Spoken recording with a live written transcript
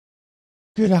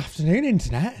Good afternoon,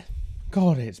 Internet.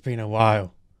 God, it's been a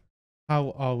while.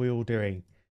 How are we all doing?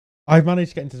 I've managed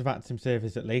to get into the VATSIM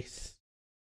servers at least.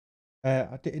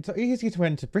 It's easier to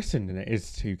enter Britain than it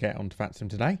is to get onto VATSIM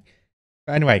today.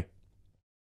 But anyway,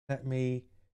 let me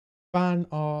ban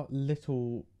our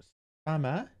little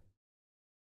spammer.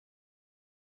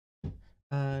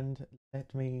 And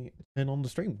let me turn on the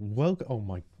stream. Welcome. Oh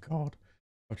my God.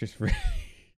 I'll just really...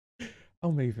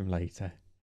 I'll move him later.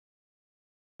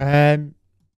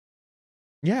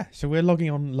 Yeah, so we're logging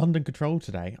on London Control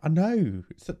today. I know,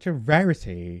 it's such a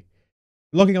rarity.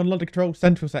 Logging on London Control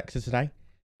Central Sector today.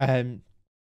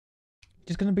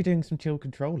 Just going to be doing some chill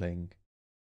controlling.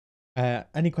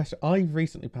 Any question? I've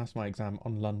recently passed my exam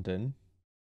on London.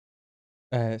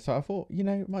 So I thought, you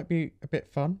know, it might be a bit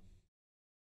fun.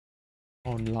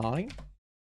 Online.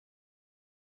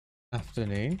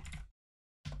 Afternoon.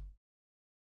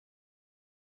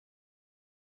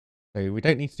 So we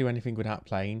don't need to do anything without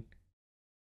playing.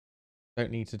 Don't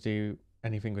need to do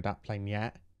anything with that plane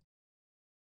yet.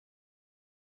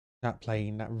 That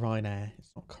plane, that Ryanair,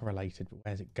 it's not correlated, but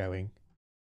where's it going?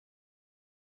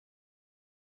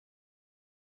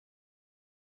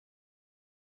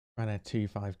 Ryanair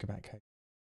 25 Quebec. Of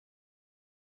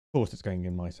course it's going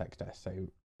in my sector, so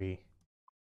we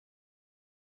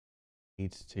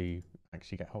need to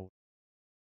actually get hold.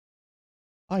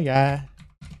 Oh yeah.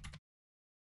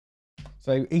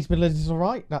 So East Midlands is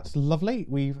alright, that's lovely.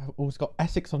 We've also got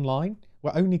Essex online.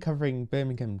 We're only covering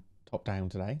Birmingham top down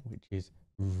today, which is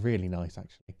really nice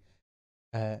actually.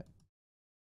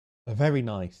 Very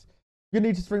nice. If you're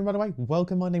new to the stream, by the way,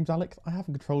 welcome. My name's Alex. I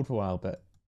haven't controlled for a while, but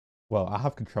well, I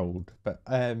have controlled, but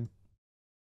I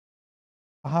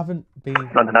haven't been.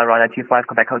 London Ryanair 25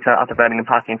 Quebec Hotel after Birmingham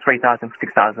passing 3,000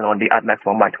 6,000 on the ADMEX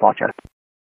 1 by departure.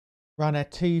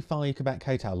 Ryanair 25 Quebec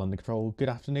Hotel, London Control. Good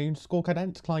afternoon. Score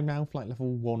cadence, climb now, flight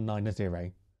level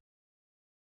 190.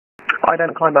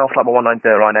 Ident climb now, flight level 190,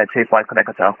 Ryanair 25 Quebec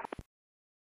Hotel.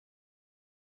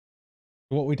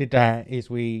 What we did there is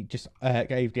we just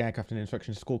gave the aircraft an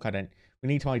instruction to score cadent. We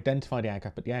need to identify the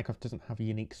aircraft, but the aircraft doesn't have a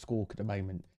unique squawk at the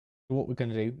moment. So what we're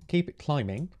going to do, keep it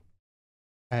climbing.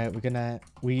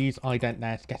 We use ident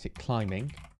there to get it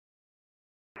climbing.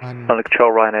 And London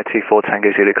Control, Ryanair 24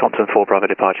 Tango Zulu, Compton 4 Bravo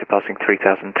departure, passing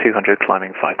 3,200,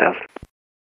 climbing 5,000.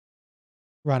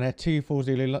 Ryanair 24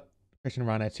 Zulu, Christian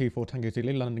Ryanair 24 Tango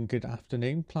Zulu, London, good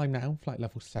afternoon. Climb now, flight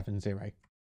level 70. Climb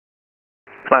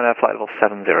now, flight level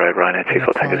 70, Ryanair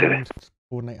 24 Tango Zulu.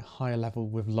 Coordinate a higher level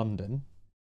with London,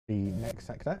 the next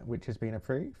sector, which has been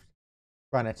approved.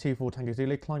 Ryanair 24 Tango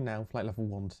Zulu, climb now, flight level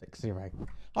 160.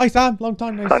 Hi Sam, long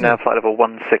time no see. Climb now, flight level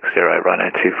 160,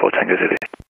 Ryanair 24 Tango Zulu.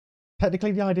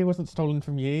 Technically, the idea wasn't stolen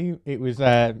from you. It was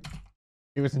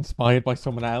inspired by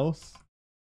someone else,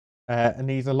 and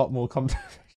needs a lot more content.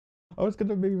 I was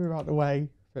gonna move him out of the way,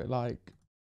 but like,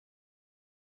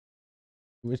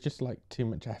 it was just like too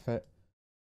much effort.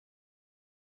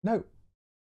 No,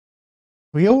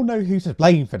 we all know who's to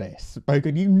blame for this,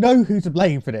 Bogan. You know who's to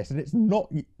blame for this, and it's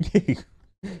not you.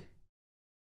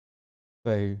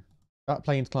 So that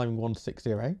plane's climbing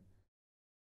 160.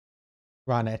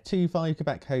 Ryanair 25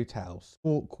 Quebec Hotel,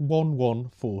 squawk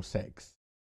 1146.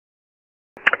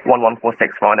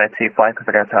 1146, Ryanair 25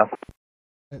 Quebec Hotel.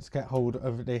 Let's get hold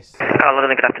of this.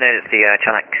 London, good afternoon. It's the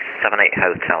Chanex 78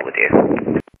 Hotel with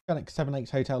you. Chanex 78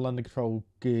 Hotel, London Control,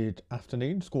 good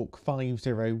afternoon. Squawk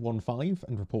 5015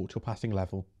 and report your passing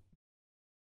level.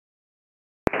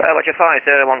 Roger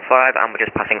 5015, and we're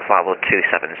just passing flight level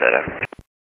 270.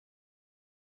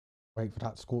 Wait for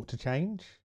that squawk to change.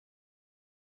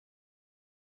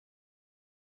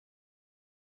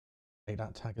 Take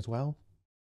that tag as well.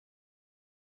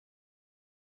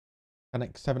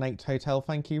 Chanex 78 Hotel,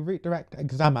 thank you. Route direct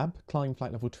Examab, climb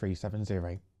flight level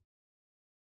 370.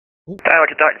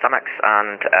 Roger direct Zamex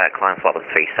and climb flight level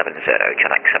 370,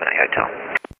 Chanex 78 Hotel.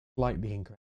 Slightly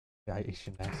incorrect there,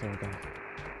 so we're going to...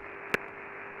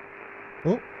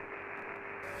 Oh.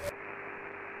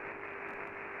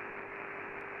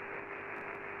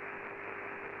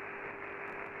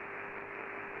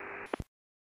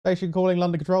 Station calling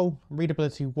London Control,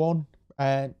 readability 1.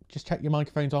 Just check your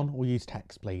microphones on or use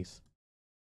text, please.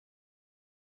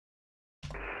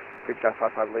 Good job,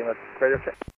 55 Lima, radio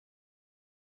check.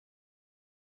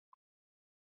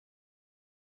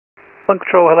 London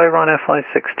Control, hello, Ryanair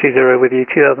 5620 with you,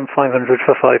 2,500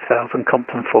 for 5,000,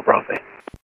 Compton 4 Bravo.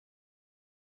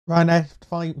 Ryanair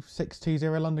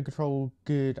 5620, London Control,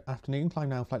 good afternoon. Climb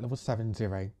now, flight level 70.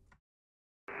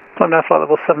 Climb now, flight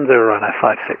level 70, Ryanair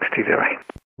 5620.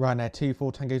 Ryanair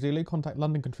 24 Tango Zulu, contact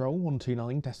London Control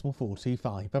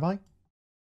 129.425. Bye bye.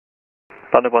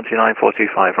 London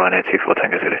 129425, Ryanair 24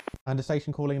 Tango Zulu. And the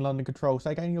station calling London Control.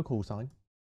 Say again your call sign.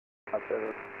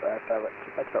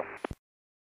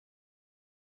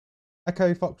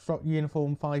 Echo Foxtrot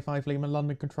Uniform 55 Lima,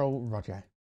 London Control, roger.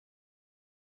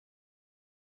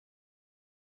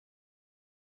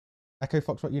 Echo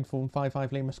Foxtrot Uniform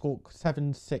 55 Lima, squawk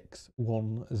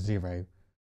 7610.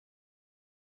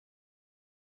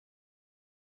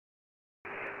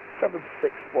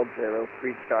 7610,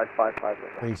 Free Sky 55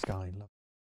 Lima. Free Sky, love.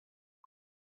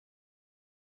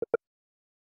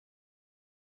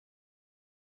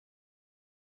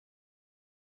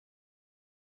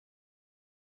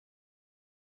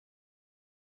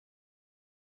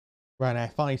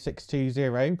 Ryanair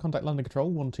 5620, contact London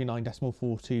Control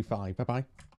 129.425. Bye bye.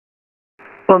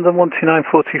 London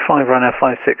 129425, Ryanair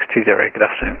 5620, good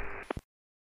afternoon.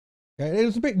 Yeah, it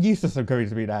was a bit useless of going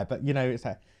to be there, but you know, it's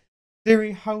there.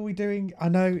 Siri, how are we doing? I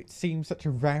know it seems such a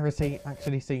rarity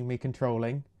actually seeing me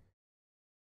controlling.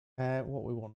 What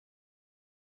we want.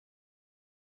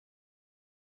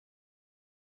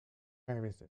 Where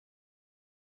is it?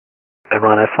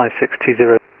 Ryanair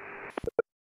 5620.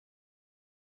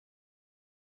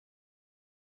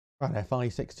 Ryanair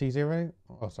 5620.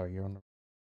 Oh, sorry, you're on.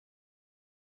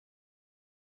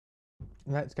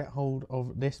 Let's get hold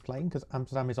of this plane because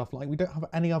Amsterdam is offline. We don't have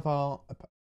any of our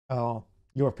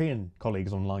European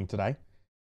colleagues online today,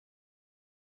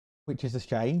 which is a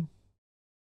shame.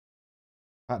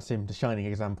 VATSIM, the shining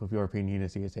example of European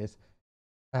unity it is.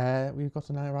 We've got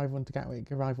an arrival into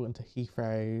Gatwick, arrival into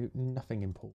Heathrow, nothing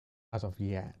important as of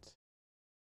yet.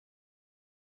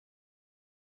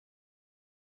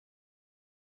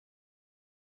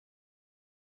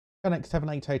 Connect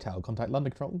 78 Hotel, contact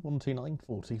London Control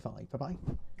 129.425. Bye bye.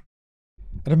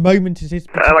 At the moment it is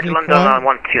Roger, London quiet,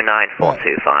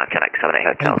 129425, Connect 78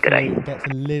 Hotel, good day. it gets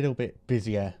a little bit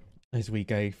busier as we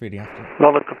go through the afternoon.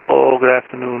 London Control, good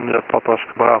afternoon. Papa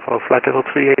Oscar Bravo, flight level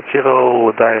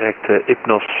 380, direct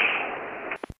Hypnos.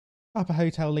 Papa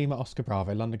Hotel Lima Oscar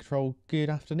Bravo, London Control,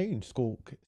 good afternoon.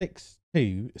 Squawk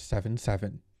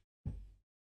 6277.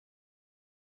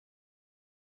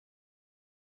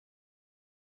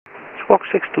 Squawk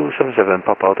 6277,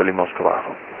 Papa Hotel Lima Oscar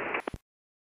Bravo.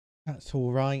 That's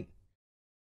alright.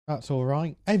 That's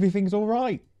alright. Everything's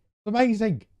alright. It's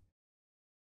amazing.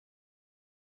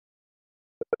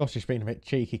 Gosh, it's been a bit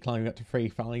cheeky climbing up to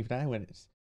 3.5 now when it's,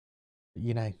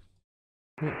 you know.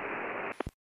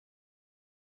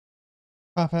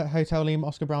 Papa Hotel Lima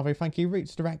Oscar Bravo, thank you.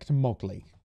 Routes direct to Mogley.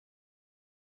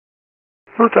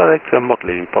 Route direct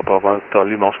Motley, Papa Hotel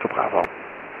Lima Oscar Bravo.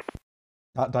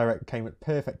 That direct came at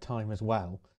perfect time as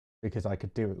well because I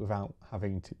could do it without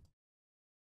having to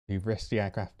risk the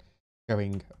aircraft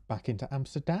going back into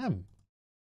Amsterdam.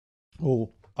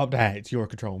 Or up there, it's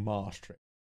Eurocontrol Maastricht.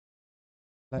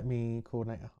 Let me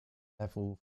coordinate a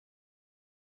level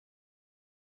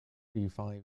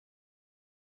 25.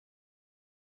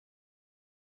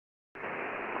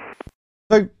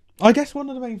 So, I guess one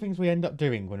of the main things we end up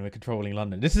doing when we're controlling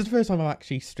London, this is the first time I've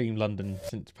actually streamed London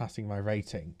since passing my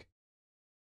rating.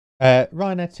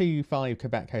 Ryanair 25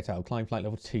 Quebec Hotel, climb flight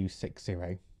level 260.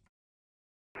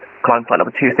 Climb flight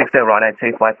level 260, Ryanair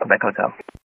 25 Quebec Hotel.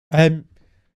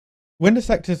 When the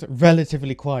sector's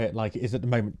relatively quiet like it is at the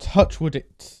moment, touch wood,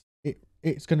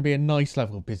 it's going to be a nice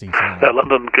level busy tonight.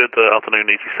 London, good afternoon,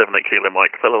 easy 78 Kilo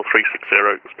Mike, level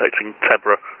 360, expecting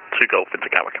Tebra, 2 Golf into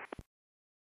Gatwick.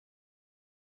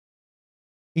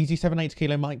 Easy 78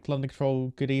 Kilo Mike, London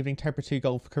Control, good evening, Tebra 2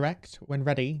 Golf, correct. When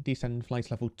ready, descend flight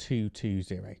level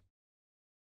 220.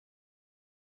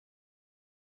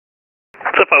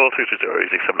 Tebra level 220,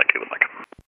 easy 78 Kilo Mike.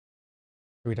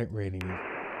 We don't really need.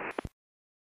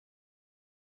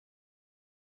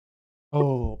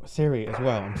 Oh, Siri as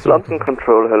well. I'm sorry. London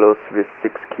Control, hello, Swiss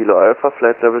 6 Kilo Alpha,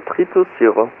 flight level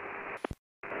 320.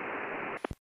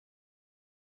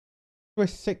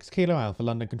 Swiss 6 Kilo Alpha,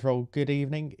 London Control, good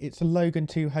evening. It's a Logan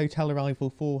 2 hotel arrival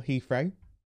for Heathrow.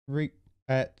 Route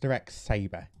direct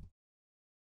Sabre.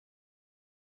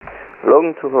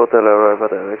 Logan 2 hotel arrival,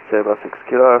 direct Sabre 6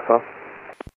 Kilo Alpha.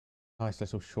 Nice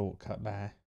little shortcut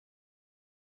there.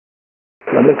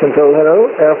 London Control, hello,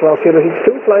 Air France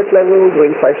 062, flight level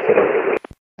 350.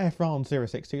 Air France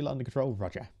 062, London Control,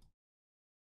 roger.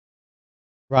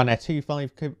 Ryanair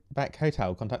 25 Quebec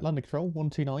Hotel, contact London Control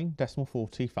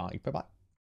 129.425. Bye bye.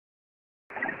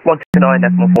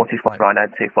 129.425, Ryanair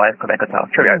 25 Quebec Hotel.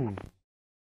 Cheerio. Ooh.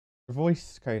 The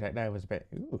voice codec there was a bit.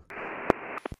 Ooh.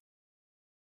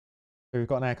 So we've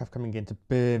got an aircraft coming into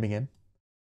Birmingham.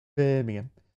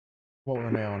 What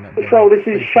were we on? Control, this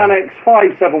is Shanx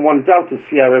 571 Delta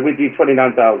Sierra with you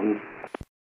 29,000.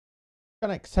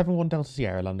 Connect 71 Delta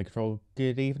Sierra, London Control.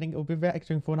 Good evening. It will be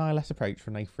vectoring for an ILS approach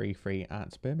from A33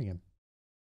 at Birmingham.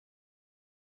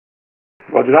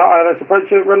 Roger that. ILS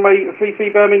approach at runway 33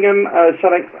 Birmingham,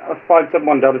 Shanix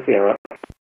 571 Delta Sierra.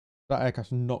 That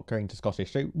aircraft's not going to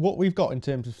Scottish. So what we've got in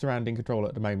terms of surrounding control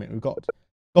at the moment, we've got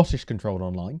Scottish control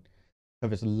online,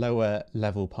 covers lower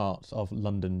level parts of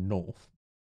London North.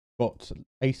 Got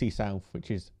AC South,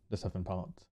 which is the southern part.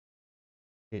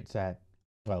 It's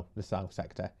well, the south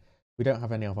sector. We don't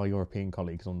have any of our European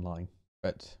colleagues online,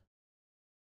 but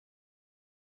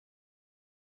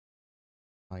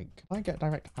like, can I get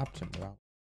direct absent route?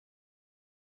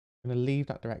 I'm going to leave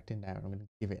that direct in there and I'm going to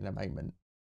give it in a moment.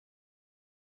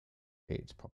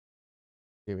 It's probably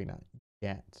doing that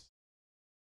yet.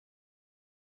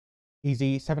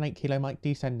 Easy 78 Kilo Mike,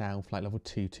 descend now, flight level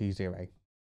 220.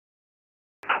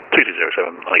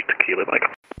 2207, 8 Kilo Mike.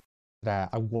 There,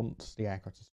 I want the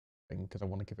aircraft to spin because I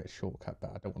want to give it a shortcut, but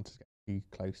I don't want to get too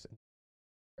close and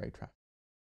road traffic.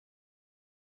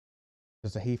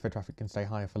 Because the Heathrow traffic can stay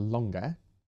higher for longer,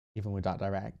 even with that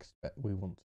direct, but we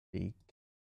want to be.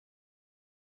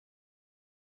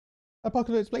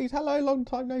 Apocalypse, please. Hello, long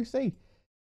time no see.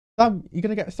 Sam, you're going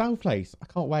to get a South Place. I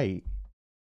can't wait.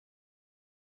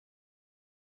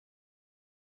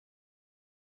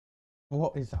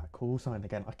 What is that call sign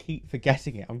again? I keep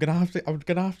forgetting it. I'm gonna have to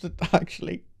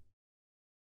actually.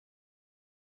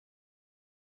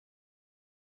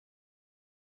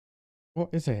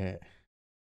 What is it?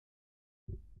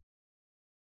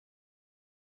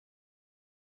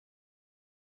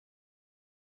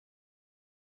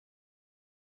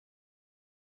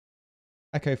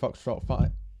 Echo Foxtrot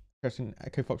 5. Question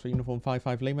Echo Foxtrot Uniform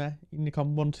 55 Lima.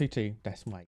 Unicom 122.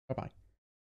 Decimal 8. Bye bye.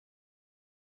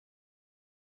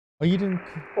 Are you doing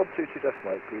 122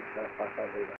 decimal 8, please,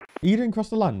 55 Lima. Are you doing cross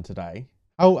the land today?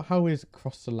 How is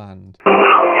cross the land?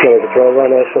 Hello, Control,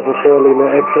 Ryanair 74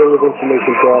 Lima X-ray with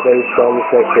information Bravo, Storms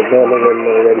next to Birmingham,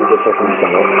 ready to second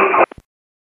start.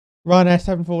 Ryanair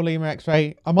 74 Lima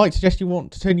X-ray. I might suggest you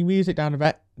want to turn your music down a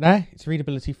bit. There, it's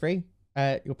readability free.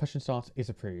 Your push and start is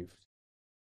approved.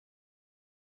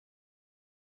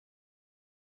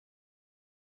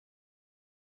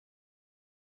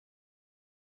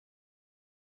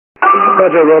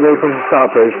 Roger, Roger, push and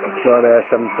start, please. Ryanair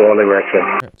 74 Lima X-ray.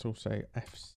 It's also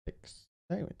F6.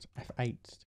 No, it's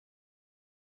F8.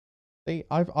 See,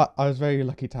 I was very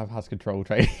lucky to have has control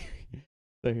training,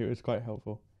 so it was quite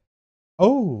helpful.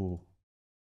 Oh,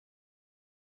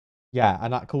 yeah,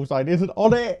 and that call sign isn't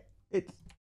on it. It's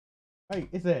wait,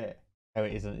 is it? No,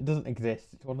 it isn't. It doesn't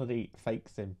exist. It's one of the fake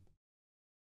sim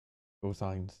call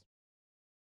signs.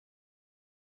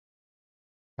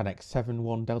 Connect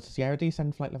 71 Delta Sierra,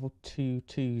 descend flight level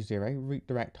 220, route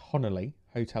direct Honolulu,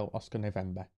 Hotel Oscar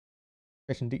November.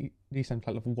 Descend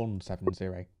flight level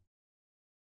 170.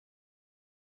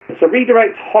 So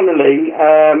redirect Honolulu,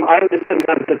 I understand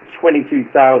down to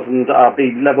 22,000,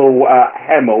 the level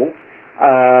Hemel,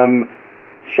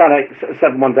 Shanix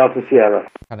 71 Delta Sierra.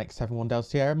 Shanix 71 Delta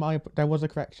Sierra, there was a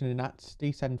correction in that,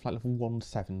 descend flight level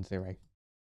 170.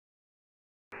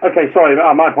 Okay, sorry,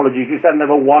 my apologies, descend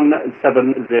level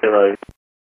 170.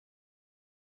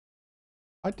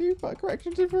 I do put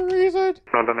corrections in for a reason.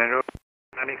 London Aero,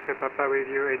 Shanix Papa with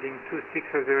you, heading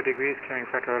 260 degrees, clearing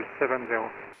flight 70.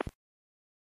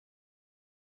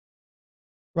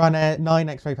 Ryanair 9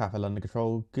 X-ray Papa, London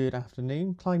Control, good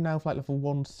afternoon. Climb now, flight level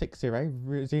 160,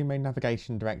 resume main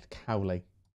navigation, direct Cowley.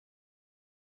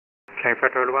 Clearing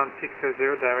flight 160,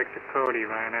 direct Cowley,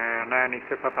 Ryanair 9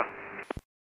 X-ray Papa.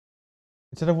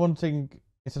 Instead of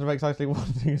exactly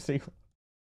wanting a sequel.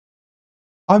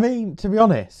 I mean, to be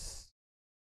honest,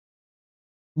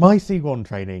 my C1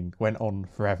 training went on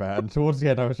forever, and towards the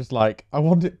end I was just like, I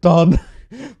want it done.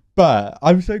 But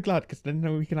I'm so glad because then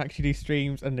we can actually do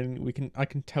streams, and then I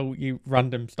can tell you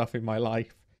random stuff in my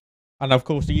life. And of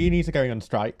course the unis are going on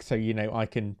strike, so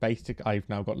I've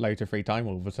now got loads of free time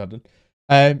all of a sudden.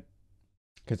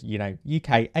 Because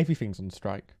UK, everything's on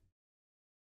strike.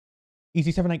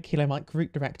 Easy 78 Kilo Mike,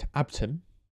 route direct Abton.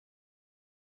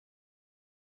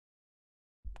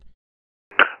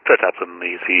 Abton,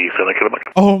 easy 7 Kilo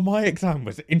Mike. Oh, my exam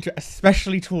was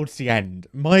especially towards the end.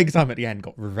 My exam at the end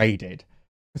got raided.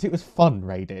 Because it was fun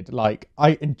raided. Like,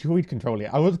 I enjoyed controlling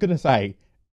it. I was going to say,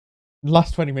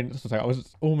 last 20 minutes or so, I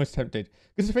was almost tempted.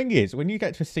 Because the thing is, when you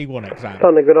get to a C1 exam...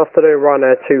 Sunday, good afternoon,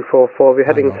 Ryanair 244. We're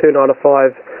heading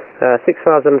 295,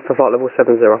 6,000 for flight level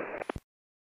 70.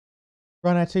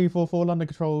 Ryanair 244, London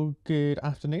Control, good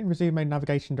afternoon. Resume main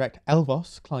navigation direct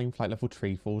Elvos, climb flight level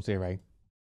 340.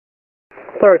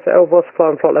 Direct to Elvos,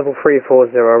 climb flight level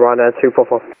 340, Ryanair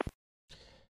 244.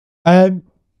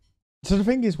 So the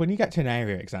thing is, when you get to an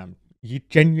area exam, you're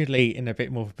genuinely in a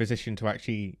bit more of a position to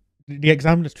actually. The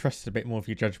examiners trust a bit more of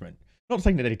your judgment. Not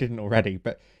saying that they didn't already,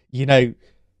 but they know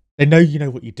you know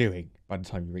what you're doing by the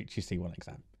time you reach your C1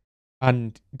 exam.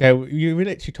 And you were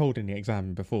literally told in the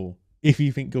exam before, if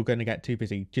you think you're going to get too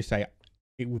busy, just say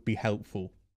it would be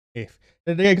helpful if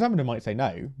the examiner might say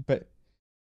no, but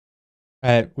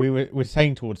we were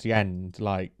saying towards the end,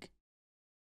 like,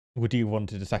 would you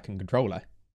wanted a second controller?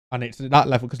 And it's at that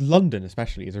level because London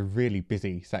especially is a really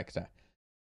busy sector.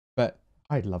 But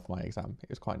I love my exam; it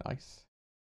was quite nice.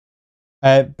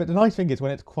 But the nice thing is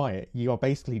when it's quiet, you are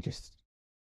basically just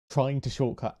trying to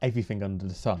shortcut everything under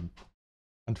the sun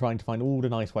and trying to find all the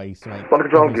nice ways to make. London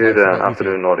Control, good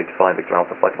afternoon, Nordic 5 Victor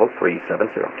Alpha Flight Level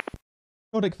 370.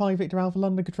 Nordic 5 Victor Alpha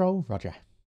London Control, roger.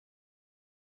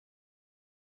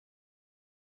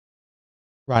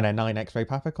 Ryanair 9 X-Ray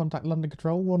Papa, contact London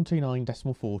Control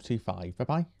 129.425.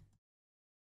 Bye-bye.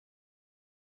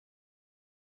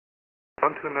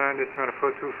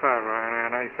 129.425,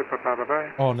 Ryanair 9 Papa,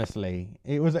 bye-bye. Honestly,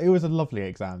 it was a lovely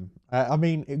exam. I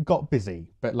mean, it got busy,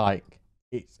 but like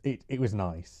it was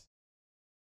nice.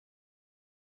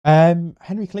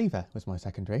 Henry Cleaver was my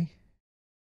secondary.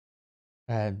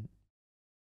 I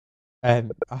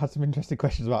had some interesting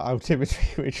questions about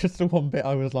altimetry, which is the one bit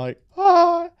I was like,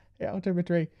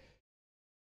 altimetry.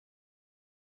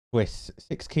 Swiss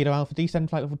 6 Kilo Alpha, descend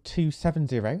flight level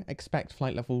 270, expect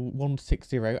flight level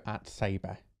 160 at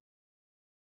Sabre.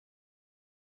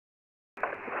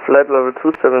 Flight level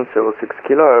 270, 6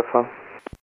 Kilo Alpha.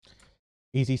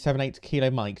 Easy 78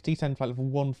 Kilo Mike, descend flight level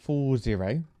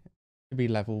 140, to be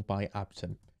level by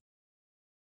Abtom.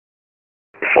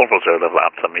 140 level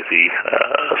Abtom, easy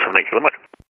 78 Kilo Mike.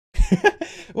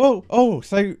 Well,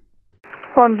 so...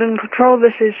 London Control,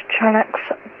 this is Chanex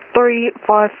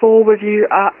 354 with you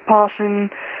at passing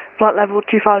flight level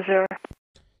 250.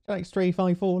 Chanex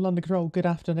 354, London Control, good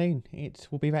afternoon. It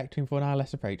will be vectoring for an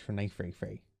ILS approach from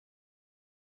A33.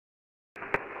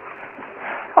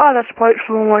 ILS approach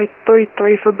for runway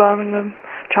 33 for Birmingham,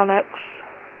 Chanex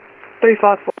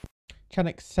 354.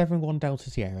 Chanex 71 Delta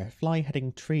Sierra, fly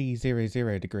heading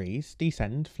 300 degrees,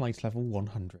 descend, flight level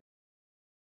 100.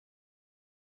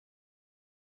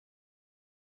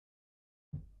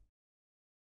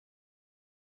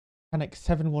 Chanex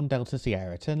 71 Delta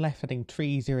Sierra, turn left heading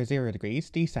 300 degrees,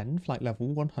 descend, flight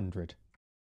level 100.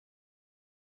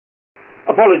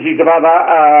 Apologies about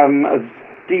that.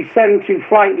 Descend to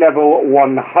flight level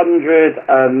 100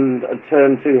 and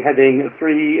turn to heading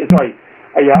 300,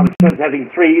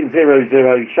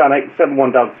 Chanex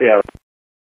 71 Delta Sierra.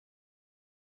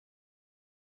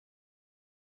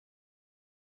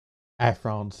 Air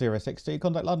France 060,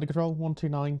 contact London Control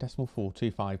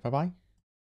 129.425, bye-bye.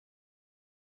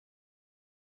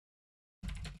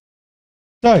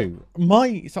 So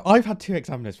I've had 2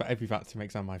 examiners for every VATSIM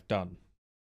exam I've done.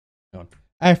 Hang on.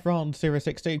 Air France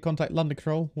 060, contact London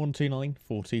Control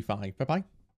 129.425. Bye bye.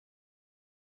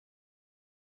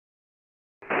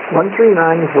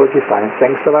 139.45.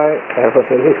 Thanks for that. Air France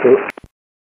 060.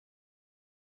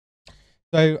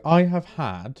 So I have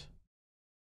had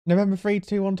November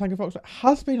 321 Tango Fox. It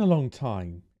has been a long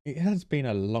time. It has been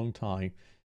a long time.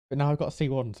 But now I've got a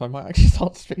C1, so I might actually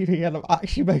start streaming and I'm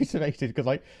actually motivated because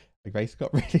I basically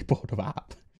got really bored of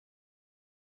app.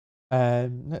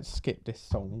 Let's skip this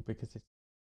song because it's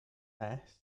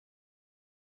best.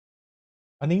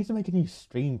 I need to make a new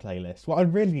stream playlist. What I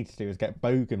really need to do is get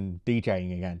Bogan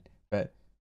DJing again, but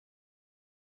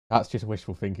that's just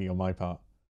wishful thinking on my part.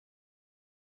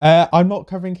 I'm not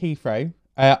covering Heathrow.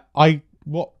 I'm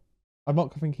not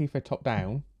covering Heathrow top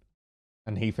down,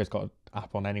 and Heathrow's got an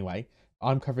app on anyway.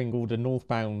 I'm covering all the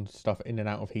northbound stuff in and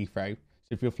out of Heathrow.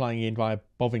 So if you're flying in via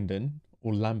Bovingdon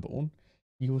or Lambourne,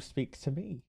 you will speak to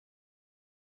me.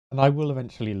 And I will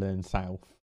eventually learn South.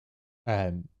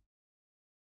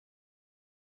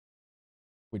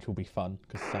 Which will be fun,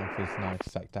 because South is a nice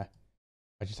sector.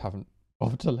 I just haven't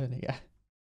bothered to learn it yet.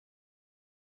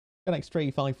 Next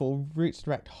 354, routes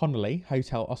direct Honolulu,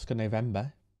 Hotel Oscar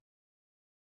November.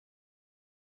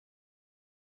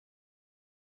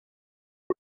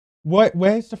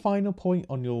 Where's the final point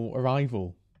on your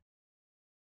arrival?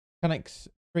 Connects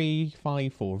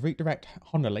 354, route direct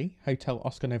Honolulu, Hotel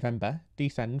Oscar November,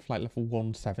 descend flight level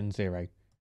 170.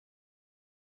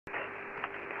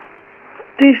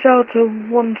 Descend to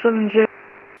 170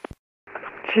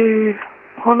 to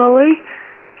Honolulu,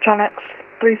 Chanex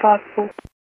 354. I'm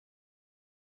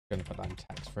going to put that in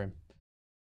text for him.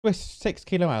 Swiss 6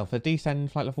 Kilo Alpha,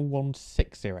 descend flight level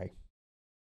 160.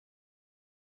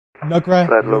 Nugra,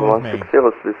 Flight level you're with me.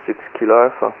 160, Swiss 6 Kilo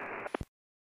Alpha.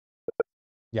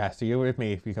 Yeah, so you're with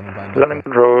me if you're coming by. London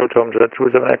Control, Tom Jet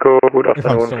 27 Echo, good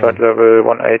afternoon, flight level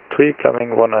 183,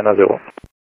 climbing 190.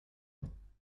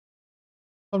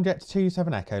 Tom Jet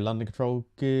 27 Echo, London Control,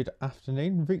 good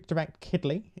afternoon. Route direct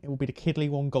Kidley. It will be the Kidley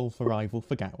 1 Golf arrival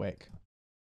for Gatwick.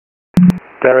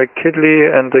 Direct Kidley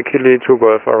and the Kidley 2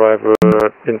 Golf arrival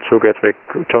into Gatwick,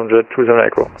 Tom Jet 27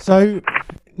 Echo. So,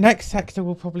 next sector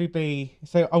will probably be...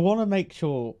 So, I want to make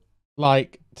sure,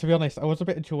 like, to be honest, I was a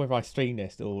bit unsure whether I streamed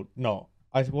this or not.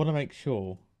 I want to make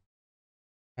sure...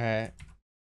 make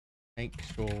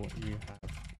sure you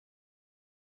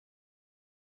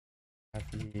have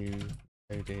you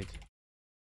loaded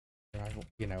arrival.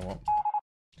 You know what?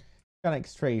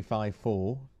 Phoenix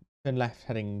 354, turn left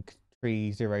heading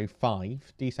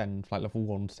 305, descend flight level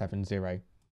 170.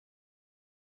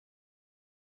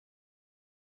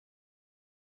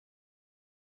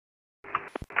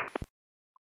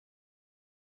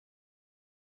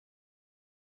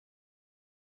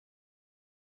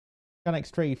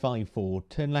 Phoenix 354,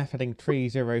 turn left heading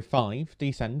 305,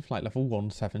 descend flight level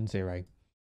 170.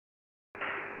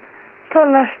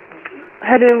 Turn left,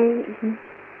 heading...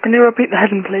 Can you repeat the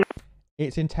heading, please?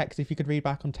 It's in text, if you could read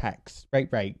back on text.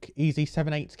 Break. Easy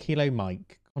 78 Kilo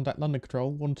Mike. Contact London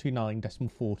Control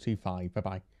 129.425.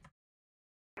 Bye-bye.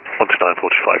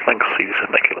 129.45, thanks. Easy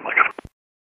 78 Kilo Mike.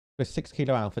 With 6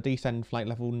 Kilo Alpha, descend flight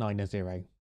level 90.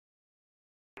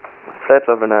 Flight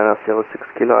level 90, 6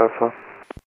 Kilo Alpha.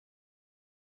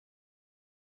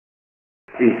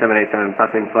 E787,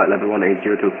 passing flight level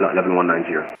 180 to flight level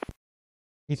 190.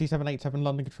 Easy 787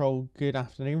 London Control, good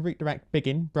afternoon. Route direct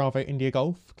Biggin, Bravo India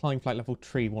Golf, climb flight level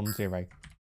 310.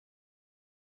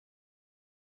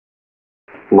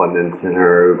 London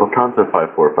Center, Lufthansa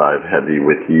 545, heavy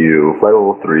with you, flight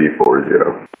level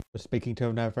 340. We're speaking to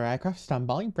another aircraft,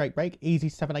 standby, break, Easy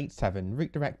 787,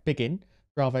 route direct Biggin,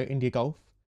 Bravo India Golf,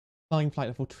 climb flight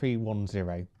level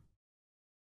 310.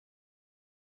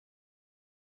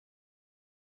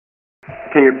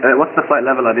 Can you, what's the flight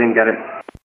level? I didn't get it.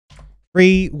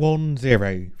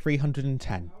 310,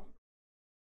 310.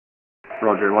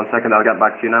 Roger, 1 second, I'll get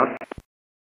back to you now.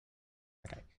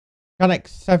 Okay. Connect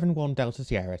 71 Delta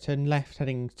Sierra, turn left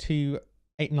heading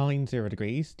 2890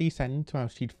 degrees, descend to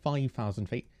altitude 5,000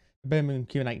 feet, Birmingham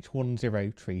QNH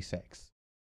 1036.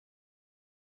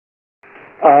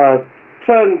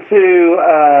 Turn to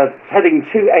heading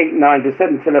 289,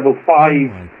 descend to level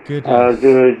 500,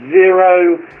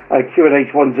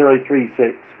 QNH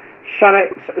 1036.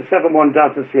 Shanix 71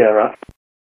 Delta Sierra.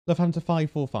 Lufthansa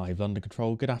 545, London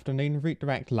Control, good afternoon. Route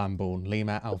direct Lambourne,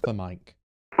 Lima Alpha Mike.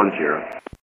 10.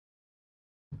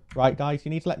 Right, guys, you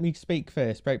need to let me speak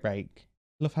first. Break.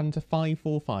 Lufthansa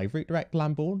 545, route direct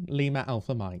Lambourne, Lima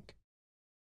Alpha Mike.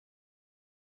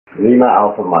 Lima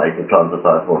Alpha Mike, Lufthansa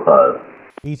 545.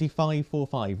 Easy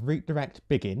 545, route direct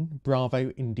Biggin,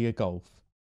 Bravo India Golf.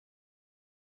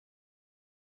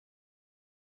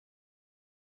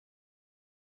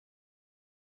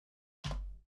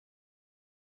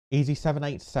 Easy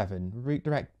 787, route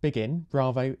direct Biggin,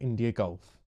 Bravo India Golf.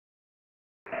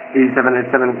 Easy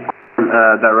 787,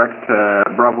 direct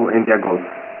Bravo India Golf.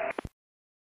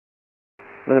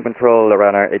 London Control,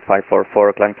 runner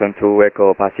 8544, climb 2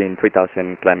 Echo, passing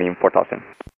 3000, climbing 4000.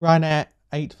 Ryanair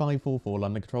 8544,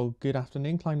 London Control, good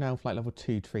afternoon. Climb now, flight level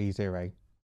 230.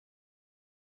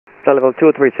 Flight level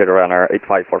 230, runner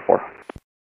 8544.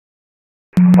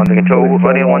 London Control,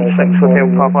 running 16 Hotel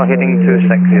Papa, heading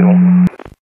 260.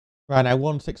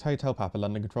 Ryanair 16 Hotel Papa,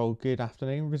 London Control, good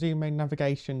afternoon. Resume main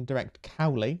navigation, direct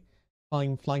Cowley,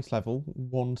 climb flight level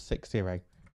 160.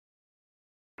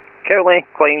 Cowley,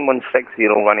 climb 160,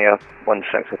 running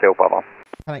 16 Hotel Papa.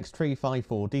 Phoenix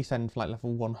 354, descend flight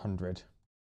level 100.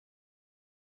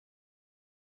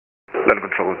 London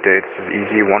Control, this is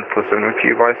easy 147 with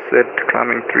you guys,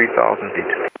 climbing 3,000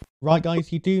 feet. Right,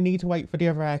 guys, you do need to wait for the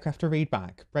other aircraft to read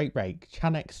back. Break.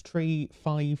 Chanex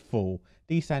 354,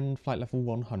 descend flight level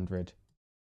 100.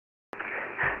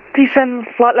 Descend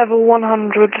flight level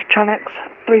 100, Chanex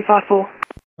 354.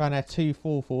 Ryanair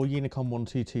 244, Unicom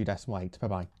 122.8.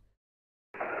 Bye-bye.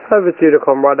 Over to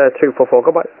Unicom, Ryanair 244,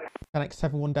 goodbye. Chanex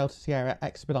 71 Delta Sierra,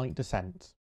 expedite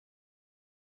descent.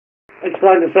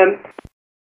 Expedite descent.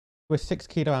 With 6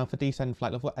 Kilo Alpha, descend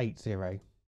flight level 80.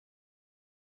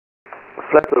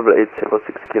 Flight level 80,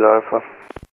 6 Kilo Alpha.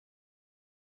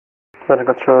 London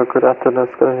Control, good afternoon,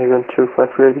 Scandinavian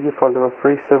 253, flight level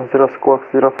 370, squawk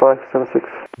 0576.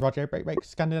 Roger, break,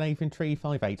 Scandinavian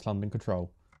 358, London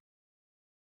Control.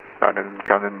 London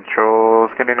Control,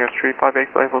 Scandinavian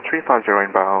 358, level 350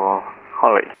 inbound,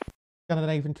 Holly.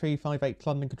 Scandinavian 358,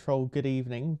 London Control, good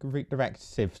evening, route direct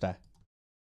Civster.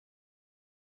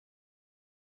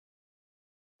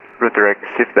 Route direct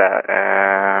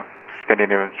SIFDA,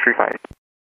 Scandinavian 35.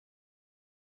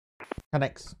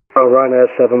 Connects. Ryanair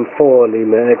 74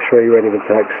 Lima X-ray ready for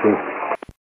taxi.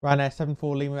 Ryanair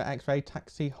 74 Lima X-ray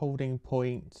taxi holding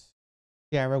point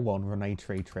Sierra 1 runway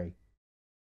 33.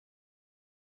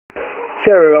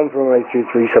 Sierra 1 from runway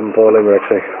 3374 Lima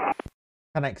X-ray.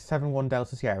 Connect 71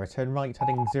 Delta Sierra, turn right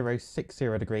heading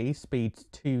 060 degrees, speed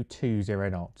 220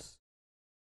 knots.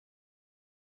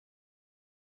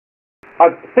 I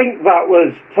think that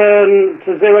was turn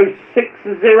to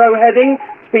 060 heading,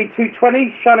 speed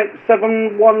 220, Shannon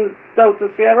 71 Delta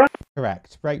Sierra.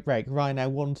 Correct. Brake,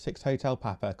 Ryanair 16 Hotel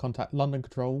Papa, contact London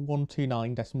Control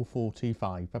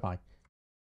 129.425. Bye-bye.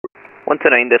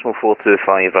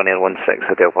 129.425, Ryanair 16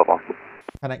 Hotel Papa.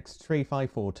 Connect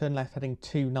 354, turn left heading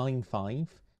 295,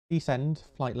 descend,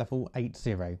 flight level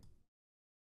 80.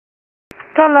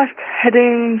 Turn left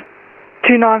heading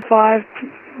 295,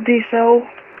 decel,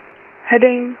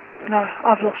 heading, no,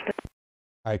 I've lost it.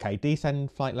 Okay,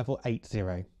 descend, flight level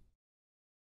 80.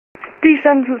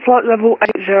 Descend flight level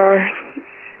 80,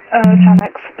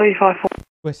 Chanex 354.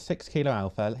 We're 6 Kilo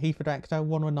Alpha, Heathrow Director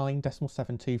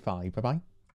 119.725, bye-bye.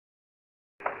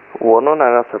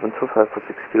 119.725 for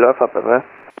 6 Kilo Alpha, bye-bye.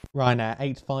 Ryanair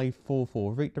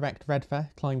 8544, route direct Redva,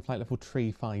 climb flight level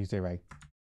 350.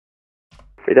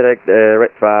 Redirect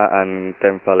Redva and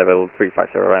climb flight level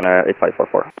 350, Ryanair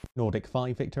 8544. Nordic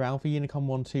 5 Victor Alpha, Unicom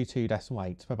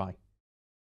 122.8, bye-bye.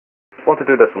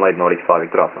 122.8 Nordic 5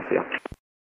 Victor Alpha, see ya.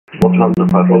 Lufthansa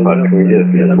 545, can we get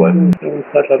this way?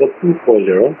 Flight level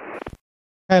 240.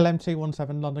 KLM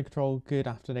 217, London Control, good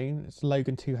afternoon. It's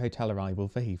Logan 2 Hotel arrival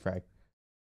for Heathrow.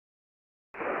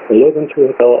 Logan 2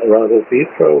 Hotel arrival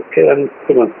Heathrow, KLM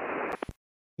 21.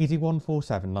 Easy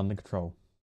 147, London Control.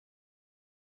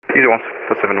 Easy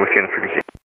 147 with you in the frequency.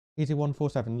 Easy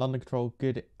 147, London Control,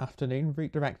 good afternoon.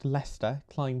 Route direct Leicester,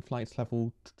 climb flights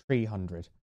level 300.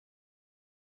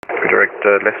 Redirect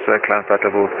Leicester, climb flight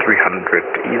level 300.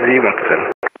 Easy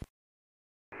 147.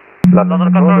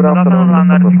 London Control, good afternoon.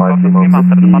 Number 5 Lima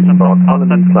Whiskey, from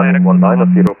Colony, climbing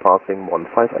 190, passing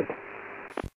 158.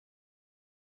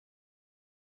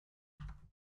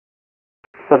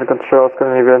 London Control,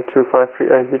 Scandinavian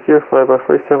 2538, with you, flyby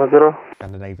 370.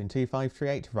 Scandinavian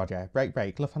 2538, roger. Brake,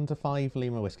 Lufthansa 5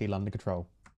 Lima Whiskey, London Control.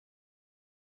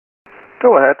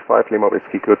 Go ahead, 5 Lima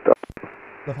Whiskey, good.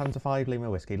 Lufthansa 5 Lima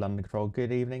Whiskey, London Control,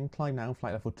 good evening. Climb now,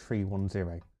 flight level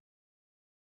 310.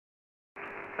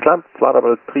 Climb flight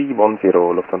level 310,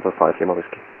 Lufthansa 5 Lima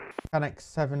Whiskey. Annex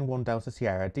 71 Delta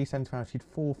Sierra, descend to altitude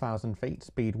 4,000 feet,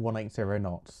 speed 180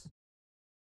 knots.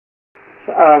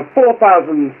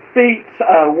 4,000 feet,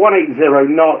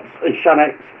 180 knots,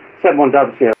 Shannon 71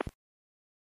 Delta Sierra.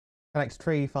 Annex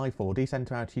 354, descend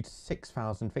to altitude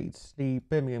 6,000 feet, the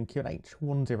Birmingham QNH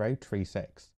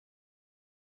 1036.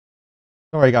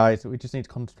 Sorry guys, we just need to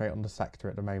concentrate on the sector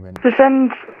at the moment.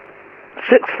 Descend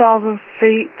 6,000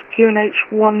 feet,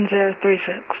 QNH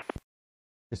 1036.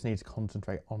 Just need to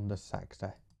concentrate on the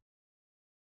sector.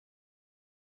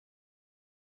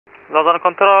 London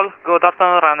Control, good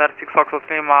afternoon, Ryanair 6 Foxtrot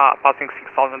Lima, passing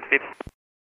 6,000 feet.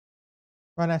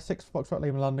 Ryanair 6 Foxtrot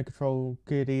Lima, London Control,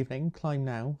 good evening. Climb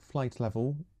now, flight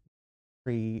level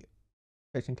 3...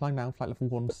 Climb now, flight level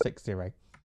 160.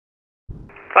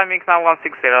 Climbing now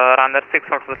 160, Ryanair 6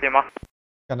 Foxtrot Lima.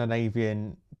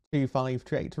 Scandinavian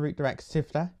 2538 to route direct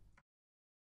SIFDA.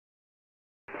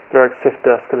 Direct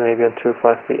SIFDA, Scandinavian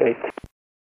 2538.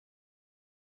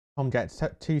 Comjet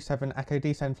 27 Echo,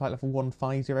 descend flight level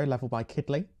 150, level by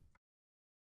Kidley.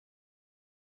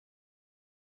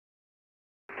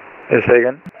 Say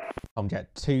again? Comjet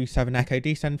 27 Echo,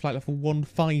 descend flight level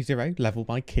 150, level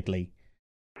by Kidley.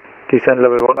 Descend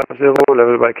level 150,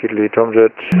 level by Kidley,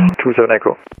 Tomjet 27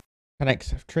 Echo. Connect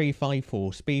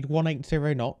 354, speed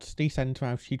 180 knots, descend to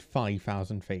altitude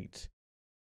 5,000 feet.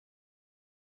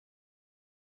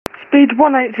 Speed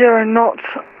 180 knots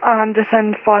and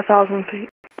descend 5,000 feet.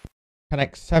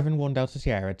 Connect 71 Delta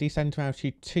Sierra, descend to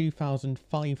altitude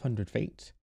 2,500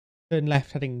 feet. Turn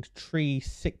left heading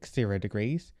 360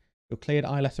 degrees. You're cleared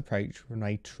ILS approach,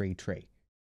 runway 33.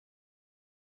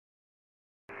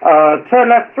 Turn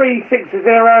left 360,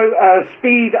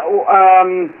 speed,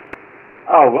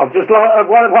 I've just lost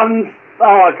one,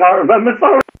 I can't remember,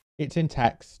 sorry. It's in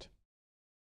text.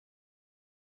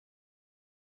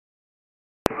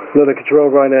 London Control,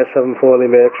 Ryanair 74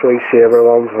 Lima X-ray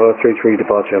Sierra 1 for 33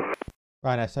 departure.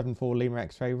 Ryanair 74 Lima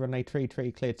X-ray, runway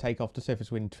 33, cleared takeoff to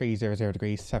surface wind 300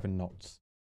 degrees, 7 knots.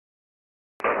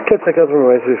 Cleared takeoff from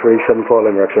runway 33, 74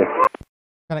 Lima X-ray.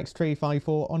 Annex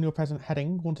 354, on your present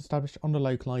heading, want to establish on the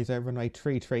localizer, runway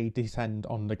 33, descend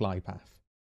on the glide path.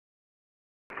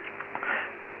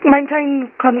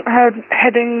 Maintain current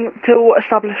heading till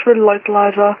established with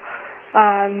localizer,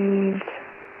 and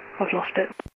I've lost it.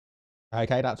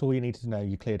 Okay, that's all you needed to know.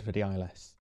 You cleared for the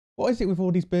ILS. What is it with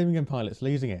all these Birmingham pilots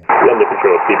losing it? London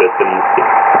Control, Speedbird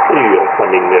 762,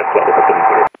 climbing flight level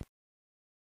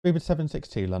 70. Speedbird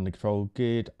 762, London Control.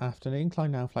 Good afternoon.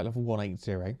 Climb now, flight level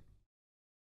 180.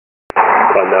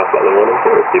 Climb now, flight level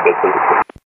 180, Speedbird 762.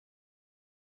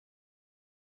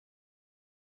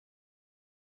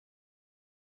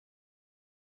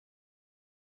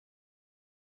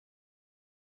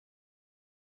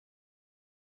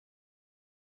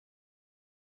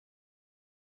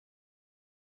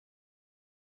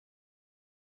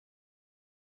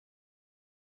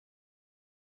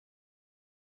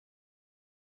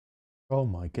 Oh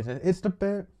my goodness. It's the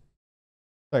bit.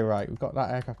 So, right, we've got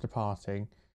that aircraft departing,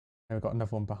 and we've got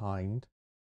another one behind.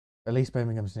 At least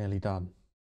Birmingham's nearly done.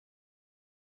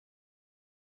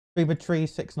 Speedbird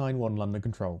 3691, London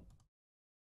Control.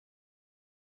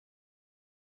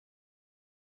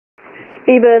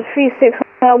 Speedbird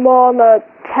 3691 at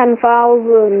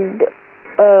 10,000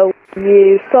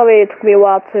 view. Sorry it took me a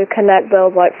while to connect. There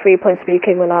was like 3 point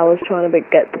speaking when I was trying to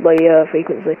get the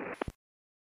frequency.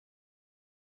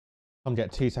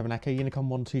 Tomjet 27 Echo, Unicom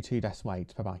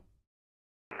 122.8. Bye bye.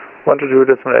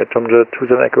 122.8, Tomjet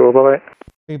 27 Echo, bye bye.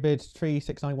 Speedbird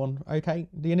 3691. Okay,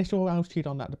 the initial altitude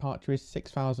on that departure is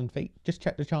 6,000 feet. Just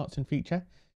check the charts in future.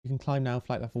 You can climb now,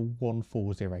 flight level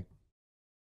 140.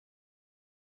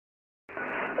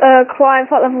 Climb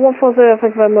flight level 140,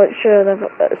 thank you very much.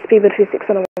 Speedbird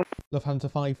 3691. Lufthansa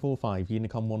 545,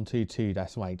 Unicom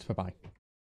 122.8. Bye bye.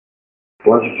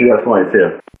 122.8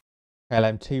 here.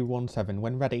 KLM 217.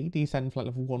 When ready, descend flight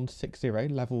level 160,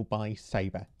 level by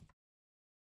Sabre.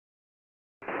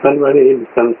 When ready,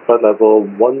 descend flight level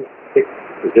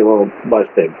 160 by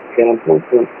Sabre. KLM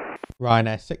 217.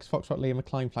 Ryanair 6 Foxtrot Lima,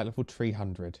 climb flight level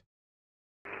 300.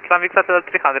 Climb flight level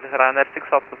 300, Ryanair 6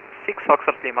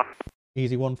 Foxtrot Lima.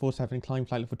 Easy 147, climb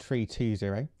flight level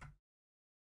 320.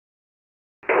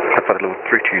 Flight level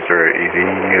 320, easy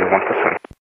 147.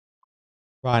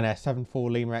 Ryanair 74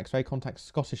 Lima X-ray, contact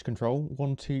Scottish Control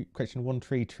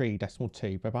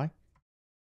 133.2. Bye bye.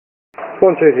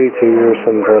 1232,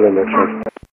 74 Lima X-ray.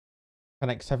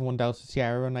 Connect 71 Delta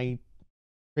Sierra on a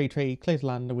 33, clear to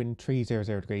land, the wind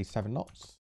 300 degrees, 7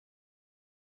 knots.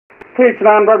 Clear to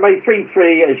land, runway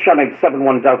 33, Shannon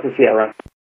 71 Delta Sierra.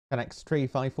 Connect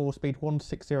 354, speed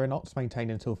 160 knots, maintain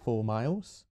until 4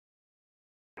 miles.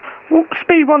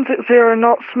 Speed 160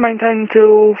 knots, maintain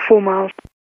until 4 miles.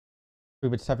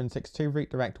 Speedbird 762,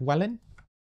 route direct Welling.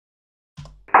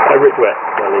 Route direct,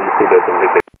 Welling, Speedbird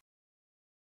 762.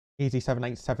 Easy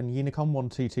 787, Unicom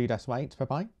 122.8, bye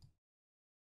bye.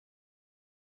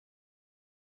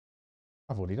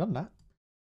 I've already done that.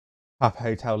 Papa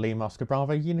Hotel Lima Oscar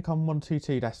Bravo, Unicom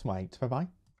 122.8, bye bye.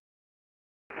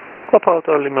 Papa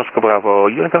Hotel Lima Oscar Bravo,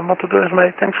 Unicom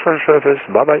 122.8, thanks for the service,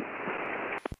 bye bye.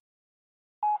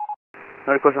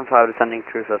 Nordic Ocean 5, descending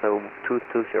cruise at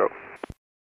 220.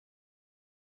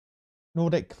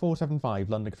 Nordic 475,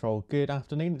 London Control, good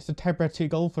afternoon. It's a Tebra 2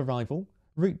 Golf arrival.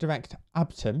 Route direct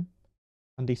Abtom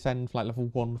and descend flight level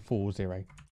 140.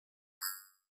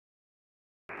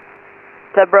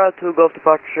 Tebra 2 Golf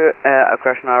departure,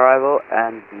 crash on arrival,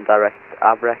 and direct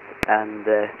Abrecht and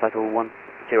flight level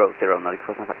 100, Nordic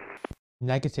 475.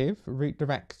 Negative, route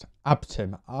direct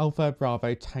Abtom, Alpha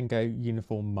Bravo Tango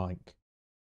Uniform Mike.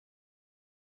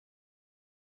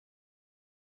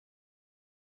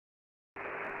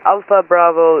 Alpha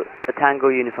Bravo Tango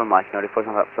Uniform Mike, Nordic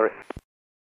 475, sorry.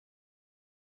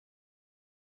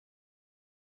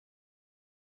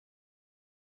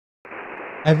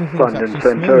 Everything's London actually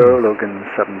Centre, smooth. Logan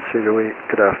 708,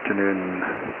 good afternoon.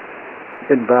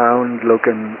 Inbound,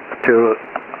 Logan to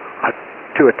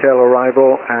a tail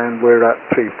arrival, and we're at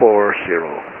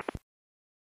 340.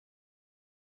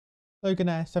 Logan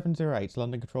Air 708,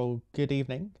 London Control, good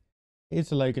evening. Here's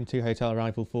the Logan 2 hotel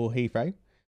arrival for Heathrow.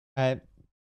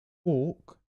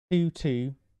 Walk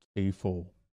 2224.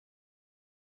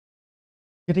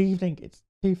 Good evening, it's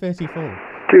 2:34.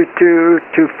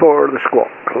 2224, the squawk,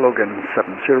 Logan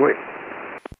 708.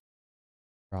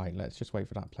 Right, let's just wait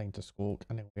for that plane to squawk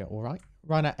and then we'll be alright.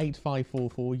 Ryanair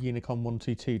 8544, Unicom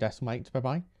 122.8, bye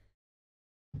bye.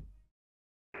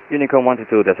 Unicom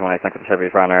 122.8, thanks for the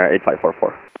service, Ryanair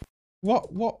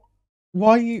 8544.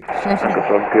 Why are you shouting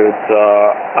at... Good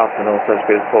afternoon, sir.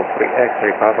 Speed 43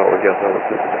 X-ray Papa with your service.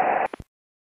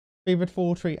 Speedbird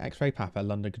 43 X-ray Papa,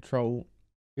 London Control,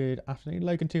 good afternoon.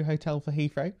 Logan 2 hotel for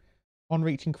Heathrow. On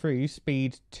reaching cruise,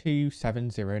 speed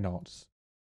 270 knots.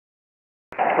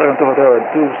 Logan 2 hotel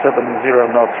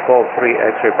 270 knots, 43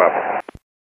 X-ray Papa.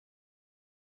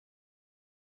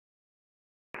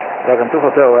 Dragon 2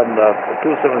 Hotel and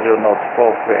 270 knots,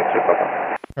 43 X-ray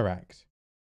Papa. Correct.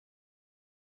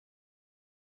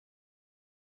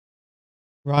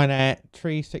 Ryanair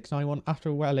 3691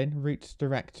 after Welling, routes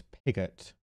direct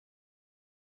Pigot.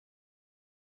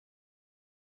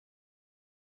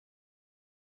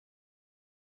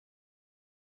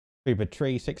 Uber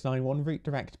 3691, route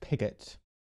direct Pigot.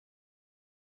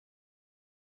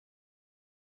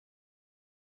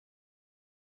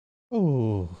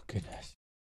 Oh, goodness.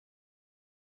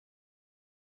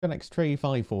 Next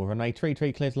 354, runway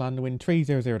 33 clears land, wind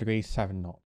 300 degrees, 7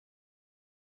 knots.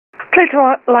 Clear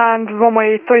to land,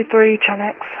 runway 33,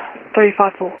 Chanex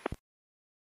 354.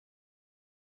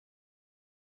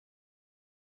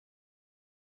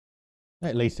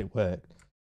 At least it worked.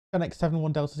 Next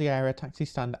 71 Delta Sierra, taxi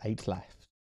stand 8 left.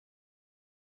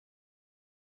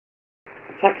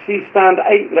 Taxi stand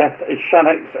 8 left is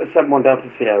Shanix 71 Delta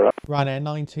Sierra. Ryanair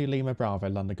 92 Lima Bravo,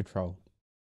 London Control.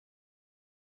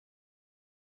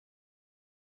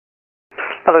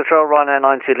 Hello, Control, Ryanair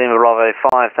 92 Lima Bravo,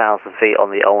 5,000 feet on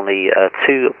the only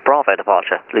 2 Bravo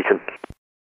departure, Luton.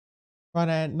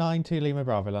 Ryanair 92 Lima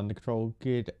Bravo, London Control,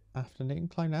 good afternoon.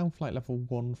 Climb now, flight level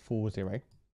 140.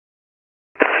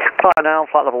 Climb now,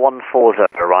 flight level 140,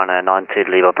 Ryanair 92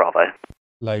 Lima Bravo.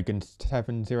 Logan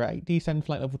 708, descend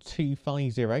flight level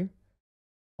 250.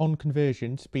 On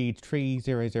conversion, speed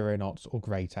 300 knots or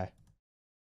greater.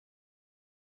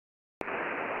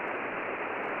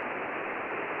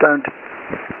 Down to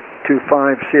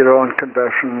 250 on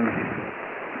conversion,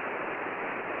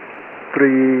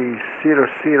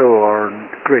 300 or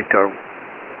greater.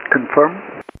 Confirm.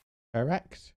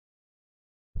 Correct.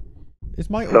 Is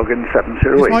my Logan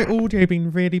 708. Is my audio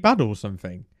being really bad or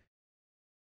something?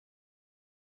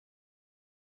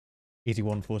 Easy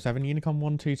 147, Unicom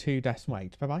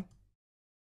 122.8. Bye bye.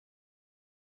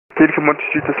 Unicom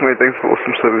 122.8, thanks for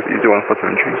awesome service, Easy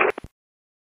 147, cheers.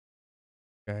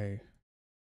 Okay.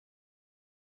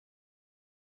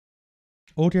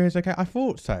 Audio is okay? I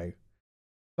thought so.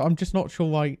 But I'm just not sure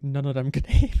why none of them can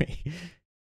hear me.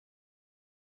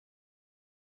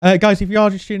 Guys, if you are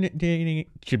just tuning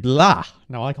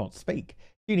now I can't speak.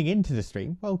 Tuning into the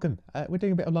stream, welcome. We're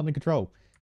doing a bit of London Control.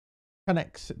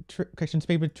 Connects question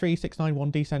speed with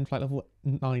 3691, descend flight level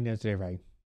 90. Descend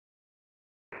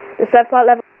flight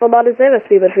level 90,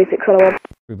 speed with 3691.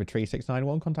 Uber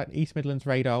 3691, contact East Midlands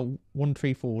radar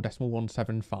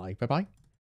 134.175. Bye bye.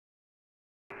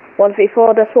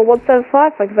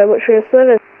 134.175, thank you very much for your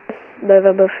service.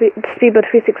 November, speedbird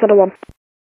 3601.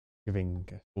 Giving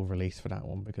a full release for that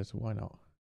one because why not?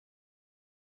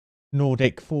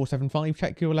 Nordic 475,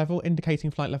 check your level,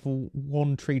 indicating flight level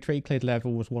 133, cleared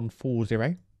level was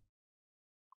 140.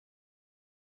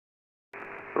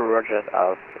 Roger,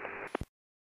 out.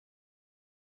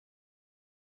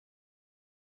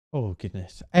 Oh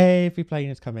goodness, every plane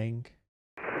is coming.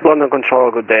 London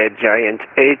Control, good day. Giant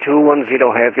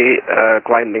A210 Heavy,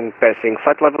 climbing, passing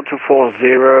flight level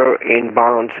 240,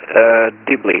 inbound,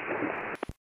 Dibley.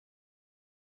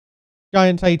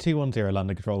 Giant A210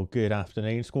 London Control, good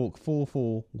afternoon. Squawk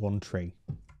 4413.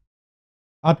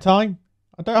 Add time?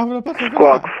 I don't have a button.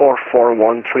 Squawk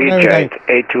 4413, Giant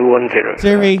A210.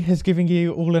 Siri has given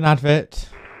you all an advert.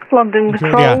 London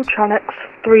Control, Chanex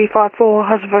 354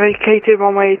 has vacated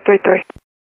runway 33.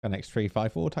 Chanex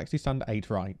 354, taxi stand 8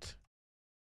 right.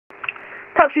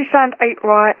 Taxi stand 8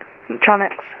 right,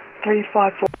 Chanex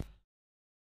 354.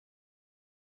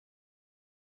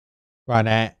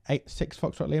 Ryanair 86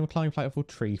 Foxtrot Lima, climb flight level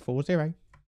 340. Climb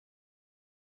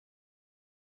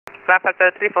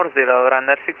factor 340,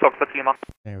 Ryanair 6 Foxtrot Lima.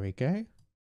 There we go.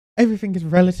 Everything is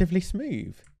relatively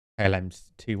smooth. KLM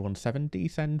 217,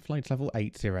 descend flight level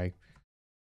 80.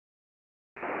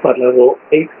 Flight level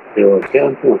 80,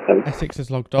 KLM Essex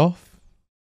has logged off.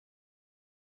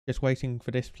 Just waiting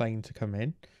for this plane to come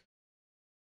in.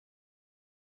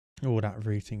 Oh, that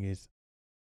routing is...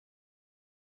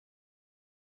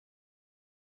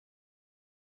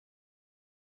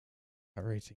 That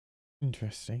routing.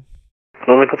 Interesting.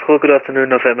 London Control, good afternoon,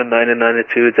 November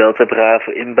 992, Delta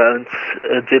Bravo inbound,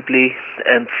 Dibley,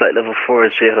 and flight level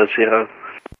 400.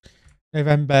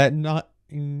 November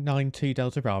 992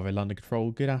 Delta Bravo, London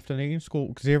Control, good afternoon,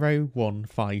 squawk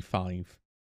 0155.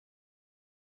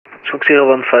 Squawk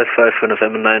 0155 for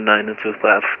November 992,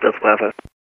 Bravo, Delta Bravo.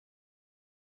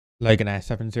 Logan Air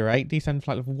 708, descend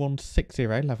flight level 160,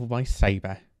 level by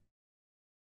Sabre.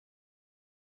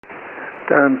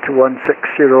 Down to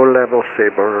 160, level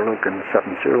Sabre, Logan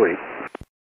 708.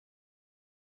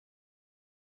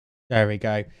 There we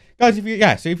go. Guys, if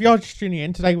you are just tuning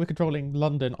in, today we're controlling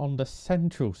London on the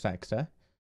central sector.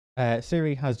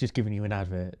 Siri has just given you an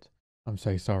advert. I'm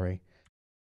so sorry.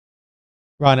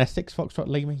 Ryanair 6 Foxtrot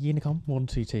Lima, Unicom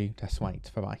 122, decimal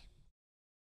 8, bye bye.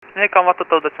 Unicom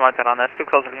 122, decimal 8, Ryanair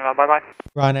 6 Foxtrot Lima, bye bye.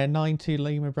 Ryanair 92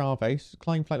 Lima Bravo,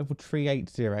 climb flight level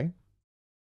 380.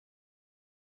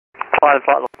 Climb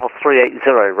flight level 380,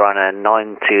 Ryanair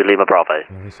 92 Lima Bravo.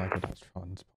 Recycle that's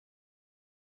transport.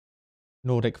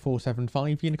 Nordic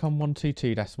 475, Unicom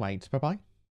 122, decimal 8, bye bye.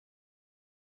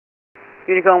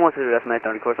 Unicom 122, decimal 8,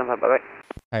 record bye bye.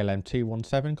 KLM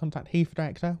 217, contact Heathrow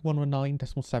Director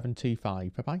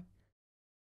 119.725, bye bye.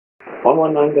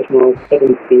 119.725,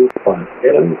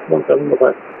 KLM 17, bye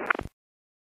bye.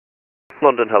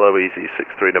 London, hello, Easy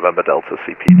 63 November Delta,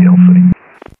 CPDLC.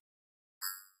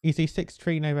 Easy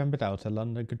 63 November Delta,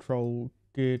 London Control,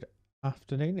 good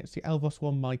afternoon. It's the Elvos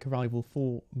 1 Mike arrival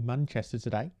for Manchester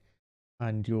today.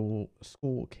 And your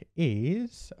squawk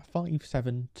is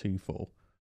 5724.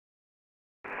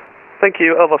 Thank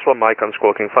you, Elvos 1 Mike, I'm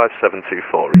squawking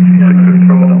 5724, Easy 63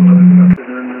 November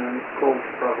Delta.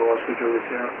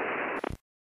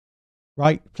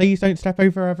 Right, please don't step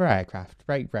over other aircraft.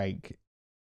 Brake.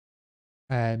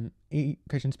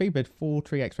 Christian Speedbird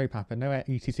 43 X-ray Papa, no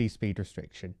ATC speed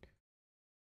restriction.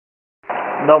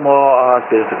 No more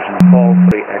speed restriction,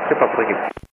 43 X-ray Papa, thank you.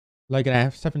 Logan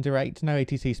Air 708, no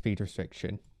ATC speed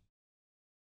restriction.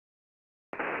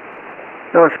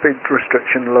 No speed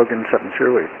restriction, Logan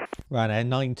 708. Ryanair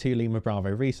 92 Lima Bravo,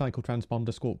 recycle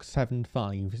transponder squawk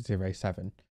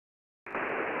 7507.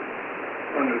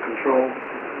 Under control,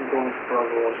 I'm going for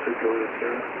Bravo Oscar Juliet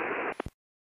Sierra.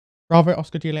 Bravo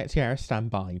Oscar Juliet Sierra, stand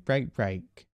by.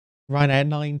 Brake. Ryanair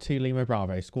 92 Lima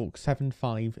Bravo, squawk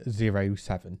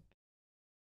 7507.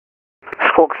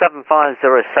 Squawk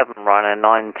 7507, Ryanair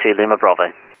 92 Lima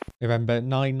Bravo. November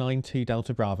 992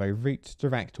 Delta Bravo, route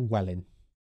direct Welling.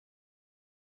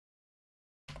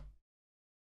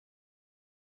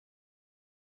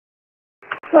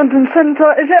 London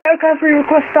Centre, is it okay if we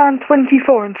request stand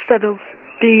 24 instead of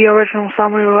the original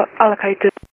stand we were allocated?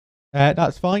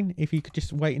 That's fine. If you could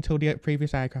just wait until the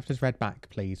previous aircraft is read back,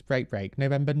 please. Brake.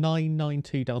 November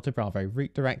 992 Delta Bravo,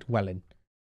 route direct Welling.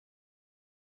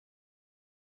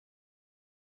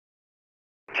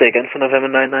 Say again for November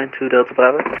 992 Delta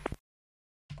Bravo.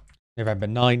 November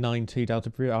 992 Delta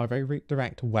Bravo, route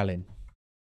direct Welling.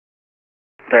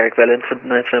 Derek Welling for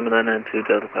November 992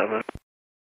 Delta Bravo.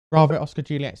 Bravo Oscar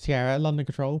Juliet Sierra, London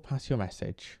Control, pass your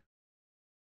message.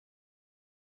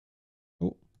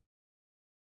 Oh.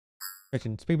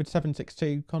 Vision, Speedbird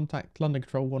 762, contact London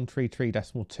Control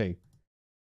 133.2.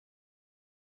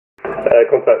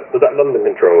 Contact, was that London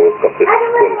Control, Scottish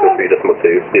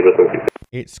 123.2, Speedbird 762?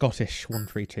 It's Scottish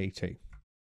 1332.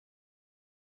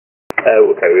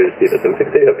 Okay, we're Speedbird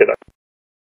 762, okay, no.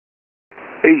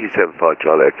 Easy 75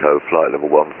 Charlie Echo, flight level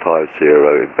 150,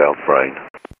 inbound frame.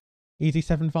 Easy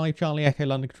 75 Charlie Echo,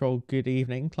 London Control, good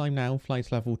evening. Climb now,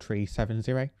 flight level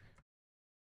 370.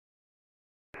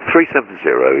 370,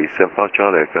 Easy 75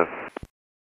 Charlie Echo.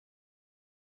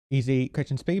 Easy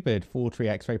Christian Speedbird 43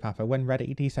 X-ray Papa, when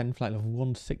ready, descend flight level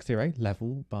 160,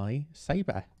 level by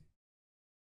Sabre.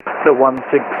 So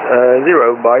 160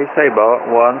 by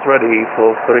Sabre, one's ready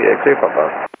for 3 X-ray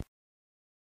Papa.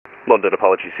 London,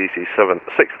 apology, CC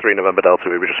 763 November Delta,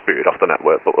 we were just booted off the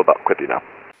network, but we're back quickly now.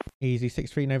 Easy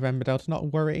 63 November Delta, not a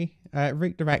worry.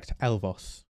 Route direct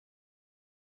Elvos.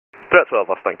 Direct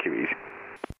Elvos, thank you, Easy.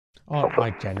 Aren't I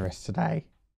generous today?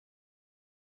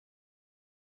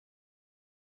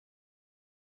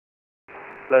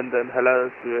 London, hello,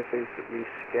 USA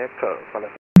Scarecrow.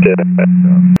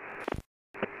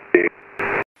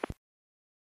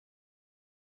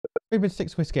 Speedbird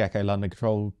 6 Whiskey Echo, London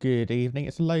Control, good evening.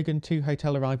 It's Logan 2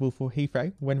 hotel arrival for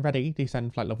Heathrow. When ready,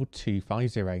 descend flight level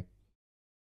 250.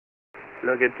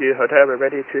 Logan 2 hotel, we're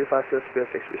ready, 256,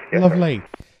 6 Whiskey Echo. Lovely.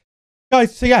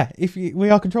 Guys, so yeah, we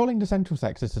are controlling the central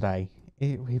sector today.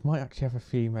 We might actually have a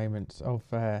few moments of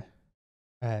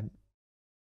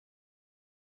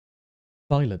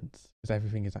silence, because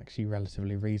everything is actually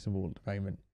relatively reasonable at the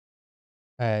moment.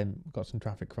 We've got some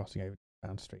traffic crossing over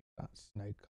down the street. That's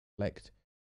no conflict.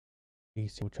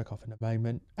 We'll check off in a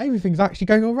moment. Everything's actually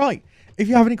going all right. If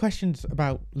you have any questions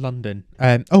about London,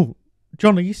 oh,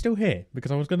 John, are you still here?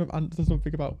 Because I was going to answer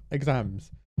something about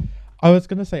exams. I was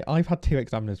going to say I've had 2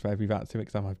 examiners for every VATSIM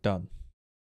exam I've done.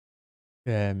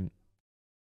 And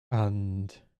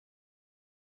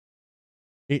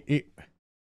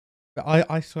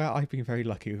I swear I've been very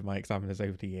lucky with my examiners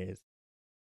over the years.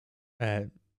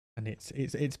 And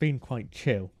it's been quite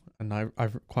chill, and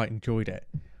I've quite enjoyed it.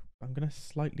 I'm going to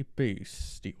slightly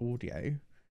boost the audio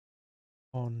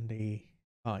on the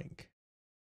mic.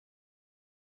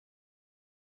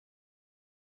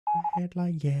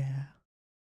 Headline, yeah.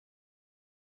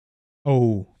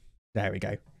 Oh, there we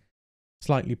go.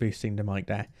 Slightly boosting the mic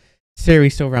there. Siri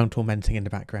still around tormenting in the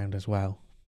background as well.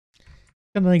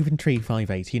 Scandinavian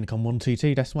 358, Unicom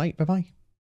 122, decimal 8, bye-bye.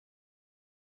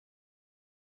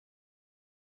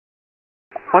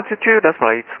 122,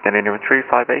 decimal 8, Scandinavian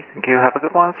 358. Thank you, have a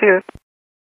good one, see you.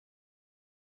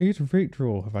 Whose route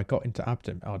draw have I got into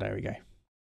Abdom? Oh, there we go.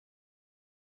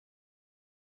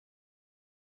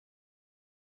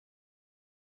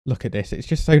 Look at this, it's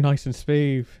just so nice and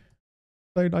smooth.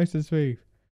 So nice and smooth.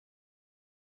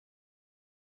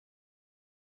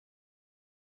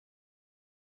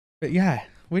 But yeah,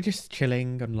 we're just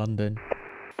chilling on London.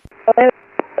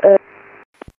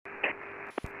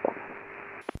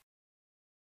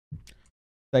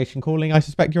 Station calling. I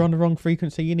suspect you're on the wrong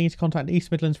frequency. You need to contact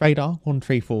East Midlands Radar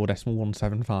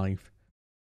 134.175.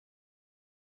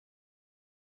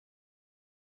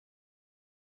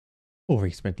 Or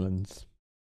East Midlands.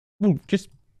 Well, just...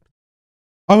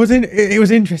 It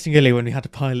was interesting earlier when we had the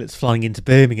pilots flying into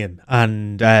Birmingham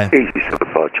and... Easy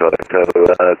 75 Charlie Echo,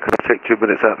 can I take 2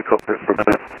 minutes out of the cockpit for a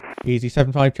minute? Easy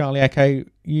 75 Charlie Echo,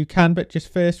 you can, but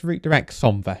just first route direct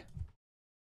Somber.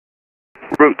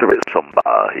 Route direct Somber,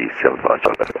 Easy 75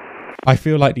 Charlie Echo. I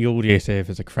feel like the audio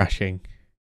servers are crashing.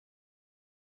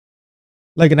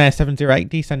 Logan Air 708,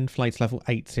 descend flight level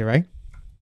 80. Flight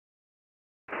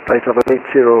level 80,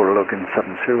 Logan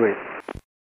 708.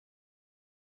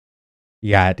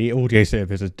 Yeah, the audio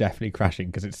servers are definitely crashing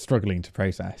because it's struggling to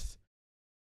process.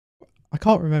 I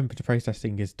can't remember if the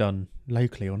processing is done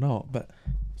locally or not, but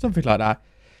something like that.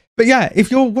 But yeah, if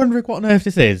you're wondering what on earth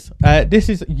this is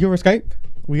Euroscope.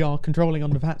 We are controlling on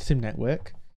the VATSIM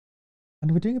network.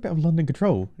 And we're doing a bit of London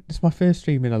control. This is my first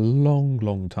stream in a long,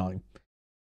 long time.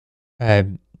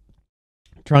 Trying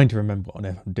to remember what on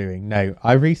earth I'm doing. No,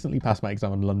 I recently passed my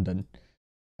exam in London.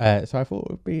 So I thought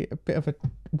it would be a bit of a...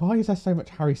 Why is there so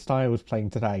much Harry Styles playing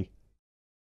today?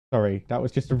 Sorry, that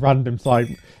was just a random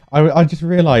side. I just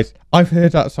realised I've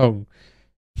heard that song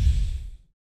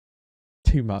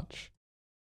too much.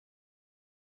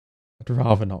 I'd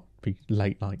rather not be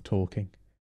late night talking.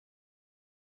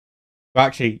 Well,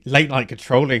 actually, late night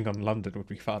controlling on London would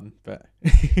be fun, but...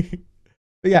 but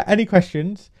yeah, any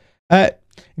questions?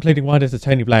 Including why there's a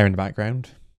Tony Blair in the background.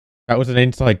 That was an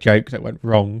inside joke that went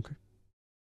wrong.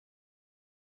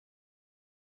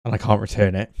 And I can't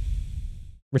return it.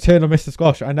 Return on Mr.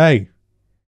 Squash, I know.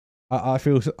 I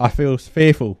feel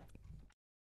fearful.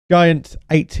 Giant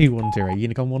 8210,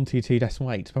 Unicom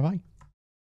 122.8, bye-bye.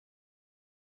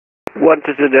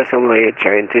 122.8,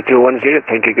 Giant 8210,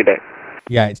 thank you, good day.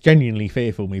 Yeah, it's genuinely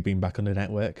fearful me being back on the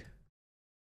network.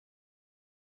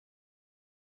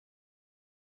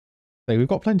 So we've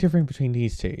got plenty of room between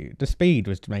these two. The speed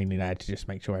was mainly there to just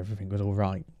make sure everything was all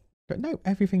right. But no,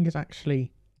 everything is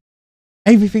actually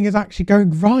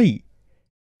going right.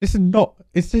 This is not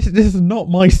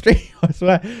my stream, I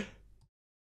swear.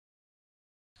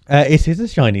 It is a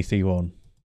shiny C1.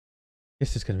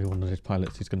 This is going to be one of those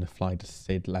pilots who's going to fly to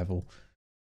SID level,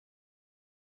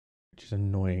 which is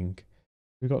annoying.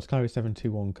 We've got Skyway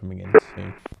 721 coming in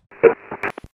soon.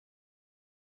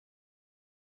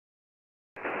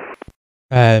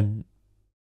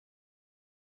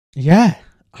 Yeah,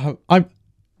 I'm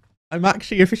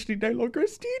actually officially no longer a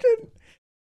student.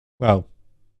 Well,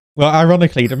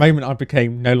 ironically, the moment I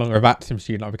became no longer a VATSIM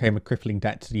student, I became a crippling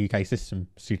debt to the UK system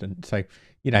student. So,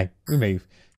 you know, we move.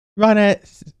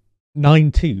 Ryanair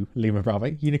 92 Lima Bravo,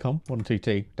 Unicom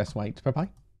 122.8, bye-bye.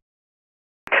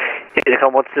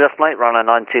 Unicom 122.8, Ryanair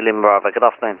 92 Lima Bravo, good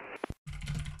afternoon.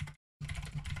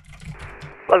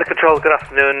 Under control, good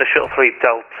afternoon. The Shuttle 3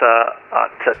 Delta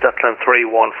at Declan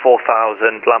 31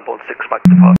 4000, Lamborn 6 Mike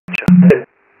departure.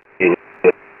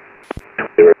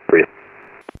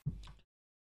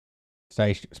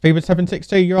 Station Speedbird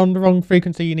 762, you're on the wrong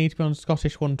frequency. You need to be on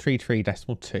Scottish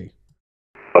 133.2.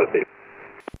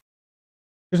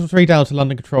 Shuttle 3 Delta,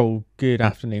 London Control, good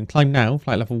afternoon. Climb now,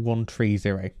 flight level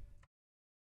 130.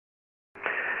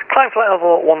 Climb flight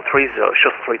level 130,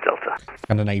 Shuttle 3 Delta.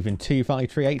 Scandinavian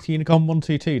 2538, Unicom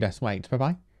 122.8,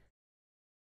 bye-bye.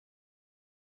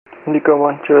 Unicom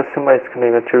 107,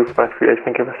 Scandinavian 2538,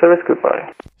 thank you for service,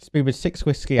 goodbye. Speedbird 6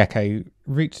 Whiskey Echo,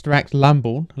 routes direct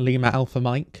Lambourne, Lima Alpha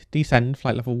Mike, descend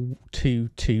flight level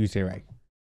 220.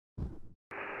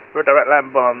 We're direct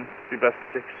Lambourne, Speedbird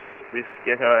 6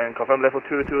 Whiskey Echo, and confirm level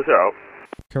 220.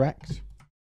 Correct.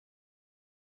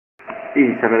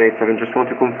 Easy 787, just want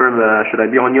to confirm, should I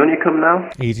be on Unicom now?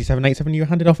 Easy 787, you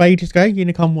handed off ages ago,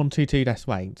 Unicom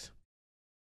 122.8.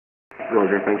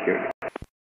 Roger, thank you.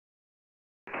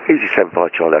 Easy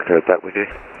 75 Charlie Echo, back with you.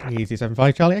 Easy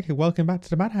 75 Charlie Echo, welcome back to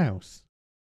the madhouse.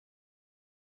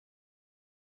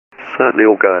 Certainly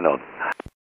all going on.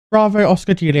 Bravo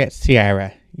Oscar Juliet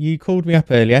Sierra, You called me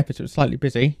up earlier, but it was slightly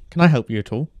busy. Can I help you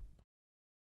at all?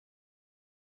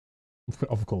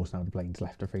 Of course, now the plane's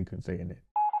left a frequency and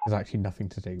there's actually nothing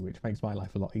to do, which makes my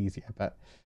life a lot easier, but...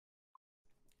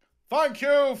 Thank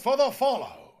you for the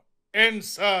follow.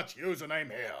 Insert username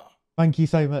here. Thank you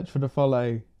so much for the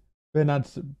follow. Bernard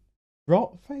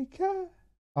Brotfaker?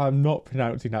 I'm not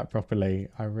pronouncing that properly.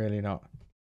 I'm really not.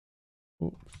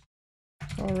 Oops.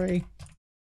 Sorry.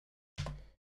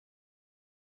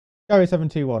 Go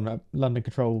 721, London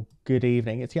Control, good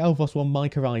evening. It's the Elvos 1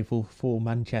 Mike arrival for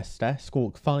Manchester,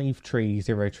 Squawk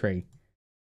 5303.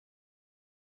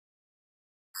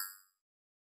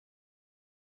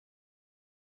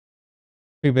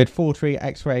 Freebird 43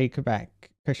 X-Ray Quebec,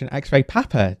 question X-Ray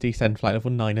Papa, descend flight level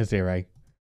 90. 90, X-Ray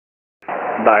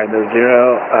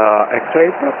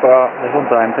Papa, there's on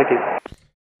time, take it.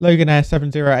 Logan Air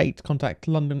 708, contact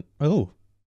London,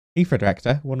 Heathrow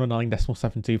Director,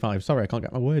 109.725. Sorry, I can't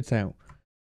get my words out.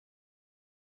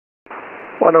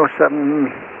 107.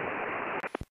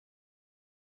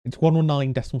 It's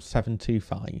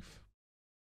 119.725.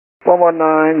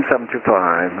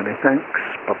 119.725. Many thanks.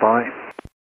 Bye-bye.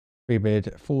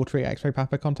 Freebird 43 X-Ray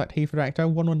Papa, contact Heathrow Director,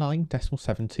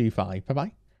 119.725.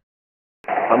 Bye-bye.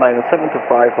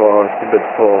 19725 or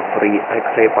Speedbird 43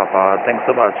 X-Ray Papa. Thanks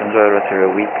so much. Enjoy the rest of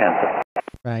your weekend.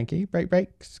 Thank you. Break.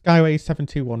 Skyway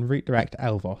 721, route direct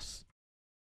Elvos.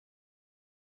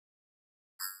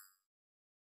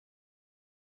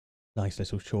 Nice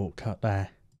little shortcut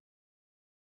there.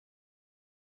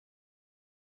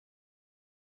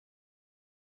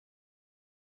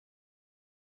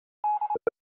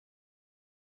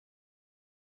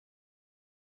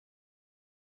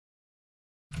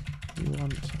 Do you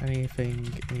want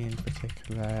anything in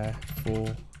particular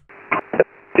for...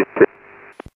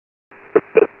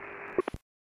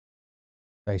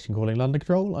 Station calling London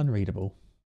Control, unreadable.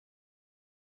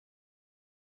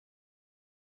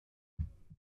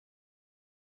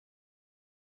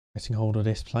 Getting hold of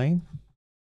this plane.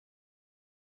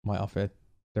 Might offer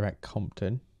direct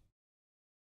Compton.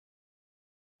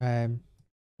 Inbound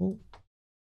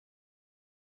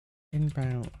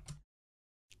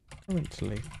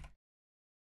currently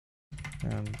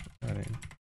running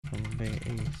from the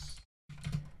east.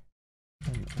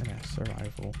 NS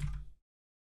arrival.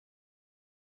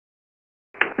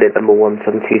 November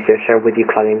 172, share with you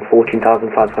climbing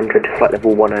 14,500 to flight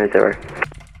level 100.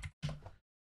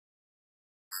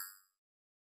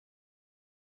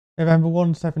 November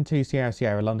 172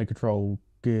 Sierra, London Control,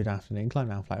 good afternoon. Climb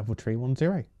now, flight level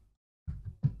 310.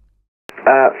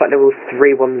 Flight level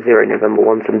 310, November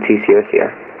 172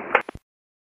 Sierra.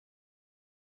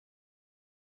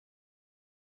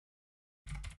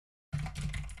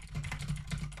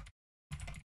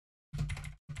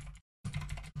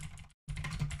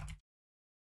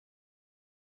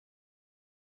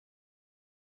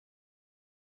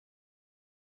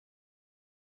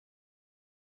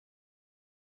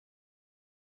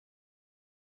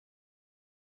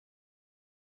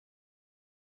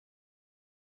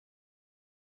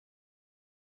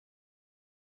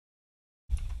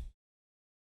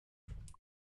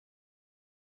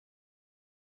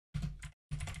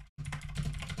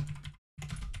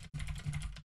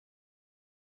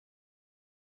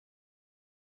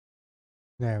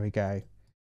 There we go.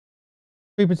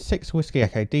 Freebird 6 Whiskey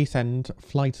Echo, descend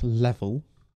flight level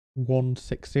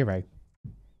 160. Is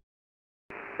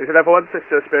it level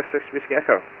 160, Space 6 Whiskey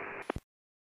Echo?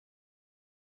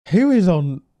 Who is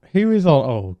on,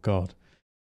 oh god.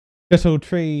 Shuttle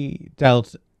Tree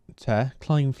Delta,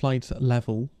 climb flight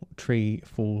level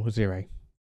 340.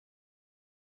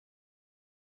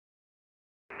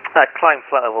 Climb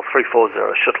flight level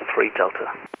 340, Shuttle 3 Delta.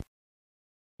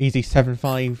 Easy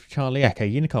 75 Charlie Echo,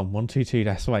 Unicom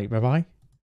 122.8, bye bye.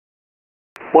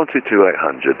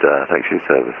 122-800, thanks for your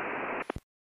service.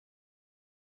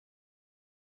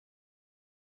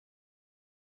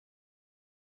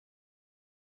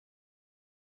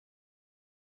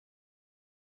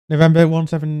 November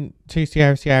 172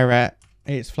 Sierra,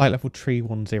 it's flight level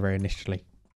 310 initially.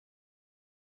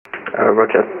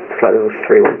 Roger, flight level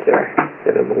 310,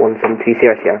 November 172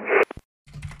 Sierra.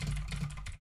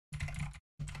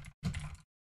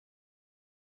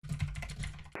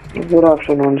 Good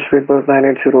afternoon, Speedbird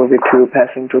 980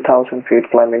 passing 2,000 feet,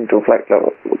 climbing to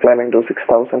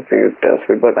 6,000 feet,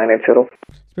 Speedbird 980.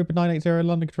 Speedbird 980,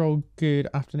 London Control, good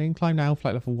afternoon. Climb now,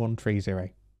 flight level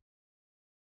 130.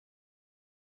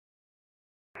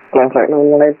 Climb flight level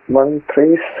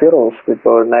 130,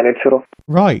 Speedbird 980.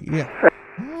 Right, yeah.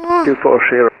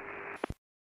 240.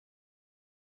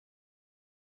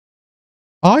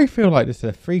 I feel like this is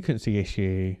a frequency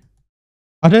issue.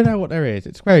 I don't know what there is.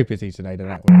 It's very busy today, the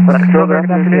network. Control good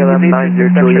afternoon, KLM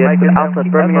 90 Juliet,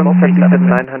 Outlet Birmingham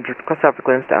 77900, request out for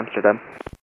clearance to Amsterdam.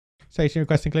 Station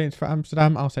requesting clearance for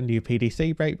Amsterdam. I'll send you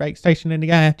PDC. Break, station in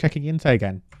the air. Checking in, say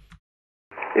again.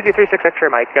 Easy 36 X-ray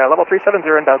Mike, level 370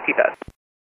 inbound keypad.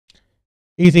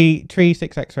 Easy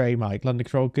 36 X-ray Mike, London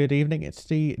Control, good evening. It's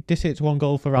the Disit 1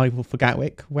 Golf arrival for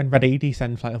Gatwick. When ready,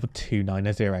 descend flight level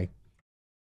 290.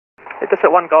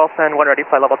 Disit 1 Golf and 1 ready,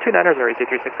 flight level 290, easy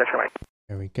 36 X-ray Mike.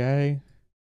 There we go.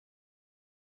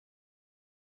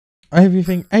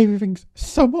 Everything's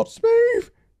somewhat smooth.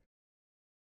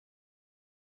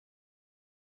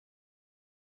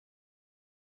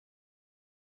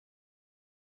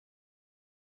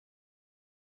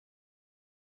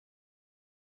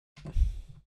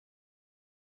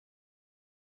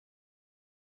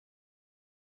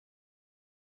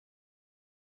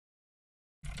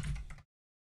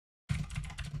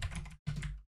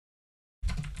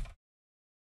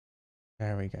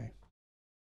 There we go.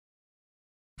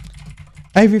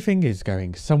 Everything is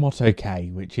going somewhat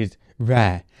okay, which is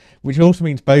rare. Which also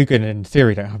means Bogan and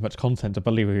Siri don't have much content to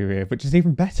believe with, which is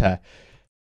even better.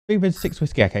 Bluebird 6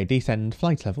 Whiskey Echo, descend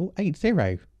flight level 80.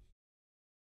 Level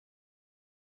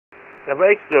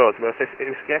 80, Bluebird 6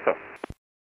 Whiskey Echo.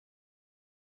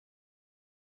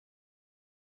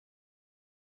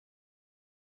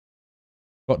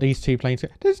 Got these two planes.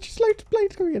 There's just loads of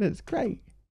planes going in. It's great.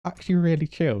 Actually really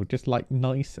chill. Just like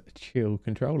nice, chill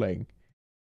controlling.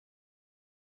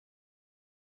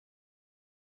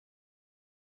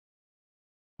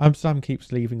 Amsterdam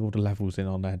keeps leaving all the levels in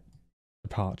on their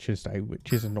departures though,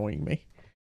 which is annoying me.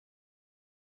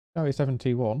 Go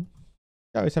 721.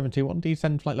 Go 721.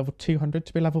 Descend flight level 200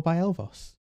 to be level by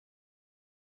Elvos.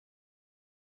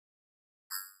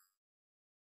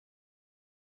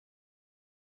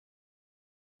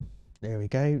 There we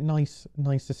go. Nice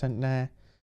descent there.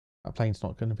 That plane's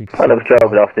not going to be... Hello, good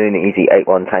afternoon, Easy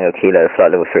 81 Tango Kilo,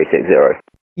 flight level 360.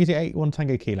 Easy 81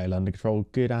 Tango Kilo, London Control,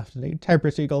 good afternoon.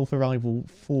 Tebra 2 Golf arrival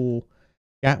for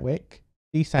Gatwick.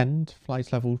 Descend,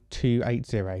 flight level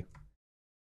 280.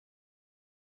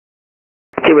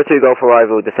 Tebra 2 Golf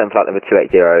arrival, descend flight level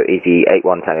 280, Easy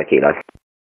 81 Tango Kilo.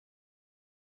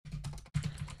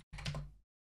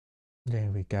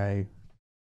 There we go.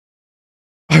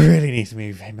 I really need to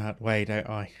move him out of the way, don't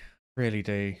I? Really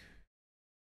do.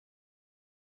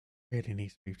 Really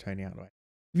needs to move Tony out of the way.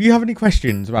 If you have any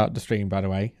questions about the stream, by the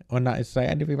way, on that is to say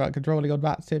anything about controlling on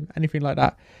VATSIM, anything like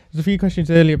that. There's a few questions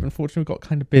earlier, but unfortunately we got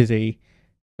kind of busy,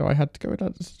 so I had to go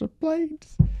down to the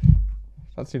planes.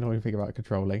 That's the annoying thing about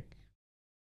controlling.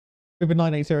 Uber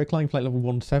 980, climb flight level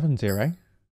 170.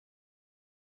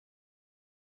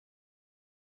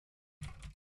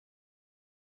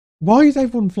 Why is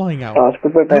everyone flying out?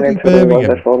 Bloody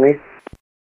Birmingham.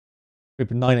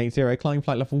 Uber 980, climb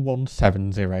flight level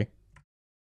 170.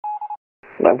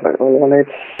 Line flight 18,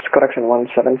 correction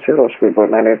 170, speedboat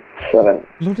 987.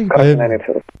 Bloody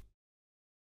Birmingham.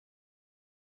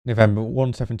 November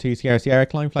 172 Sierra Sierra,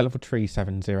 climb flight level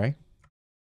 370. Flight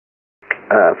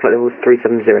level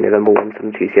 370, November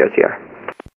 172 Sierra Sierra.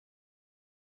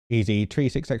 Easy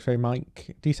 36 X-ray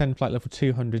Mike, descend flight level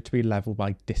 200 to be level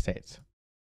by Disit.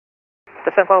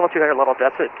 Descend flight level 200, level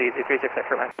Disit, Easy 36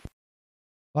 X-ray Mike.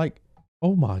 Like,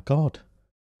 oh my god.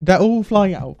 They're all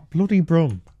flying out bloody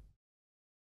Brum.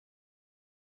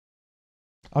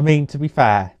 I mean, to be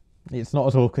fair, it's not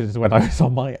as awkward as when I was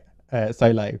on my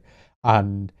solo,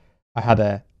 and I had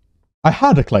a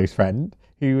close friend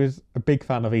who was a big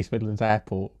fan of East Midlands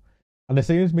Airport, and as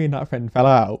soon as me and that friend fell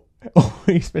out,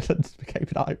 East Midlands became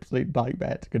an absolute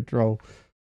nightmare to control.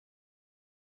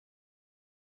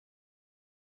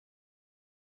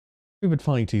 We would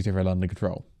find 20 under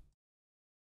control.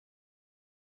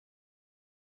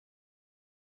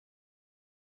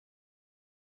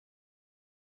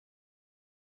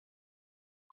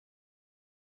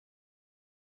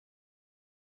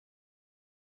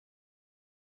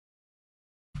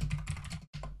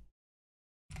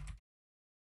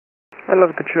 Hello,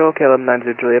 control, KLM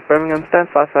 90 Juliet, Birmingham, stand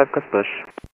 55, Cus Bush.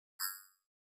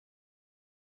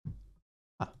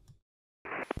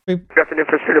 Good afternoon,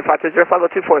 first freedom 520, follow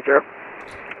 240.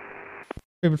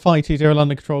 Uber 520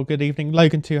 London Control, good evening.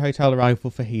 Logan 2 hotel arrival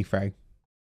for Heathrow.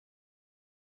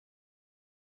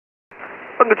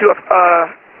 Logan 2,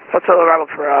 hotel arrival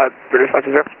for British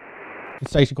 520.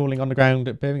 Station calling on the ground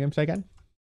at Birmingham, say again.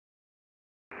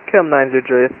 KLM 90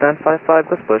 Juliet, stand 55,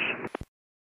 Cus Bush.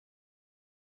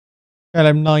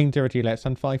 KLM 90 Juliet,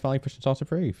 stand 55, push and start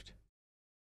approved.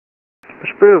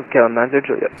 Push approved, KLM 90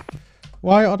 Juliet.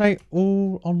 Why are they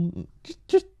all on...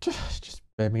 Just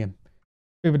Birmingham.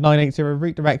 Uber 980,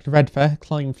 route direct Redford,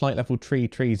 climb flight level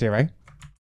 330.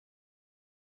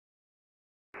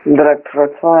 Direct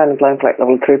Redfire and climb flight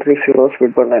level 330,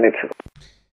 speedbird 980.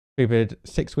 Speedbird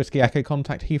 6 Whiskey Echo,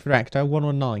 contact Heathrow Ecto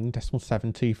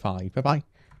 119.725. Bye bye.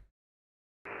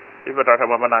 Speedbird Delta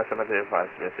 119.725,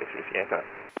 6 Whiskey Echo.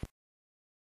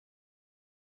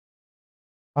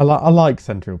 I like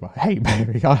Central, but I hate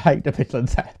Mary. I hate the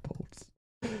Midlands airports.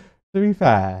 To be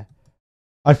fair,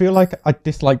 I feel like I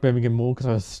dislike Birmingham more because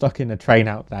I was stuck in a train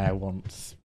out there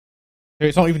once. So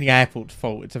it's not even the airport's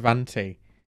fault, it's Avanti.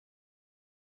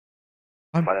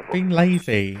 I'm being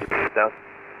lazy.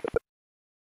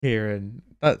 Kieran,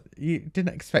 you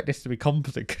didn't expect this to be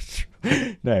composite.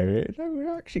 No,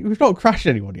 we've not crashed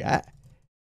anyone yet.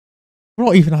 We've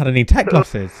not even had any tech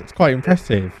losses. It's quite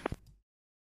impressive.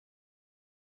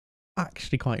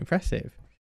 Actually quite impressive.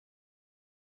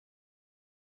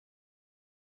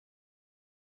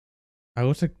 I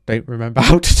also don't remember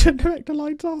how to turn the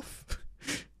lights off.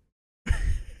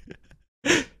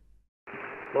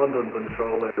 London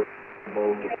controller,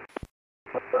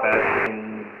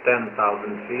 passing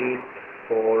 10,000 feet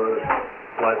for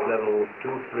flight level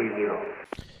 230.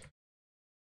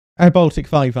 Air Baltic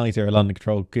 550, London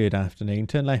Control, good afternoon.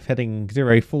 Turn left heading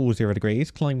 040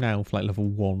 degrees, climb now, flight level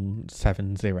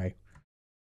 170.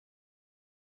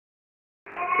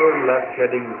 Turn left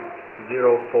heading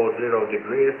 040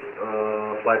 degrees,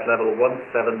 flight level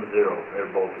 170, Air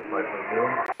Baltic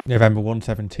 550. November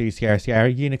 172 Sierra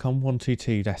Sierra, Unicom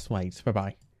 122 Wait. Bye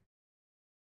bye.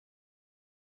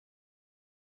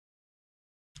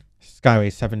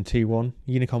 Skyway 721,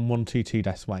 Unicom 122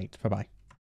 Wait. Bye bye.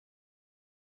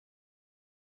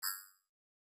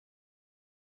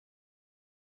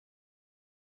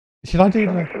 Should I do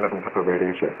the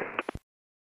radio check?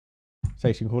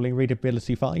 Station calling,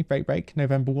 readability 5, break,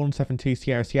 November 172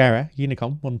 Sierra Sierra,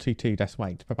 Unicom 122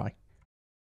 Wait. Bye bye.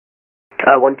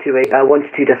 128,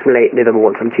 122.8, November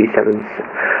 1727.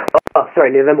 Oh,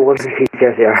 sorry, November 172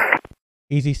 Sierra Sierra.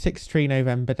 Easy 63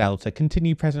 November Delta,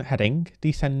 continue present heading,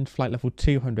 descend flight level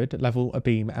 200, level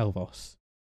abeam Elvos.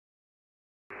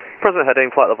 Present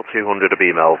heading, flight level 200,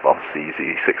 abeam Elvos,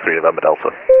 easy 63 November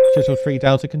Delta. Shuttle 3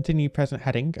 Delta, continue present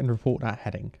heading and report at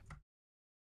heading.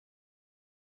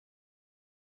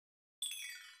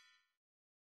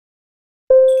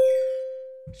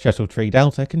 Shuttle 3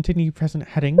 Delta, continue present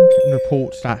heading and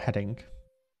report at heading.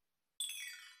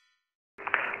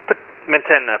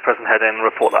 Maintain present heading,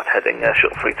 report that heading,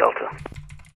 Shuttle 3 Delta.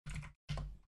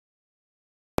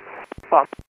 Well.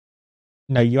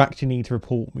 No, you actually need to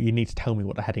report, you need to tell me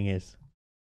what the heading is.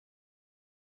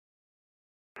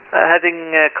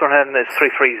 Heading, current heading is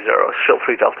 330, Shuttle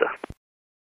 3 Delta.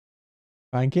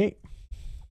 Thank you.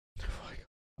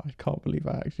 I can't believe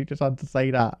I actually just had to say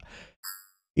that.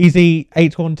 Easy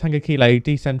 81 Tango Kilo,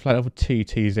 descend flight level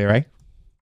 220.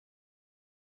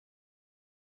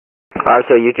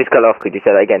 So you just got off, could you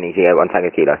say that again? Easy 81 Tango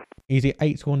Kilo. Easy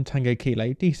 81 Tango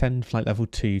Kilo, descend flight level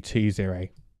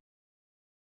 220.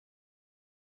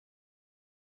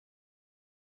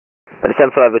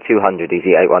 Descend flight level 200,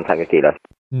 easy 81 Tango Kilo.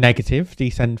 Negative,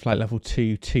 descend flight level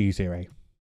 220.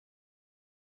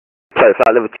 Sorry,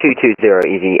 flight level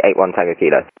 220, easy 81 Tango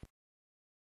Kilo.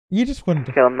 You just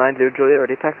wonder. KLM 90 Juliet,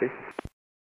 ready taxi.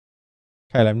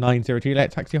 KLM 90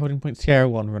 Juliet, taxi holding point Sierra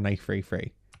 1, runway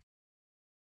 33.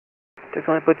 Taxi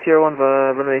holding point Sierra 1,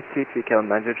 runway 33, KLM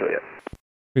 90 Juliet.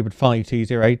 Speedbird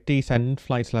 520, descend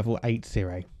flight level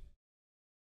 80.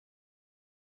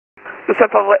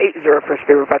 Descend level 80 for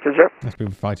Speedbird 520. That's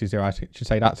Speedbird 520, I should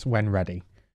say that's when ready.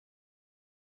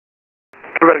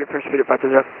 Ready for Speedbird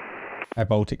 520. Air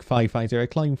Baltic 550,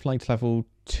 climb flight level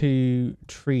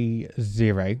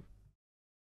 230.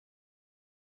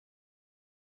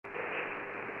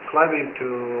 Climbing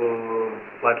to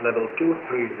flight level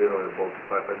 230, Air Baltic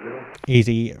 550.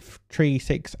 Easy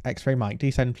 36 X-ray Mike,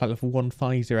 descend flight level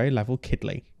 150, level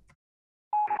Kidley.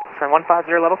 Turn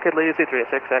 150, level Kidley, UC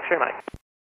 36 X-ray Mike.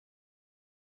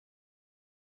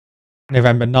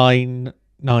 November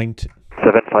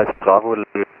 75 Bravo,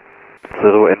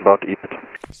 0 inbound EBIT.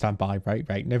 Stand by,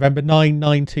 break. November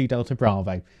 992 Delta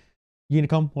Bravo.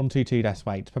 Unicom 122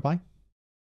 Wait. Bye bye.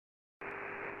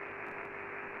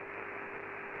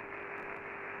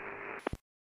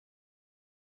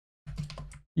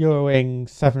 Eurowing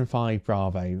 75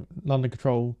 Bravo. London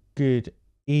Control, good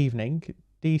evening.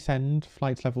 Descend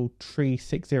flight level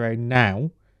 360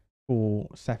 now for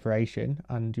separation,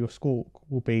 and your squawk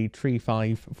will be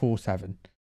 3547.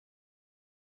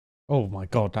 Oh my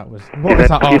god, that was... What is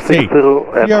that RC?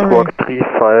 And squawk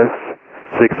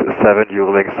 3567,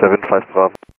 Eurowing 75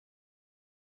 Bravo.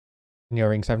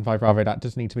 Eurowing 75 Bravo, that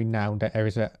does need to be now. There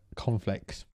is a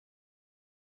conflict.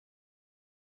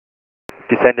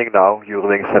 Descending now,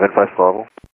 Eurowing 75 Bravo.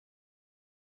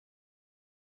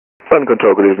 London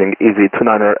Control, good evening. Easy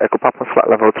 29er Echo Papa, flight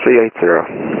level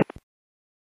 380.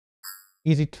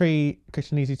 Easy 3,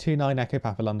 Christian Easy 29 Echo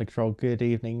Papa, London Control, good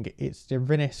evening. It's the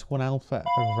Rinnis 1 Alpha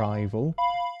arrival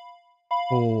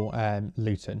for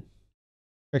Luton.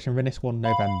 Christian Rinnis 1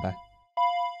 November.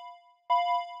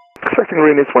 Expecting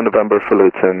Renus 1 November for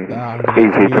Luton. I'm going to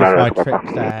Easy use 29er my Echo trick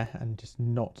Papa. there and just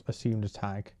not assume the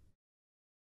tag.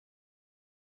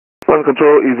 London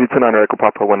Control, Easy 29er Echo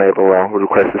Papa, when able, we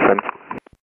request descent.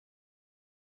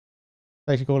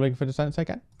 Station calling for descent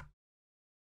again.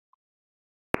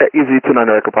 Easy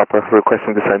 29er Echo Papa,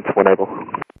 requesting descent when able.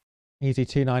 Easy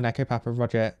 29 Echo Papa,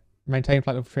 Roger. Maintain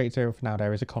flight level 380 for now,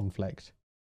 there is a conflict.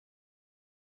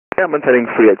 Yeah, maintaining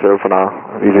 380 for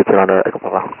now. Easy 29er Echo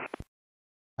Papa.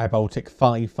 Air Baltic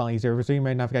 550, resume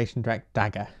main navigation direct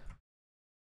Dagger.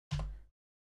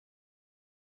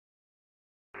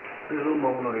 Resume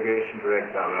main navigation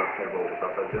direct Dagger, Air Baltic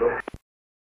Papa 0.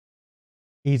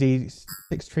 Easy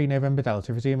 63 November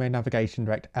Delta, resume main navigation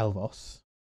direct Elvos.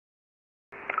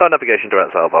 Navigation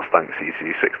direct Elvos, thanks,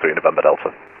 EC 63 November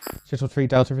Delta. Shuttle 3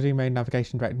 Delta, resume main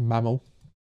navigation direct Mammal.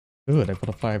 Ooh, they've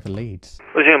got to fly over Leeds.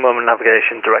 Resume moment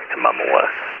navigation direct to Mammal West.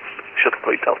 Shuttle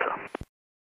 3 Delta.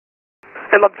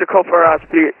 Hey, London to call for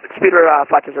speeder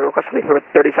flight to 0, request to leave for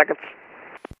 30 seconds.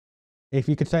 If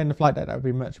you could stay in the flight deck, that would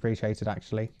be much appreciated,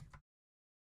 actually.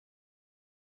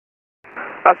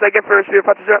 Say again for speeder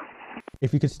flight to 0.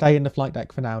 If you could stay in the flight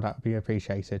deck for now, that would be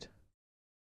appreciated.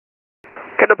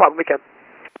 Okay, no problem, we can.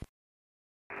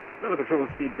 Level control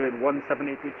speedbird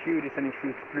 178 with you, descending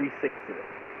through 360.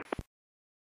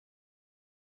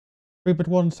 Speedbird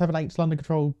 178, London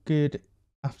Control, good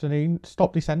afternoon.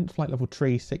 Stop descent, flight level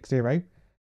 360.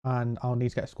 And I'll need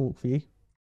to get a squawk for you.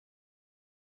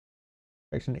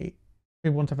 Direction E.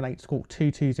 178, squawk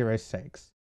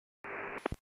 2206.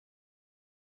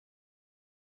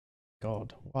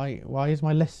 God, why is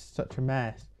my list such a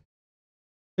mess?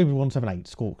 Speedbird 178,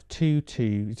 squawk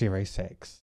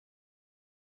 2206.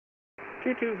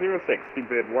 2206,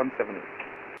 speedbird 178.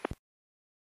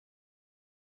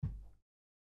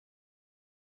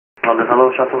 London,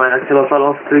 hello, Shuttle 9 Kilo, flight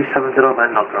level 370,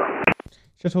 man, Nugra.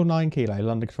 Shuttle 9 Kilo,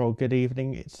 London Control, good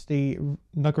evening. It's the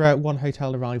Nugra 1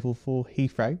 Hotel arrival for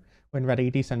Heathrow. When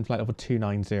ready, descend flight level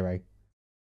 290.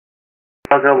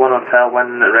 Nugra 1 Hotel,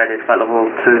 when ready, flight level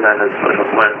 290,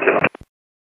 Shuttle 9 Kilo.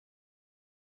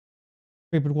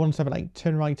 Speedbird 178,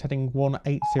 turn right heading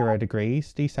 180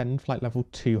 degrees, descend flight level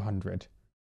 200.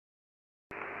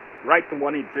 Right to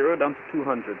 180, down to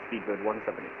 200, speedbird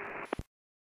 178.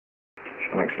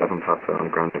 Next 11 Papa on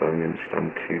ground at Birmingham,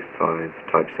 stand 25,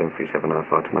 type 737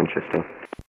 Alpha to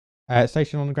Manchester.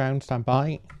 Station on the ground, stand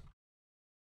by.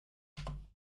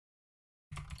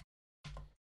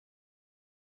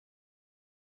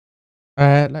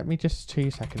 Let me just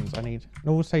 2 seconds. I need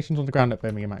all stations on the ground at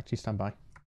Birmingham actually stand by.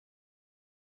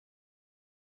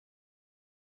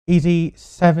 Easy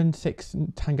 76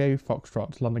 Tango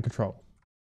Foxtrot, London Control.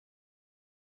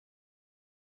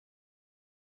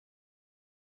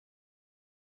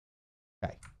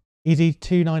 Okay. Easy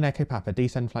 29 Echo Papa,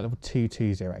 descend flight level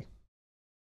 220.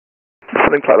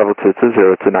 Descending flight level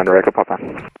 220 to 9 Echo Papa.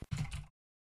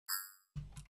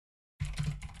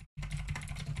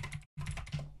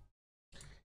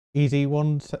 Easy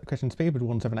 1, Christian Speedbird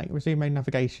 178, resume main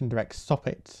navigation direct, stop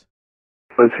it.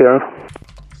 Please here.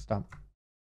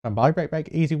 Stand by, break,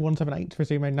 easy 178,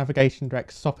 resume main navigation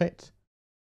direct, stop it.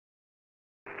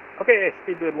 Okay,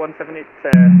 speedbird 178,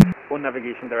 1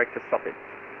 navigation direct to stop it.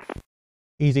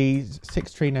 Easy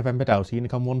 63 November Delta,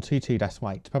 Unicom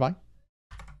 122.8, bye-bye.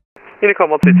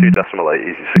 Unicom 122.8,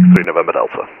 easy 63 November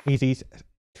Delta. Easy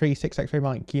 36 X-ray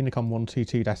Mike, Unicom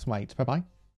 122.8, bye-bye.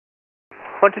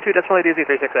 122.8, easy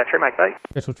 36 X-ray Mike, bye.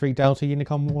 Shuttle 3 Delta,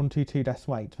 Unicom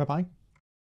 122.8, bye-bye.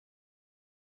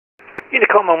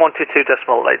 Unicom on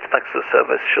 122.8, thanks for the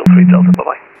service, Shuttle 3 Delta,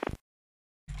 bye-bye.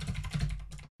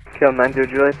 KLM 90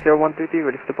 Juliet 0133,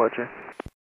 ready for departure.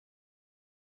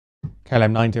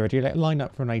 KLM 90 Juliet, line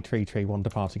up for an A331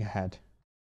 departing ahead.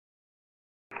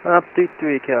 Up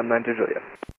 33, KLM 90 Juliet.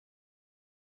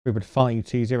 Speedbird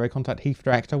 520, contact Heathrow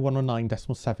Director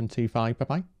 119.725,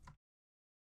 bye-bye.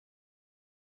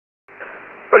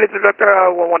 Ready to Director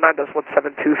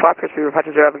 119.725, please be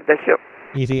repatched to having this year.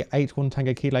 Easy 81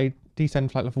 Tango Kilo,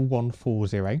 descend flight level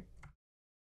 140.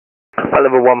 Flight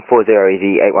level 140,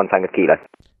 easy 81 Tango Kilo.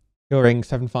 Touring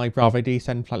 75 Bravo,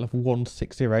 descend flight level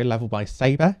 160, level by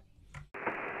Sabre.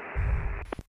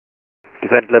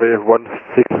 Descent level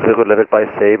 160, level by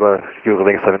Sabre,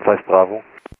 Eurowing 75 Bravo.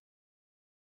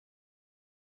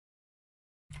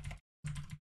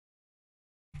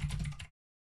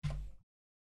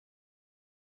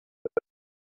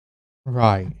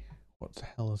 Right. What the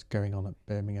hell is going on at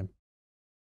Birmingham?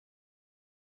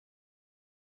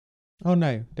 Oh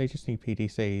no, they just need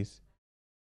PDCs.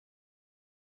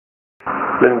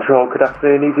 Living Control, good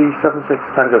afternoon, Easy 76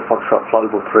 Tango Foxtrot, flight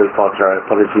level 350,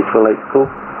 apologies for late call.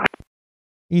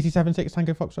 Easy 76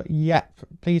 Tango Foxtrot, yep,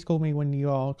 please call me when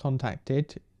you are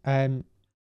contacted. Let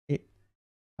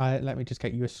me just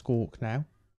get you a squawk now.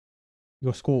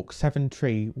 Your squawk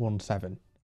 7317.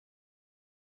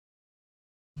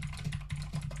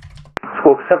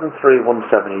 Squawk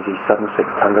 7317, Easy 76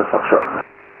 Tango Foxtrot.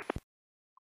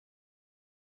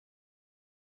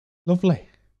 Lovely.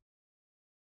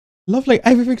 Lovely,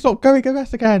 everything's not going a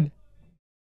mess again.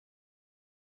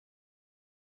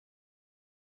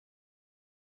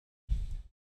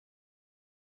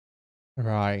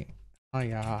 Right.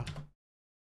 I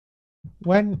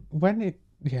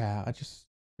just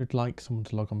would like someone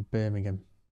to log on Birmingham.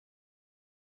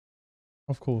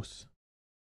 Of course.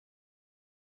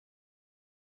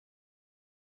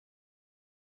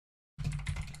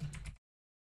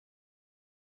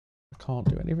 I can't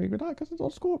do anything with that because it's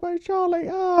not scored by Charlie.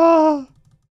 Ah!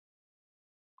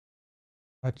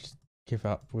 I just give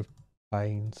up with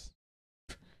planes.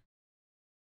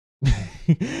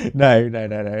 No,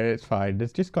 it's fine.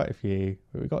 There's just quite a few.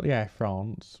 We've got the Air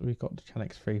France. We've got the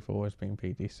Chanex 34 as being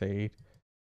PDC'd.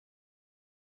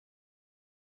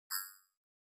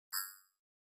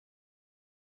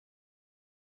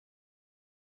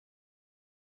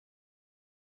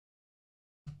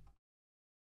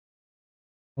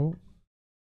 Oh.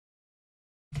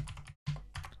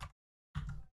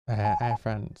 Air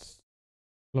France.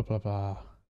 Blah, blah, blah.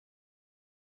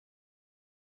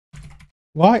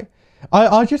 Why?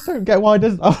 I just don't get why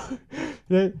there's... Oh,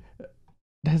 there's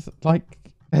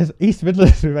East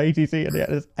Midlands with ATC and yet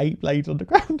there's 8 planes on the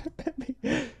ground.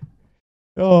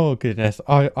 Oh, goodness.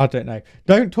 I don't know.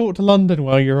 Don't talk to London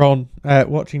while you're on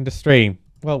watching the stream.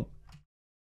 Well,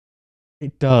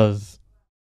 it does.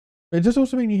 But it does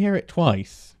also mean you hear it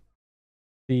twice.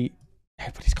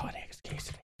 Nobody's got any excuse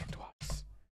to hear it twice.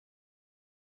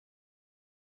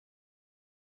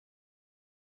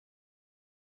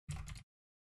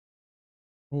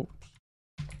 Oops.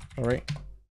 Sorry.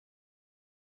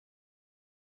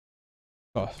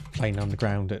 Got a plane on the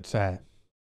ground at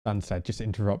Stansted, just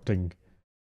interrupting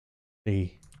the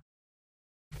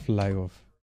flow of...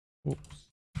 Oops.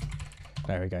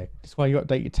 There we go. This is why you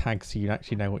update your tags so you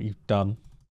actually know what you've done.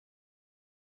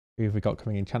 Who have we got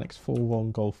coming in? Chanex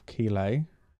 41 Golf Kilo.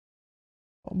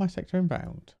 What my sector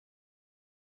inbound?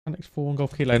 Chanex 41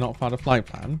 Golf Kilo not found a flight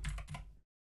plan.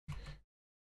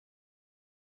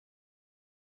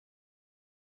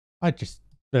 As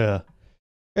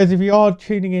if you are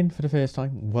tuning in for the first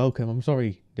time, welcome. I'm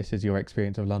sorry this is your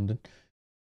experience of London.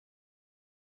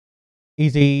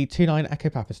 Easy 29 Echo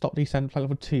Papa, stop descent, flight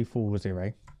level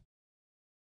 240.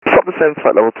 Stop descent,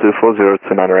 flight level 240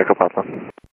 to 9 Echo Papa.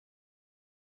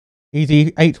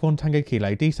 Easy 81 Tango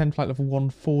Kilo, descend flight level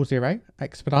 140,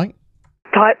 expedite.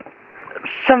 Type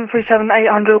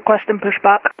 737-800, requesting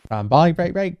pushback. Stand by,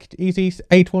 break. Easy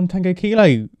 81 Tango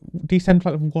Kilo, descend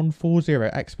flight level 140,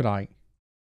 expedite.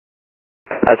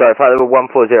 Sorry, flight level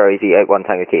 140, Easy 81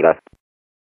 Tango Kilo.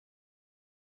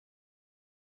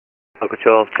 Local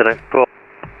Control, Chanex 4,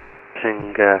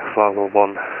 reaching flight level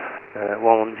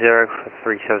 110 for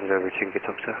 370, reaching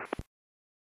Gitopter.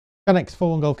 Chanex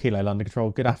 4 Golf Kilo, London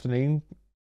Control, good afternoon.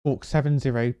 Walk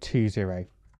 7020. 7020.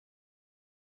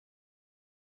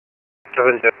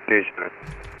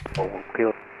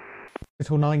 Kilo.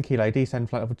 Little 9 Kilo, descend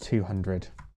flight level 200.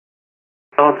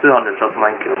 Oh, 200, just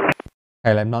 9 kilo.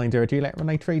 KLM 90 Juliet,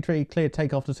 runway 33, cleared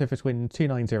takeoff to surface wind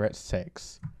 290 at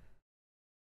 6.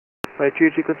 Right,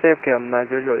 GG, good safe, KLM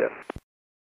 90 Juliet.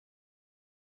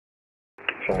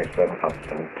 Chanex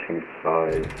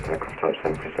 75725, aircraft type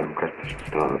 737, request push to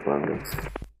start of London.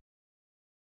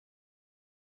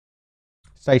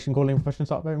 Station calling for push and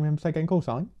start Birmingham, say again, call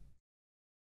sign.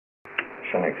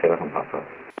 Chanex 11 Papa.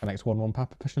 Chanex 11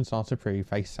 Papa, push and start approved,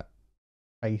 facing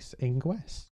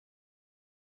west.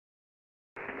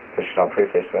 Push start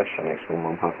approved, face west, Chanex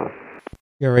 11 Papa.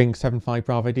 Gearing 75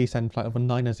 Bravo, descend flight level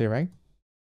 90. Descend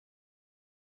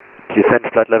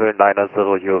flight level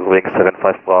 90, you're wing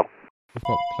 75 Bravo. We've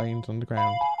got planes on the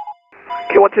ground.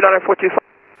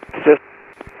 K129-425.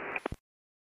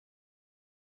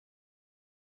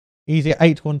 Easy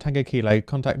 81 Tango Kilo,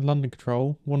 contact London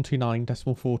Control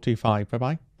 129.425. Bye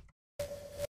bye.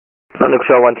 London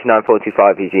Control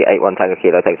 129.425, Easy 81 Tango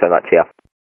Kilo. Thanks so much, here.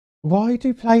 Why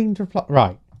do planes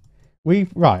reply?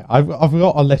 I've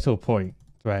got a little point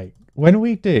to make. When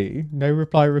we do no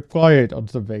reply required on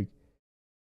something,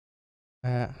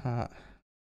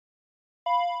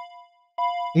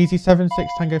 Easy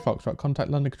 76 Tango Foxtrot, contact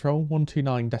London Control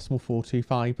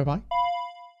 129.425, bye bye.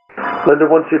 London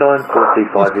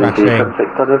 129.425, easy 76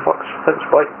 Tango Fox, thanks,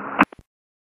 bye.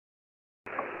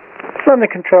 London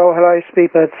Control, hello,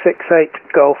 Speedbird 68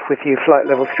 Golf with you, flight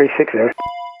level 360.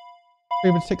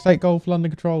 Speedbird 68 Golf,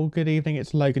 London Control, good evening,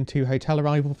 it's Logan 2 hotel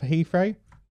arrival for Heathrow.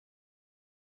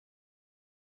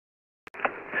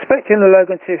 Expecting the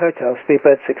Logan 2 Hotel,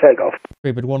 Speedbird 68 Golf.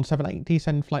 Speedbird 178,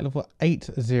 descend flight level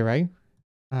 80,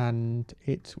 and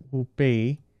it will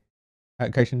be,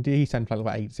 Goshen, descend flight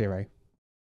level 80.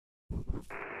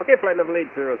 Okay, flight level 80,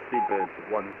 Speedbird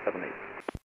 178.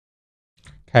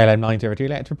 KLM 90,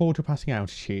 Juliet, report your passing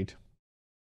altitude.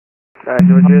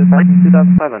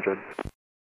 2,500.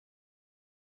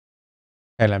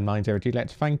 KLM 90,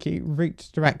 Juliet, thank you. Route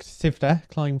direct Sivda,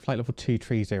 climb flight level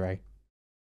 230.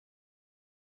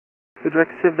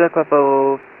 Direct Sivda,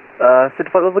 level,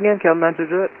 Sivda flight level again, KLM 90,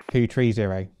 Juliet.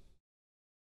 230.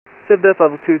 Sivda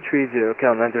level 230,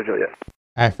 KLM 90, Juliet.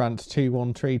 Air France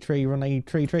 2133, runway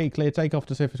 33, clear takeoff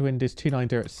to surface wind is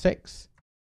 290 at 6.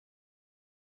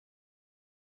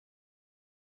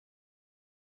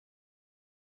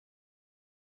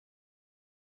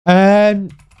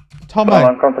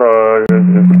 Tomo. Control,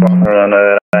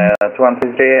 213,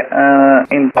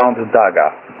 inbound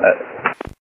Daga.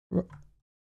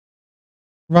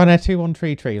 Ryanair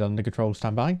 2133, London Control,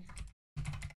 standby.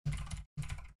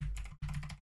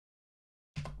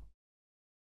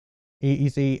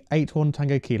 Easy 81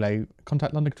 Tango Kilo,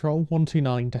 contact London Control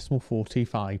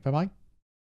 129.425, bye bye.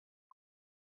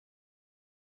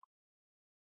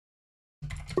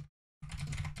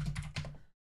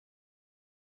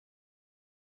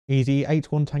 Easy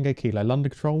 81 Tango Kilo, London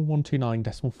Control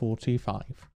 129.425.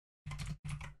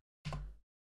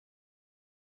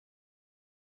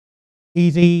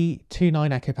 Easy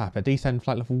 29 Echo Papa, descend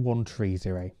flight level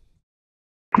 130.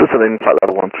 Descending flight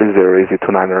level 130, easy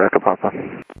 29 Echo Papa.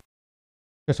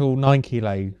 Shuttle 9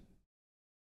 Kilo.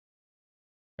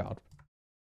 God.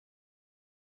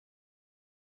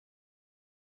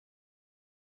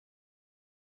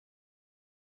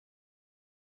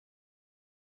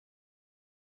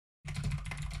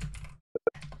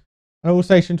 All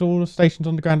stations on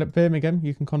the ground at Birmingham,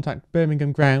 you can contact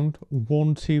Birmingham Ground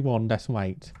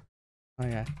 121.8. Oh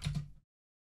yeah.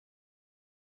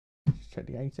 Let's check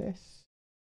the ATC.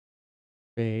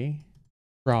 B.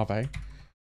 Bravo.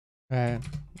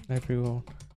 Everyone.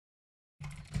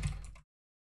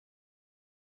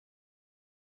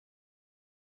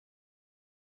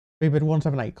 Speedbird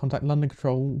 178, contact London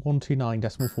Control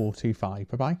 129.425.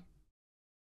 Bye bye.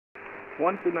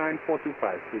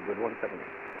 129.425, Speedbird 178.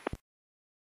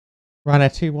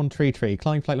 Ryanair 2133,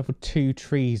 climb flight level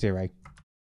 230.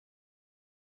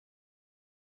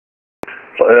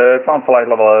 Climb flight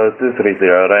level 230,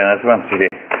 Ryanair 230.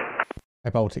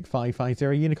 Air Baltic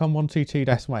 550, Unicom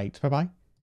 122.8. Bye bye.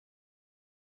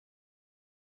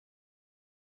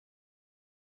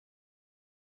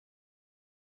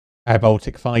 Air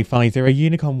Baltic 550,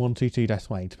 Unicom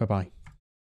 122.8. Bye bye.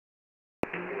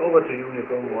 Over to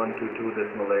Unicom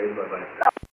 122.8, bye bye.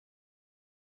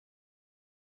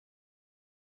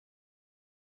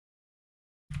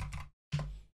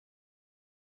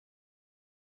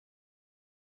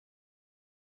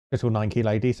 Little 9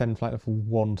 Kilo, descend flight level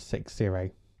 160.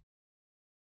 Level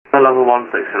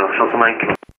 160, shuttle 9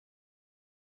 Kilo.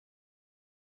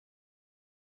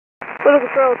 London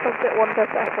Control, contact 1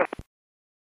 Delta Echo.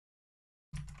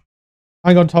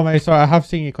 Hang on, Tomo, sorry, I have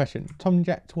seen your question. Tom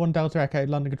Jet 1 Delta Echo,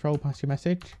 London Control, pass your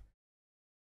message.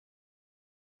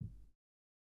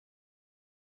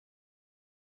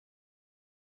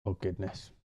 Oh,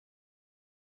 goodness.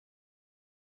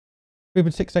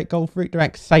 Speedbird 68 Golf, route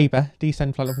direct Sabre,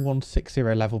 descend flight level 160,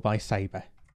 level by Sabre.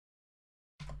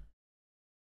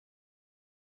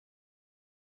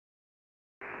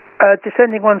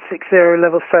 Descending 160,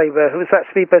 level Sabre. Who was that?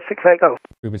 Speedbird 68 Golf.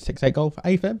 Speedbird 68 Golf,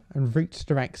 AFM, and route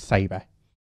direct Sabre.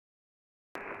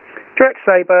 Direct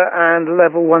Sabre and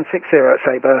level 160 at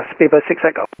Sabre. Speedbird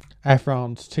 68 Golf. Air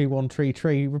France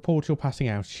 2133, report your passing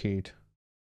altitude.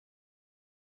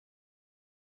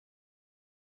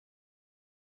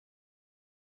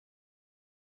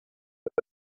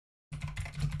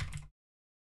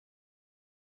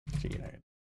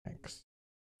 Thanks.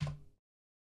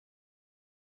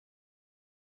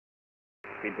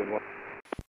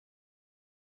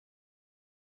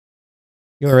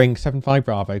 You're ring 75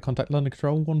 Bravo, contact London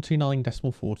Control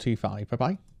 129.425. Bye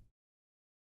bye.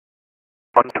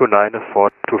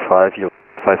 129.425, you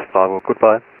 5 Bravo,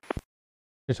 goodbye.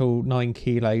 Little 9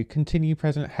 Kilo, continue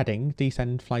present heading,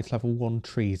 descend flight level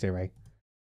 130.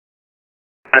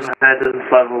 And head in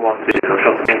flight level 130,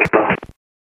 shuttle 9 Kilo.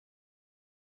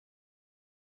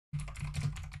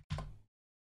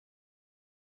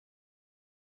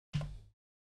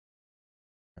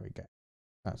 There we go.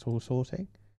 That's all sorting.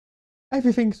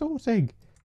 Everything's sorting.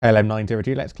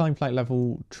 LM902, let's climb flight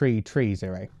level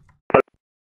 330.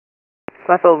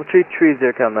 Flight level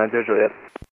 330, Cam 900, Juliet.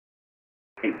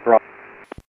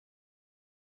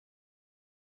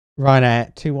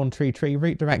 Ryanair 2133,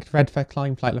 route direct Redford,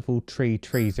 climb flight level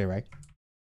 330.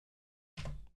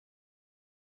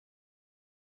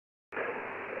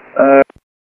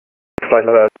 Flight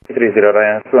level 330,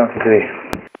 Ryanair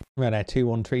 2133. Ryanair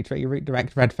 2133, route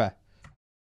direct Redford.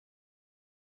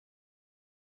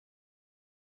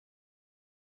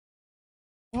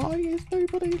 Why is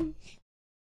nobody?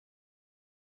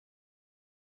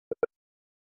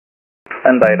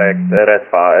 And direct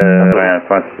Redford, Ryanair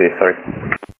 23, sorry.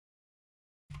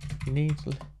 You need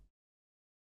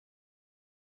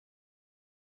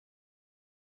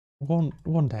one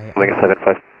day.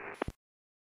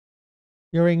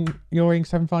 You're in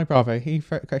 75 Bravo.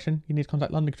 Correction. You need to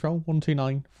contact London Control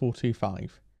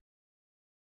 129425.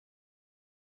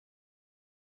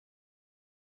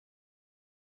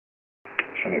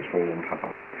 Next 11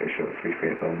 Papa, short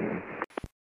 331.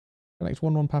 Next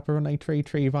 11 Papa on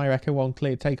A33 via Echo 1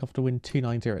 cleared takeoff to wind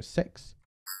 2906.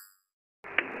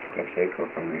 Let's take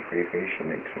off on the 33,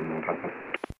 next 11 Papa.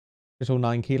 Visual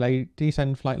 9 kilo,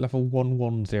 descend flight level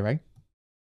 110.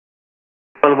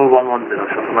 Level 110,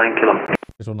 shuttle 9 kilo.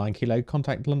 Visual 9 kilo,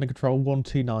 contact London Control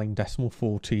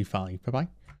 129.425. Bye bye.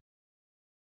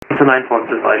 It's a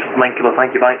 945, shuttle 9 kilo,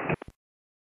 thank you, bye.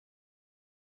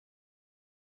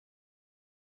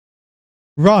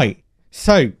 Right,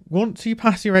 so once you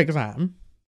pass your exam,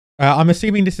 I'm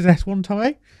assuming this is S1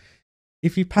 Tomo.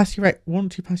 If you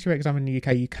once you pass your exam in the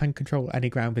UK, you can control any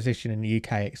ground position in the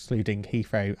UK, excluding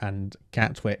Heathrow and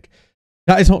Gatwick.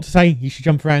 That is not to say you should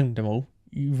jump around them all.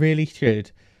 You really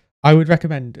should. I would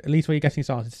recommend, at least where you're getting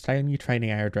started, stay on your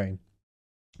training aerodrome.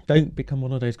 Don't become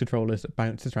one of those controllers that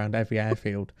bounces around every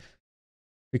airfield,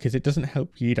 because it doesn't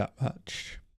help you that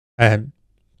much.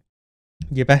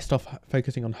 You're best off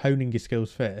focusing on honing your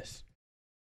skills first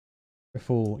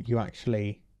before you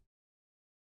actually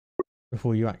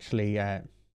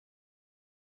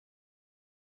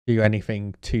do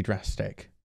anything too drastic.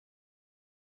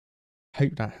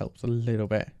 Hope that helps a little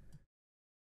bit.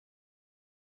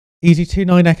 Easy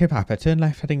 29 Echo Papa, turn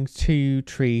left heading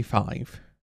 235.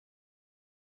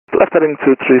 Left heading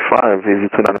 235, easy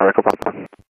 29 Echo Papa.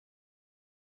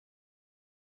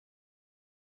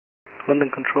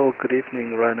 London Control, good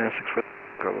evening, Ryanair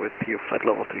 640 with you, flight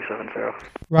level 370.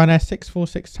 Ryanair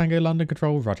 646 Tango, London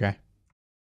Control, roger.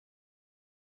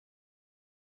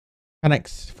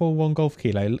 NX 41 Golf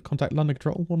Kilo, contact London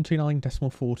Control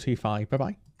 129.425, bye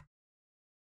bye.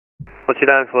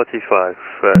 4945,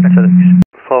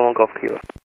 41 Golf Kilo.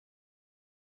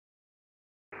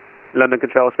 London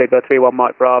Control, speedbird 31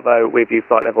 Mike Bravo, with you,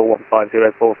 flight level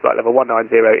 1504, flight level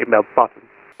 190, inbound button.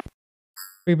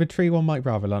 Speedbird 31 Mike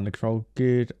Bravo, London Control,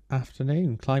 good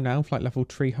afternoon. Climb now, flight level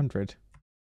 300.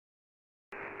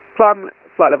 Climb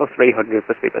flight level 300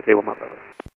 for speedbird 31 Mike Bravo.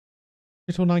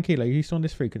 Little 9 kilo, you still on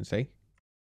this frequency?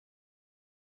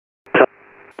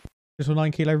 Little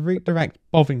 9 kilo, route direct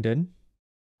Bovingdon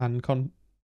and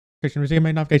resume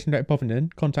main navigation direct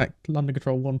Bovingdon. Contact London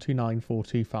Control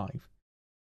 129425.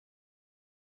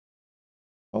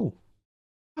 Oh,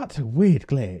 that's a weird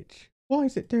glitch. Why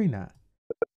is it doing that?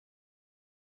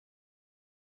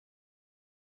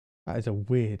 That is a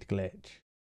weird glitch.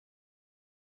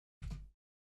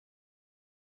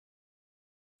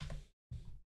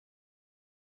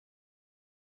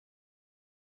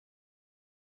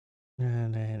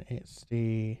 And then it's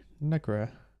the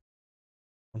Negra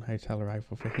on hotel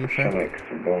arrival for Heathrow. Alex,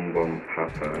 Bomb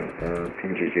Papa,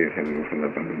 PGG heading from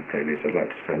Lebanon Dailies. I'd like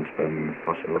to send to them if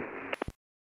possible.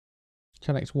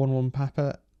 Channel 11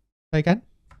 Papa. Say again?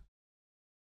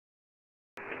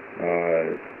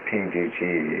 PGG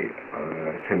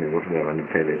sending from Lebanon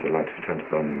Dailies. I'd like to return to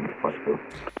them if possible.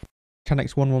 Channel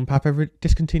 11 Papa.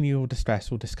 Discontinue your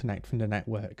distress or disconnect from the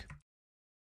network.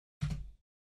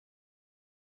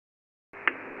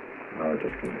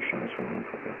 Disconnection is from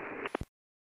Papa.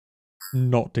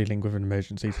 Not dealing with an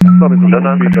emergency. London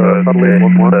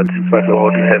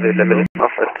Control, heavy leveling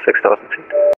off at 6,000 feet.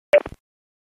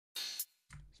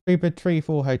 Speedbird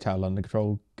 34 Hotel, London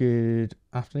Control, good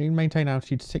afternoon. Maintain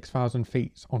altitude 6,000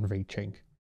 feet on reaching.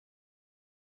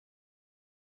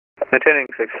 Maintaining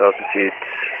 6,000 feet,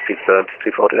 speedbird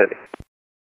 340 heavy.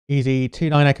 Easy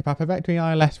 29 Echo Papa, vectoring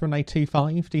ILS runway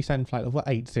 25, descend flight level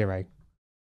 80.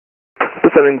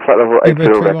 Descending flight level 80,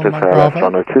 vector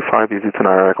runway 25, easy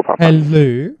 29 Echo Papa.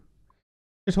 Hello?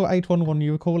 Just what 811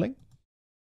 you were calling?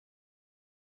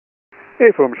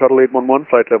 Hey, from Shuttle 811,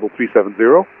 flight level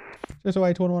 370. Just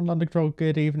away to 11 London Control,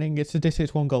 good evening. It's a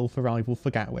DC-1 Golf arrival for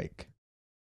Gatwick.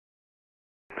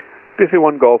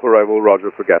 DC-1 Golf arrival, roger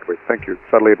for Gatwick. Thank you.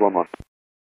 Satellite 11.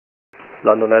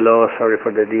 London hello, sorry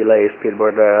for the delay.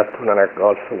 Speedbird 29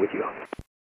 Golf with you.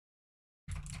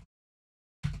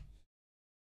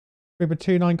 Speedbird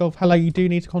 29 Golf, hello, you do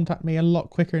need to contact me a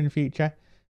lot quicker in the future.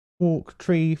 Walk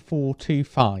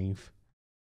 3425.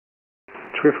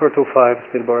 3425,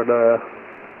 Speedbird.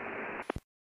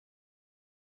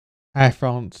 Air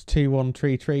France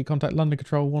 2133, contact London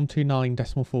Control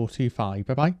 129.425.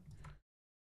 Bye bye.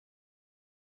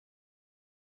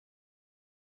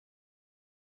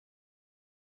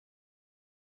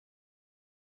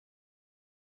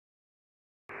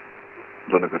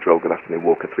 London Control, good afternoon.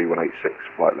 Walker 3186,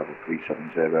 flight level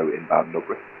 370, inbound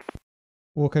Nuggery.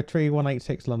 Walker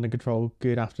 3186, London Control,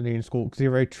 good afternoon. Squawk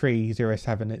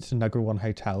 0307, it's a Nuggery 1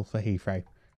 Hotel for Heathrow.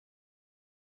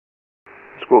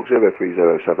 Squawk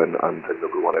 0307 and the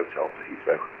Nuggery 1 Hotel for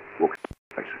Heathrow. Walker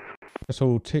 386. That's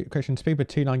all. Question Speedbird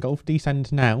 29 Golf,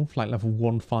 descend now, flight level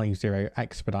 150,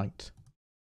 expedite.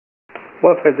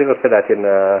 150, expedite in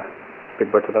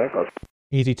Speedbird 29 Golf.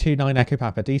 Easy 29 Echo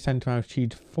Papa, descend to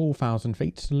altitude 4,000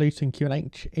 feet, saluting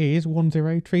QNH is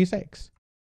 1036.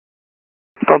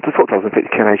 Down to 4,000 feet,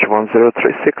 QNH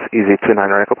 1036, easy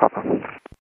 29 Echo Papa.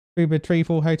 Speedbird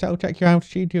 34 Hotel, check your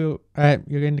altitude, you're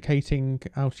indicating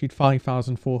altitude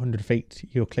 5,400 feet,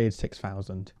 you're cleared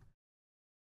 6,000.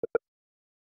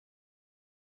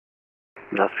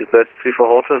 Now Speedbird 34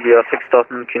 Hotel, we are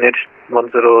 6,000, QNH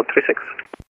 1036.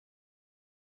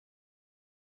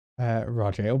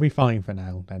 Roger, it'll be fine for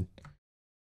now then.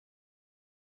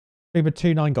 Speedbird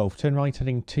 29 Golf, turn right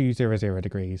heading 200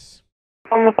 degrees.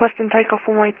 I'm requesting takeoff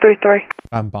on way 33.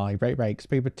 Stand by, brake.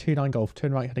 Speedbird 29 Golf,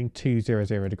 turn right heading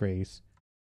 200 degrees.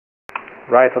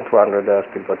 Right on 200,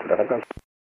 Speedbird 29 Golf.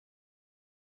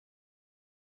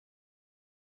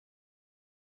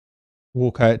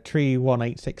 Walker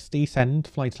 3186, descend,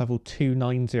 flight level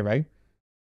 290.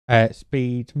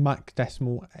 Speed Mach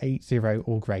decimal 80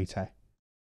 or greater.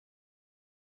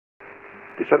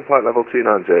 Descend flight level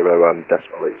 290 and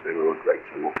decimal 80 or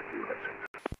greater. Walker 3186.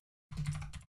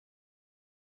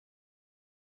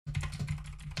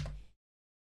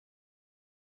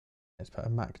 Let's put a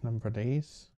Mach number of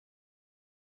these.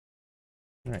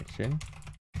 Direction.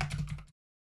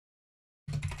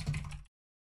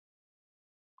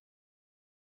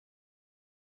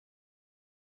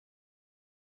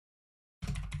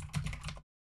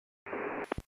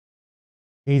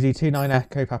 Easy 29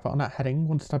 Echo Papa on that heading.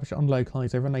 Want to establish it on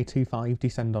localizer. Runway 25.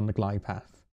 Descend on the glide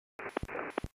path.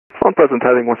 On present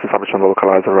heading, once established on the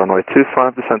localizer, runway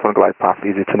 25, descent on glide path,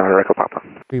 easy 29 Echo Papa.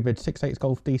 Speedbird 68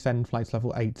 Golf, descend, flight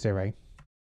level 80.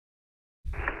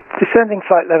 Descending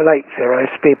flight level 80,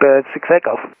 Speedbird 68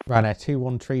 Golf. Ryanair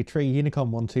 2133,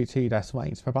 Unicom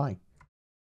 122.8, bye bye.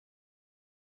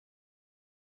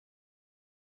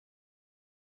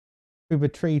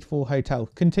 Speedbird 34 Hotel,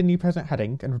 continue present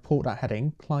heading and report that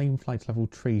heading, climb flight level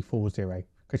 340,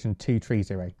 question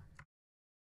 230.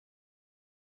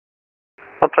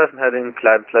 On present heading,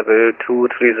 climb level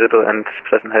 230 and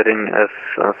present heading is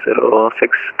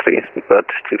 063, Speedbird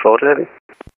 34 heavy.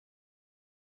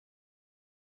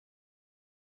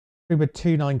 Speedbird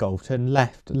 29 Golf, turn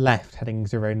left, heading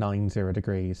 090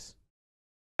 degrees.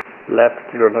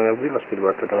 Left 090,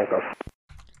 Speedbird 29 Golf.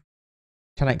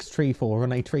 Canex 34,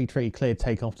 runway 33, cleared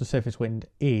takeoff to surface wind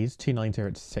is 290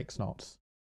 at 6 knots.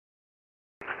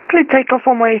 Cleared takeoff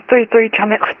on way 33,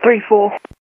 Canex 34.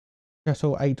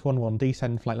 Shuttle 811,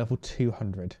 descend flight level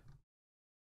 200.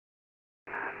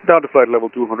 Down to flight level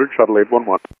 200, shuttle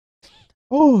 811.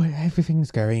 Oh,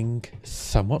 everything's going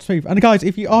somewhat smooth. And guys,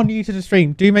 if you are new to the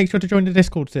stream, do make sure to join the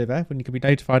Discord server when you can be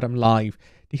notified I'm live.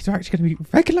 These are actually going to be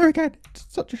regular again. It's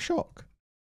such a shock.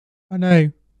 I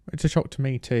know. It's a shock to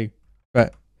me too.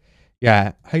 But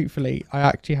yeah, hopefully I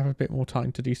actually have a bit more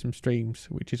time to do some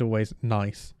streams, which is always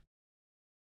nice.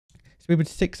 Speedbird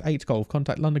 68 Golf,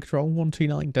 contact London Control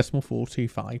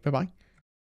 129.425. Bye bye.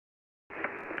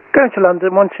 Going to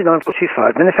London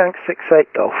 129.425, many thanks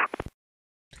 68 Golf.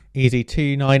 Easy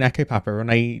 29 Echo Papa,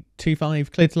 runway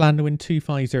 25, clear to land, wind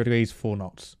 250 degrees, 4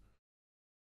 knots.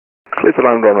 Clear to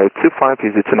land, runway 25,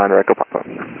 easy 29 Echo Papa.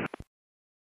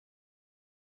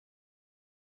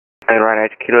 Ryanair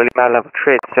 8 Kilo Lima, level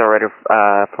 3, it's ready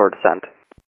for descent.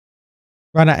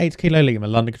 Ryanair 8 Kilo Lima,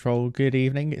 London Control, good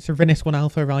evening. It's a Venice 1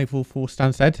 Alpha arrival for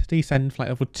Stansted, descend flight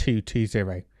level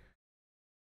 220.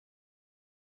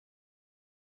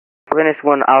 Venice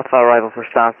 1 Alpha arrival for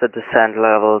Stansted, descend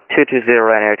level 220,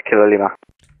 Ryanair 8 Kilo Lima.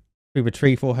 Speedbird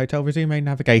 34 Hotel, resume main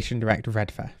navigation, direct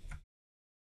Redfare.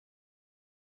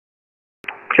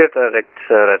 Clear direct,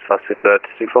 red fast speedbird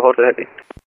 34 Hotel Heavy.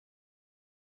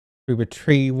 Uber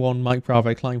 31 Mike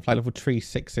Bravo, climbing flight level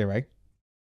 360.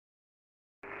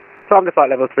 Climb to flight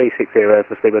level 360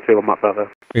 for speedbird 31 Mike Bravo.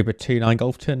 Uber 29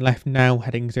 Golf, turn left now,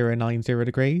 heading 090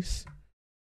 degrees.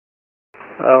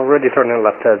 Ready turning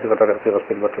left, 0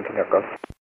 speedbird 29 Golf.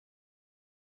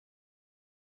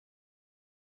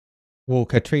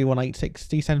 Walker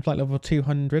 31860, descend flight level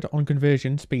 200, on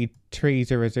conversion, speed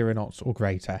 300 knots or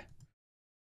greater.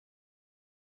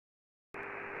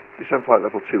 Descend flight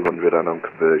level 200 and on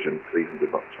conversion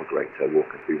 300 knots or greater,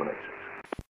 Walker 3186.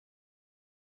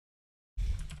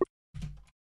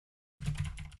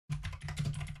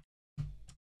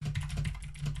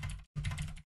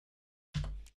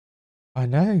 I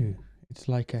know. It's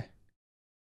like a...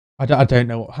 I don't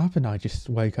know what happened. I just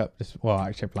woke up this... Well,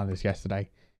 actually I planned this yesterday.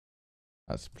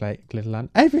 That's Little Land.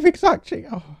 Everything's actually...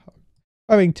 Oh,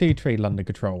 Boeing 23 London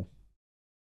Control.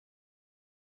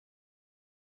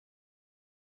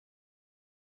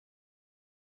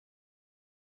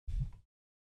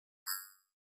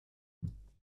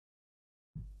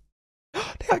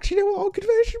 They actually know what on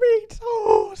conversion means.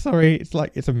 Oh, sorry. It's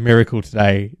like it's a miracle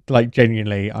today. Like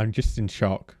genuinely, I'm just in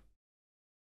shock.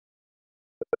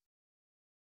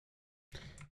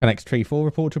 Connect 34,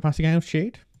 report to passing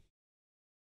altitude.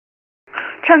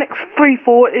 Channel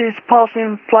 34 is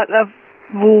passing flight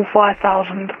level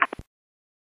 5000.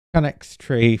 Connect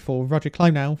 34, roger,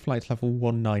 climb now, flight level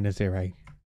 190.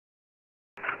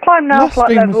 Climb now, Last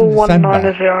flight stream was level in December.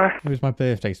 190. It was my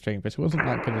birthday stream, but it wasn't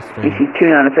that good a stream. Easy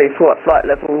 2934 at flight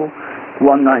level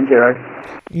 190.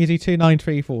 Easy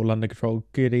 2934, London Control,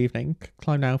 good evening.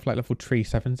 Climb now, flight level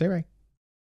 370.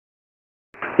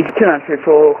 Easy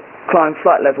 2934, climb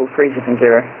flight level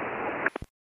 370.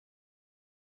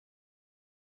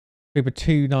 Uber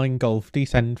 29 Golf,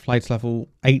 descend, flight level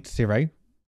 80.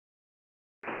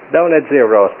 Down at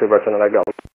 0, speedbird 29 Golf.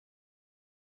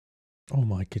 Oh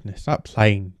my goodness, that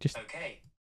plane just... Okay.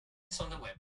 It's on the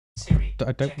web. Siri,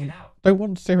 check it out. Don't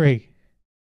want Siri.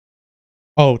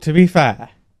 Oh, to be fair,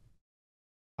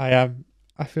 I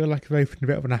feel like I've opened a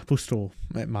bit of an Apple store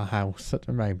at my house at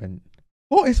the moment.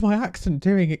 What is my accent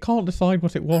doing? It can't decide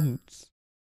what it wants.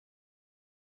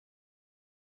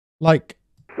 Like...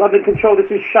 London Control,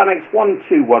 this is Shanix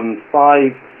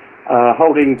 1215,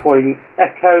 holding point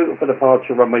Echo for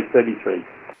departure runway 33.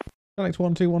 Shanix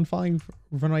 1215,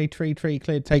 runway 33,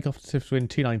 cleared takeoff to wind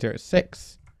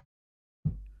 2906.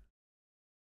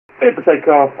 Clear for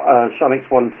takeoff, Shanix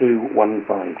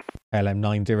 1215.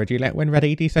 LM90 Juliet, when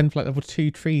ready, descend flight level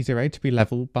 230 to be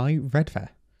level by Redfare.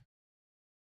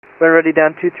 When ready,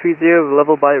 down 230,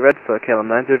 level by Redfare,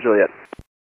 KLM90 Juliet.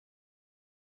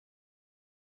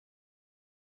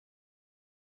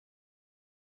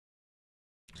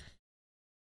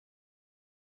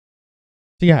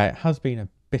 So yeah, it has been a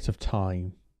bit of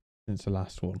time since the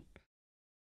last one.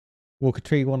 Walker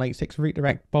 3186, route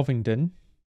direct Bovingdon.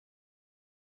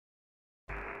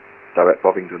 Direct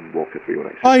Bovingdon, Walker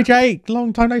 3186. Hi Jake,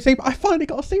 long time no see, but I finally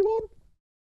got to see one.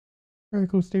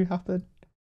 Miracles do happen.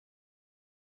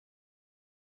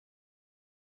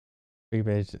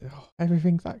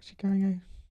 Everything's actually going out.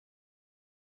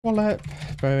 Wallop,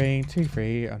 Boeing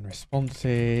 23,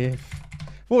 unresponsive.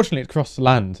 Fortunately, it's crossed the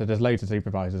land, so there's loads of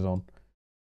supervisors on.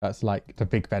 That's like the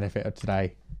big benefit of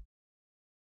today.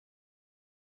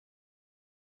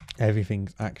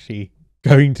 Everything's actually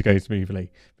going to go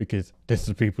smoothly because there's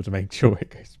the people to make sure it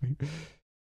goes smooth.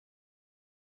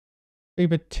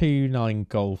 Uber 29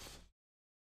 Golf.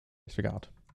 Disregard.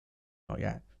 Not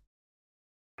yet.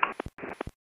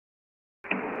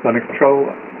 London Control,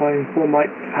 flying 4 Mike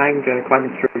Tango,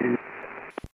 climbing through.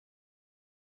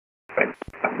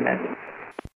 Net.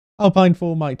 Alpine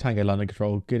 4 Mike Tango, London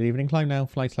Control. Good evening, climb now,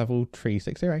 flight level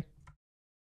 360.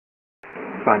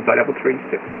 Climb flight level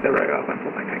 360, Alpine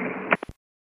 4 Mike Tango.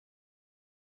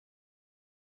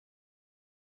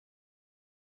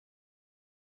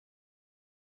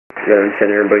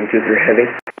 Center, Boeing 23 Heavy.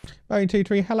 Boeing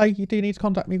 23, hello, you do need to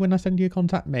contact me when I send you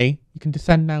contact me. You can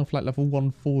descend now, flight level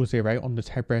 140 on the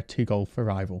Tebra 2 Golf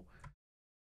arrival.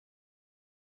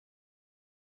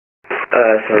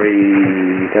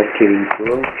 Sorry, that's getting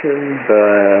broken,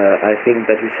 but I think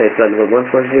that we said flight level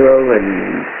 140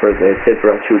 and for the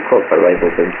Tebra 2 Golf arrival,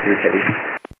 Boeing 23 Heavy.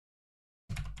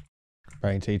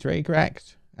 Boeing 23,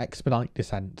 correct. Expedite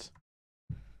descent.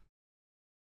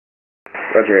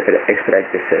 Roger,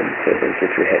 expedite descent, Boeing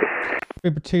 23 Heavy.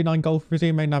 Uber 29 Golf,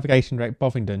 resume main navigation direct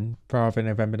Bovingdon, Bravo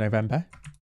November, November.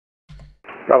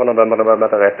 Bravo November,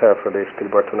 direct for the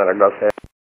speedbird 29 Golf.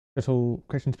 Total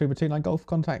Christian Uber 29 Golf,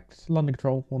 contact London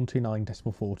Control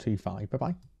 129.425. Bye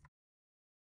bye.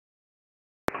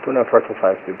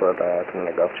 2945 speedboat,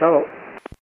 29 Golf. Ciao.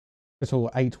 Little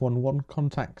 811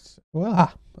 contacts.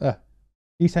 Well,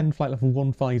 descend flight level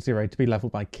 150 to be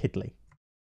leveled by Kidley.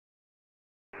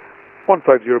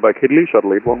 150 by Kidley, shuttle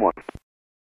lead 11.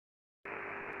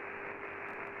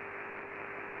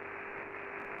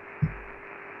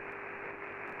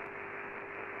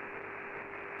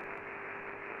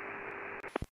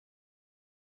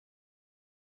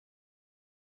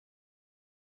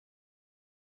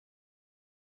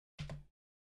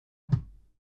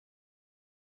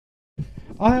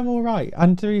 I am alright,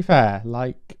 and to be fair,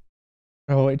 like,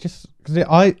 because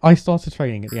I started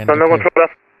training at the end of London Control,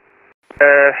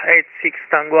 86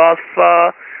 Tango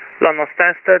Alpha, London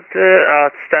Stansted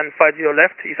at stand 50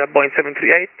 left, is at Boeing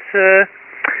 738,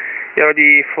 you're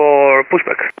ready for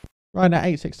pushback. Right now,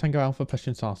 86 Tango Alpha, push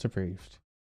and start approved.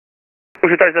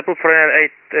 Push start is approved for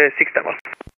 86 Tango.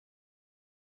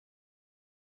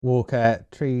 Walker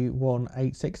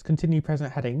 3186, continue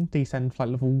present heading, descend flight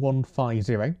level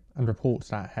 150 and report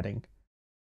that heading.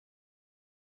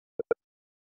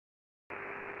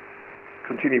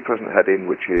 Continue present heading,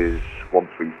 which is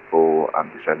 134,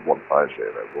 and descend 150,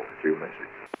 Walker 3186.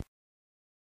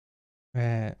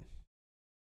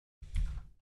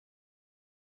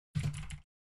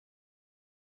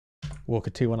 Walker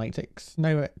 2186,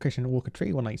 no, Christian, Walker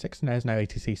 3186, there's no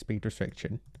ATC speed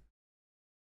restriction.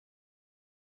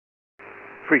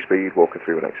 Free speed, Walker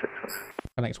 3186.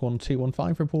 NX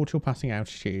 1215, report your passing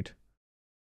altitude.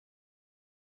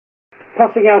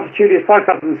 Passing altitude is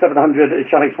 5,700 at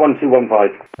Shanix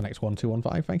 1215. NX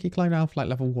 1215, thank you, climb now, flight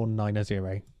level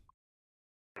 190.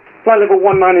 Flight level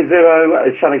 190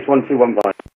 at Shanix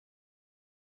 1215.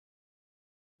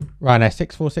 Ryanair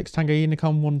 646 Tango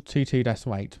Unicom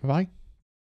 122.8, bye-bye.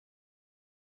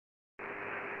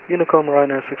 Unicom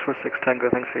Ryanair 646 Tango,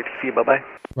 thanks for ATC, bye-bye.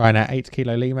 Ryanair 8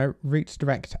 Kilo Lima, routes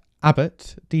direct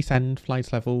Abbott, descend,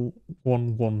 flight level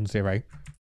 110.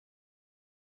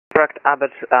 Direct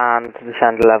Abbott and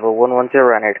descend level 110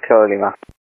 and 8 Kilo Lima.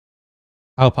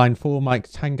 Alpine 4 Mike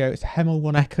Tango, it's Hemel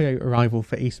 1 Echo arrival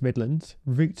for East Midlands,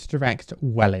 routes direct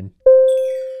Welling.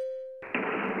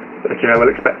 Okay, I will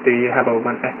expect the Hemel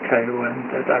 1 Echo and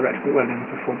direct for Welling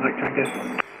for 4 Mike Tango.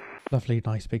 Lovely,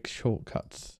 nice big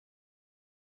shortcuts.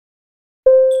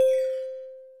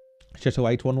 Shuttle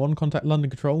 811, contact London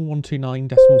Control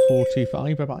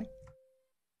 129.425, bye bye.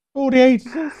 All the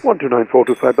ATCs.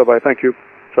 129.425, bye bye, thank you.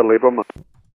 Shuttle 811.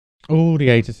 All the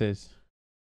ATCs.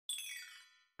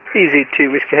 Easy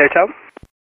 2 Whiskey Hotel.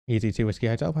 Easy 2 Whiskey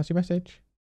Hotel, pass your message.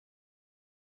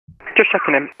 Just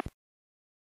checking in.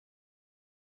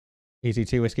 Easy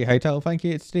 2 Whiskey Hotel, thank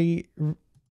you. It's the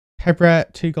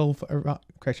Hebra 2 Golf,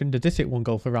 correction, the Dissit 1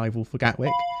 Golf arrival for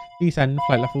Gatwick. Descend,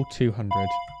 flight level 200.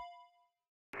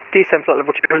 Descend flight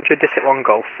level 200, Dissit 1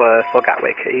 Golf for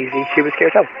Gatwick. Easy 2 Whiskey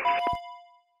Hotel.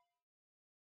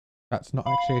 That's not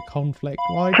actually a conflict.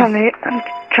 Why? Chanex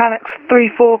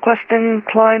 34 question,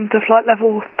 climb to flight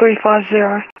level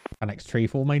 350. Chanex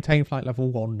 34, maintain flight level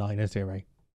 190.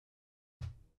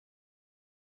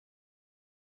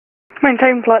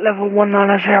 Maintain flight level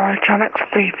 190, Chanex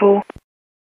 34.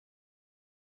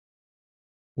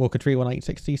 Walker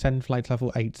 3186, descend flight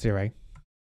level 80.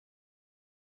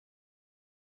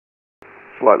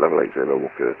 Flight level 80,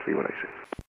 Walker 3186.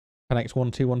 NX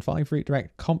 1215, route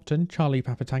direct Compton, Charlie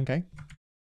Papa Tango.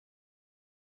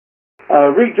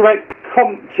 Route direct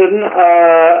Compton,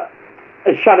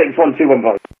 Shanix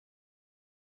 1215.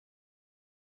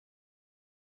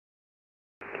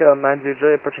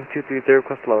 KLM90J, approaching 230,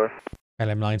 request lower.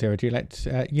 LM90 Juliet,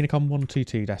 Unicom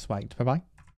 122.8, bye bye.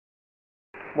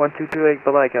 1228,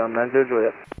 bye bye, KLM90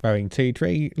 Juliet. Boeing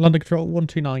 23, London Control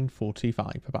 129.425,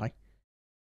 bye bye.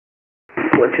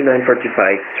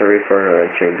 129.45, sorry for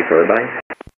change before, bye.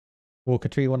 Walker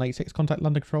 3186, contact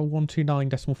London Control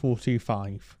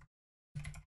 129.425.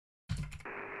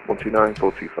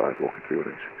 129.425, Walker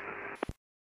 3186.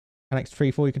 NX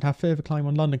 34, you can have further climb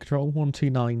on London Control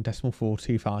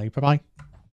 129.425, bye bye.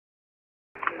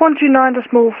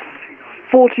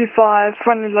 129.425,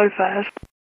 friendly low fares.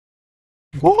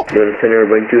 What? Center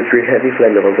Boeing 23 heavy,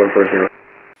 flight level 140.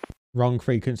 Wrong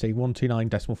frequency,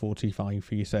 129.425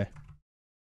 for you, sir.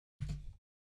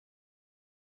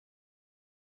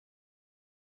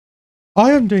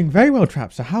 I am doing very well,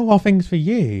 Trap, so how are things for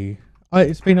you?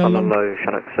 It's been a long... Hello,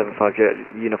 Shannon 75 Jet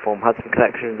uniform. Had some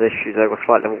connections issues over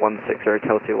flight level 160,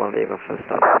 Tel 21 Lima first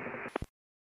start.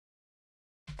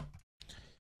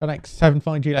 NX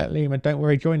 75 Juliet Lima, don't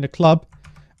worry, join the club.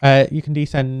 You can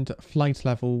descend flight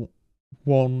level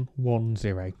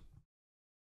 110.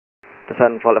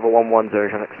 Descend flight level 110,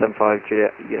 Shannon 75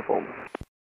 Juliet uniform.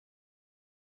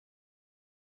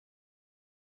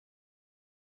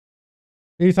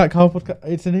 It's like cardboard.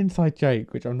 It's an inside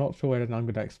joke, which I'm not sure whether I'm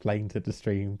going to explain to the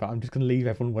stream, but I'm just going to leave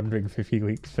everyone wondering for a few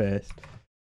weeks first.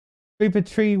 Super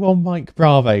Tree 1 Mike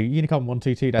Bravo, Unicom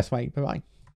 122 Decimate, bye bye.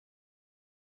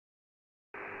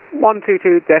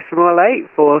 122.8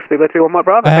 for Speedbird 31 Mike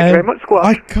Bravo. Thank you very much, squad.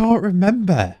 I can't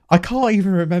remember. I can't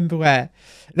even remember where.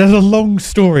 There's a long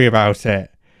story about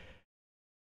it.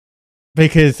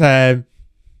 Because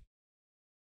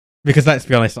let's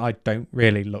be honest, I don't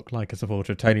really look like a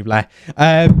supporter of Tony Blair.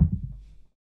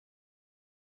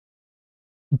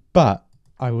 But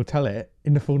I will tell it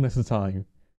in the fullness of time.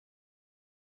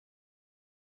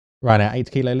 Right now,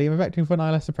 8 Kilo Lima, vectoring for an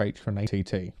ILS approach from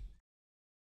ATC.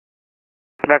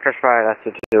 Vector Spire, that's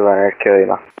a 2 runner, Kilo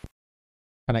Lima.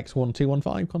 NX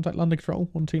 1215, contact London Control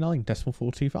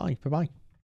 129.425. Bye bye.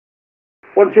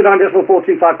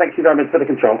 129.425, thank you very much for the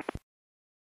control.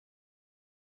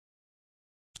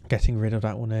 Getting rid of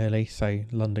that one early so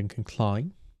London can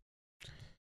climb.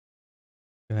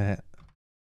 To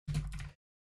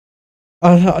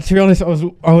be honest, I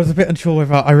was a bit unsure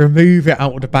whether I remove it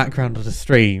out of the background of the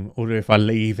stream or if I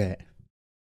leave it.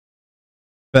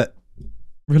 But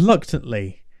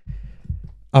reluctantly,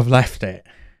 I've left it.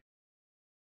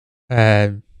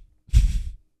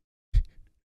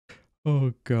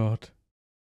 Oh God.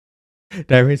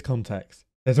 There is context.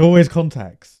 There's always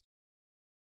context.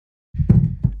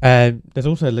 There's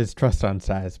also Liz Truss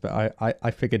downstairs, but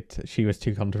I figured she was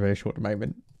too controversial at the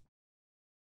moment.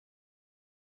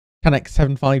 Canex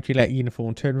 75 Juliet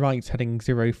uniform, turn right, heading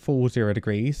 040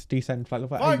 degrees, descend flight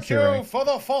level 80. Thank you for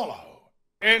the follow.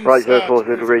 Right,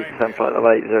 040 degrees, descend flight level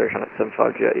 80, Canex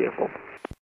 75 Juliet uniform.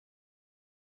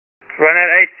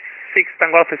 Runner 86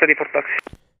 Tango Alpha, ready for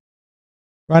taxi.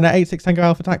 Runner 86 Tango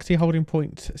Alpha taxi, holding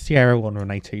point Sierra 1 on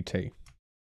 822.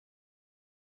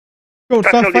 Good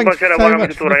stuff, thanks so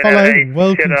much for the follow.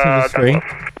 Welcome to the stream.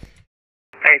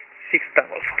 86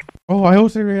 Tango Alpha. Oh, I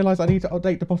also realised I need to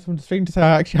update the bottom of the stream to say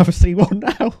I actually have a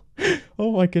C1 now.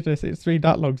 Oh my goodness, it's been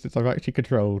that long since I've actually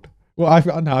controlled. Well,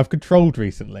 I've controlled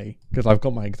recently because I've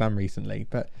got my exam recently,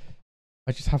 but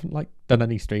I just haven't done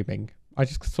any streaming. I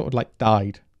just sort of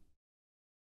died.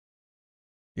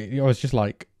 I was just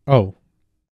like, oh,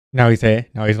 now he's here,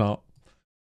 now he's not.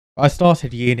 I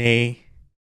started uni,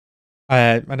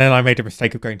 and then I made a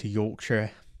mistake of going to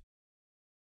Yorkshire,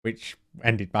 which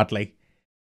ended badly.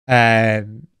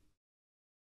 And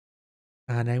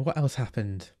what else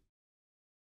happened?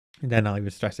 And then I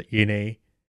was stressed at uni.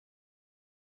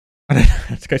 And then I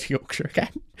had to go to Yorkshire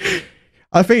again.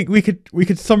 I think we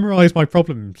could summarise my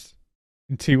problems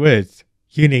in 2 words.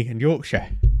 Uni and Yorkshire.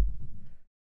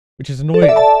 Which is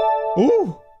annoying.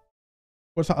 Ooh!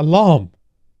 What's that alarm?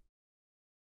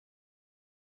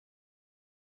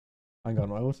 Hang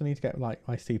on, I also need to get my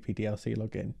CPDLC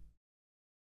login.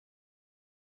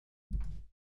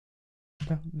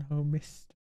 Don't know, Mr.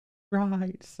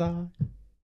 Right side.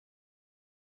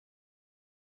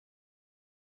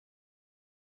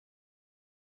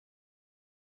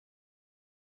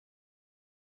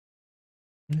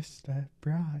 Mr.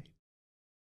 Bright.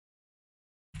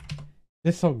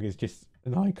 This song is just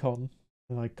an icon,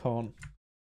 and I can't.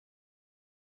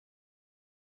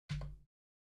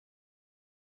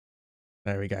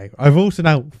 There we go. I've also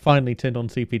now finally turned on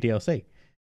CPDLC.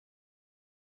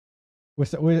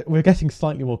 We're getting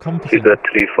slightly more competent. Uber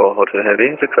 34 Hotel Heavy,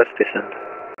 request descent.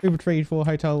 Uber 34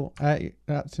 Hotel,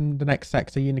 that's in the next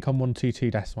sector, Unicom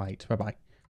 122 Decimate. Bye bye.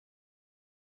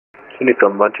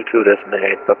 Unicom 122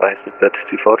 Decimate, bye bye, Uber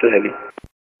 34 Hotel Heavy.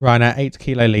 Ryanair 8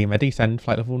 Kilo Lima, descend,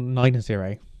 flight level 90.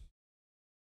 10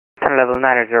 level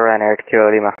 90, Ryanair 8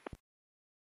 Kilo Lima.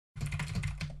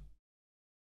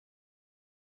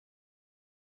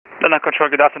 London Control,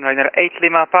 good afternoon, Ryanair 8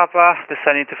 Lima Papa,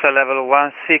 descending to flight level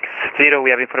 160, we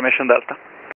have information Delta.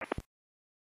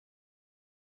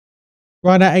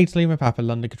 Ryanair 8 Lima Papa,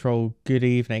 London Control, good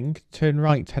evening. Turn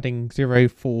right, heading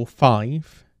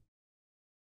 045.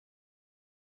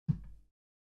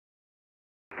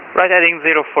 Right heading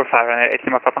 045, Ryanair 8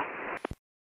 Lima Papa.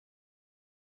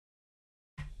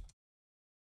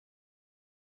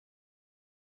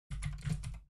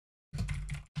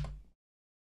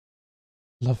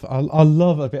 I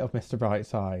love a bit of Mr.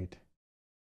 Brightside.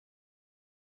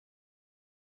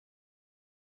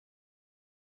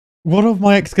 One of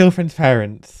my ex-girlfriend's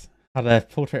parents had a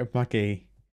portrait of Maggie.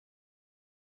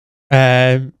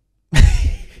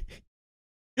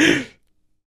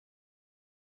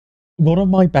 One of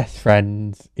my best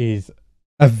friends is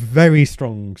a very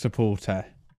strong supporter.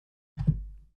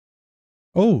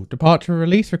 Oh, departure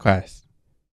release request.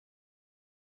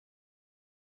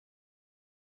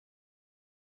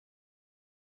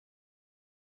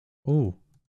 Oh,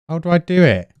 how do I do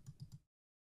it?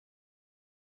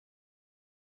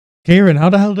 Kieran, how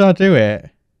the hell did I do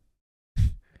it?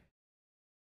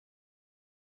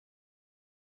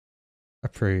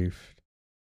 Approved.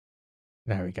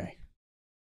 There we go.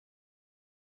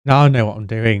 Now I know what I'm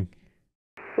doing.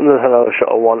 Hello,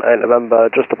 Shuttle 18 November,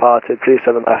 just departed,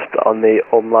 37 left on the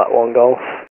Umlaut 1 Golf.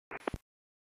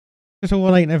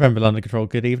 Shuttle 18 November, London Control,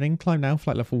 good evening. Climb now,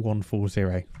 flight level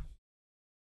 140.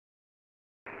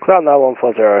 Climb now,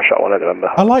 140, Shuttle 18 November.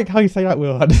 I like how you say that,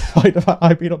 Will, despite the fact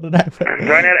I've been on the network.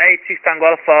 Ryanair 86 Tango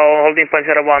Alpha, holding point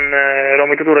 01,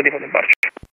 Romeo 22, ready for departure.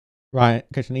 Right,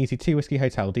 catch an easy 2 Whiskey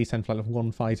Hotel, descend flight level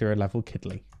 150 level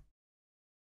Kidley.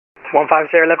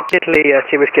 150 level Kidley,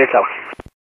 2 Whiskey Hotel.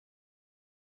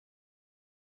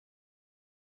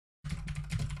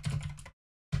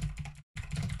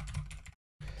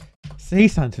 Sea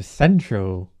Santa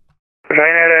Central.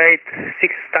 Ryanair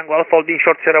 86 Tango Alpha, holding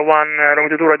short 01, Romeo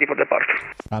 22, ready for departure.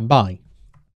 Stand by.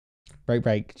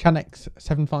 Break. Chanex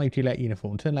 75 Juliet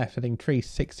uniform. Turn left heading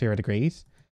 360 degrees.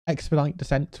 Expedite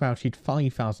descent to altitude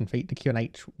 5,000 feet to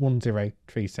QNH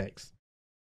 1036.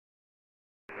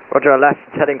 Roger, left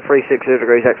heading 360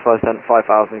 degrees, X5 descent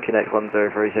 5,000, QNH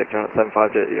 1036,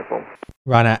 75 Juliet uniform.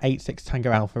 Ryanair 86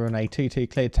 Tango Alpha, runway 22,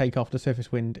 cleared takeoff. The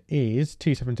surface wind is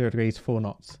 270 degrees, 4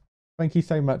 knots. Thank you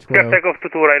so much, Will. Take off to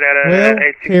Ryanair Will,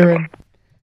 86 Kieran.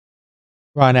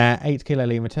 Ryanair 8 Kilo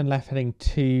Lima, turn left heading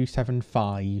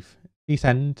 275.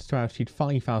 Descend to altitude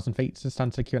 5,000 feet to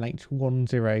Stanza QNH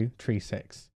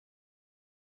 1036.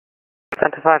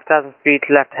 Descent to 5,000 feet,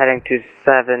 left heading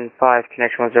 275,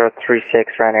 connection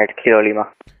 1036, Ryanair to Kilo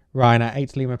Lima. Ryanair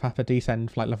 8 Lima Papa,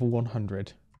 descend flight level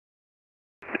 100.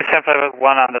 Descent flight level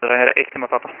 100, Ryanair 8 Lima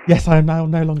Papa. Yes, I am now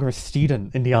no longer a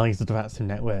student in the eyes of the VATSIM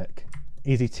network.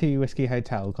 Easy 2 Whiskey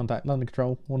Hotel, contact London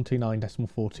Control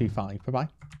 129.425. Bye-bye.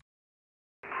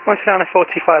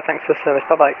 129.45, thanks for the service,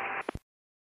 bye-bye.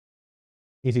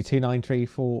 Easy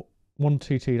 2934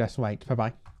 122.8,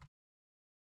 bye-bye.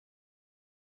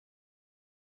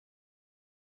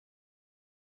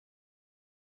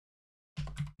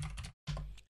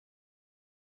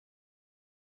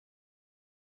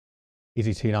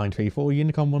 Easy 2934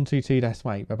 Unicom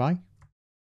 122.8, bye-bye.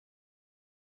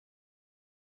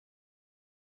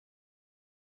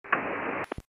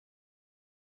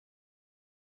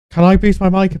 Can I boost my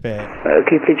mic a bit? Can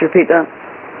you please repeat that?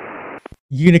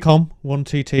 Unicom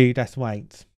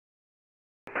 122.8.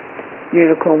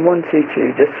 Unicorn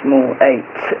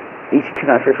 122.8, easy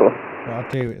 2934. What I'll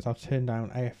do is I'll turn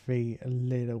down AFV a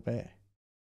little bit.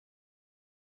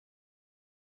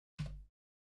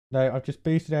 No, I've just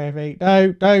boosted AFV.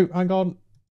 No, hang on.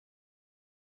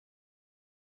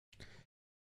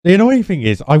 The annoying thing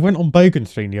is, I went on Bogan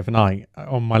stream the other night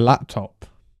on my laptop,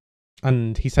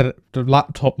 and he said the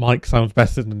laptop mic sounds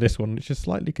better than this one, which is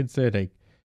slightly concerning.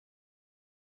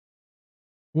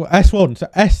 Well, S1, so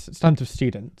S stands for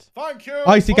student. Thank you.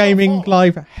 IC Gaming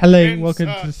Live, hello, welcome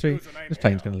to the stream. This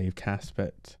plane's going to leave cast,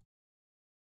 but...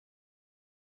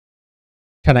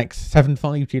 Canex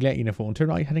 75 Juliet uniform, to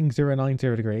right heading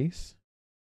 090 degrees.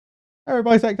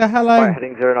 Everybody sector, hello. Right,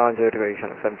 heading 090 degrees,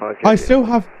 Canex 75 Juliet. I still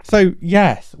have, so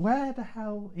yes, where the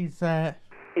hell is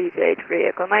East 83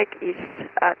 Echo Mike, east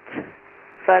at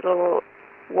flight level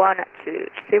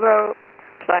 120,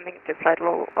 climbing to flight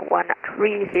level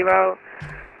 130,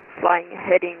 flying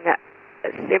heading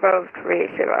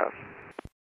 030.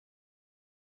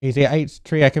 Easy 8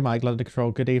 3 Echo Mike, London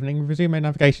Control, good evening. Resume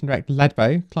navigation direct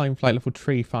Ledbow, climb flight level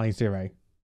 350.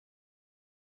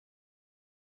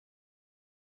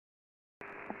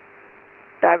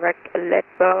 Direct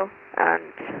Ledbow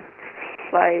and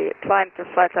climb to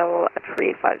flight level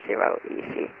 350,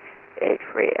 easy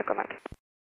 83 Echo Mike.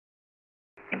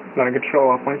 London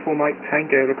Control, Alpine 4 Mike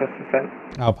Tango, request descent.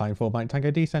 Alpine 4 Mike Tango,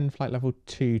 descend flight level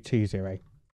 220.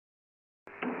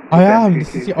 I am,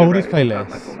 this is the oldest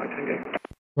playlist.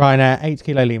 Ryanair 8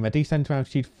 Kilo Lima, descend to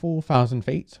altitude 4,000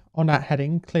 feet. On that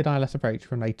heading, cleared ILS approach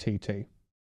from runway 22.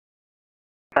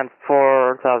 And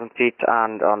 4,000 feet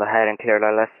and on the heading cleared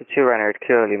ILS to 2 Ryanair to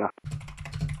Kilo Lima.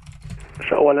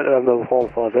 Shuttle 1 November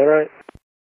 140.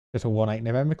 Shuttle 18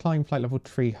 November, climb flight level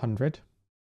 300.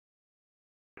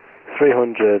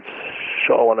 300,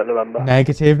 Shuttle 1 November.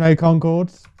 Negative, no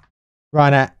Concords.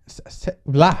 Ryanair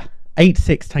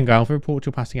 86 Tango Alpha, report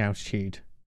your passing altitude.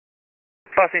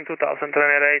 Passing 2000,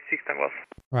 Ryanair 86 Tango Alpha.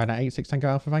 Ryanair 86 Tango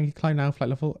Alpha, thank you, climb now, flight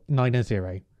level 90.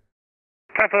 Climb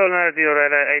level 90,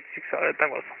 Ryanair 86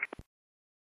 Tango Alpha.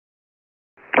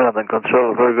 London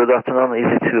Control, very good afternoon,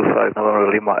 easy 25 November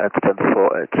Lima at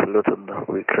 1048, Luton,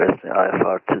 requesting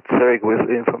IFR to Zurich with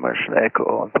information echo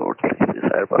on board, please, this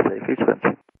Airbus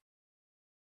A320.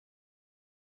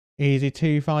 Easy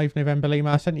 25 November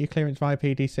Lima, I sent you clearance via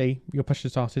PDC, your push to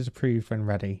start is approved when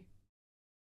ready.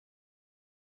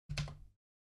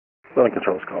 London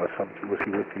Control Sky 70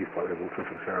 Whiskey with you, flight level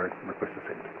 260, request a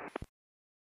sync.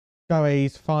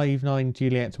 Goa's 59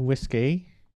 Juliet Whiskey.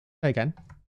 Say again.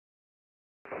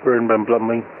 We're in Ben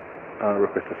Blumley,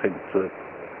 request a sync to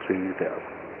 20.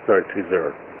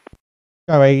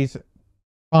 Goa's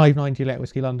 59 Juliet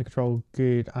Whiskey, London Control,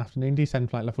 good afternoon. Descend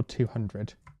flight level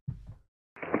 200.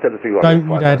 Don't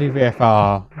you dare do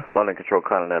VFR. London Control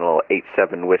Continental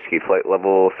 87 Whiskey, flight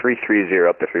level 330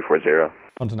 up to 340.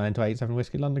 Continental 87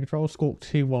 Whiskey, London Control, Squawk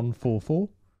 2144.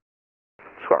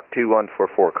 Squawk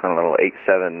 2144, Continental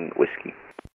 87 Whiskey.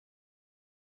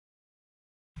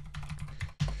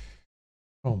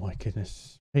 Oh my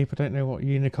goodness. People don't know what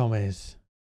Unicom is.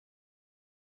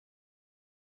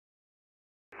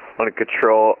 London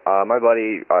Control, my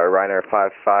buddy Reiner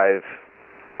 55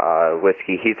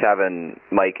 Whiskey, he's having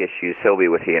mic issues. He'll be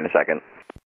with you in a second.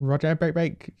 Roger,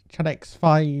 break, Chadex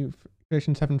 5,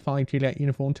 version 75, Juliet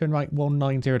Uniform, turn right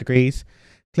 190 degrees,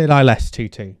 cleared ILS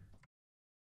 22.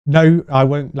 No, I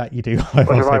won't let you do ILS.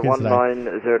 Roger, right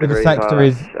 190 degrees, the sector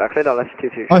is... cleared ILS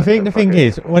 22. I think the thing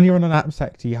is, when you're on an app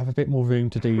sector, you have a bit more room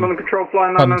to do London Control,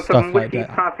 flying fun 997 stuff like Whiskey,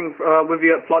 that. passing with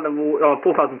you at flight level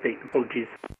 4,000 feet. Apologies.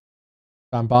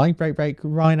 Stand by, break,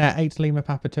 Ryanair 8 Lima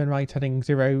Papa, turn right, heading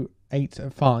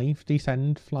 085,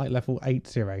 descend, flight level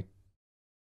 80.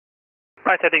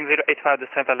 Right, heading 085,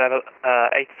 descend flight level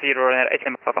 80, Ryanair 8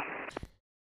 Lima Papa.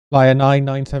 Flyer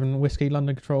 997 Whiskey,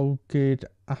 London Control, good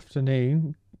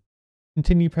afternoon.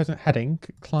 Continue present heading,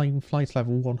 climb flight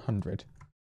level 100.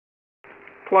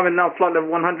 Climbing now, flight level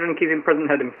 100 and keeping present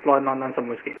heading, flight 997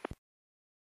 Whiskey.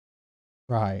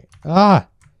 Right. Ah!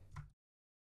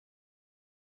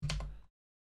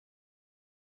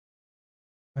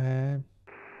 And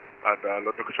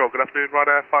London Control, good afternoon,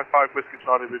 Ryanair 55 Whiskey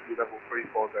Charlie with you, level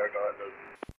 340,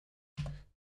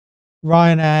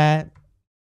 Ryanair.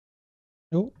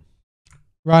 Oh.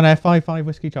 Ryanair 55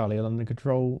 Whiskey Charlie, London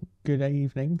Control, good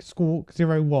evening. Squawk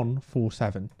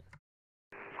 0147.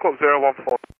 Squawk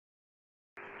 014.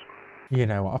 You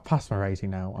know what, I've passed my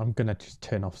rating now. I'm going to just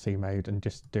turn off C mode and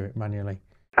just do it manually.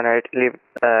 Alright,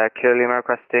 Kilo Lima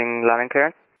requesting landing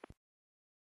clearance.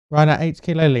 Ryanair 8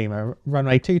 Kilo Lima,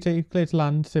 runway 22, clear to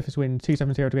land, surface wind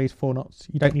 270 degrees, 4 knots.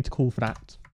 You don't need to call for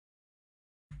that.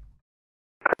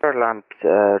 Clear land,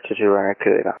 22 runway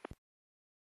Kilo Lima.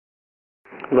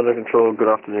 London Control, good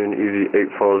afternoon, Easy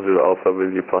 840 Alpha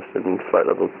with you, passing flight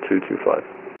level 225.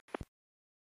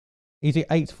 Easy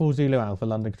 84 Zulu Alpha,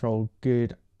 London Control,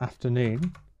 good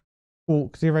afternoon.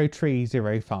 Squawk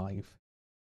 0305.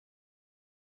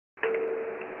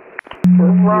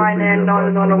 Ryanair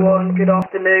 991, good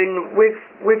afternoon.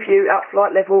 With you at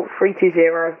flight level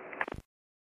 320.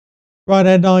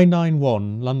 Ryanair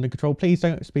 991, London Control, please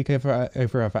don't speak over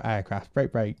other aircraft.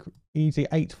 Break. Easy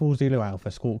 84 Zulu Alpha,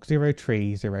 Squawk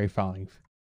 0305.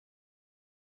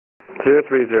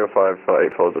 0305 for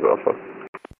 840 Alpha.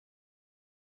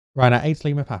 Ryanair 8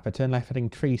 Lima Papa, turn left heading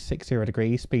 360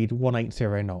 degrees, speed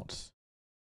 180 knots.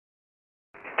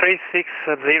 360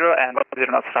 and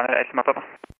 0 knots, Ryanair 8 Lima Papa.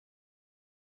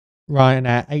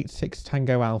 Ryanair 86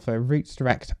 Tango Alpha, routes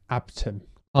direct Abtom,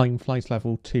 climb flight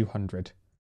level 200.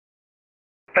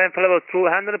 Climb level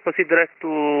 200, proceed direct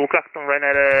to Clacton,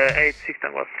 Ryanair 86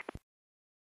 Tango.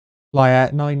 Flyer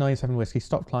 997 Whiskey,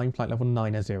 stop climb, flight level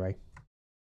 90.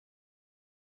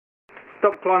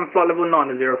 Stop climb, flight level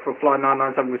 90 for flight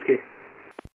 997 Whiskey.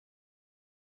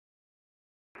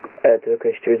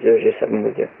 Turkish 2007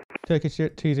 with you. Turkish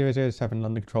 2007,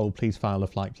 London Control, please file a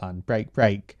flight plan.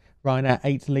 Break. Ryanair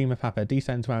 8 Lima Papa,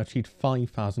 descend to altitude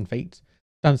 5,000 feet.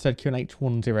 Stansted QNH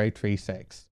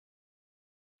 1036.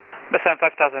 Descend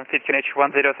 5,000 feet, QNH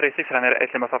 1036, Ryanair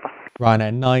 8 Lima Papa.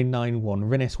 Ryanair 991,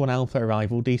 Rinnis 1 Alpha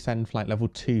arrival, descend flight level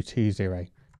 220.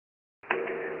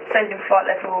 Sending flight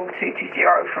level 220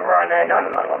 for Ryanair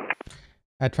 991.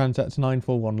 Air Transat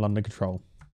 941, London Control.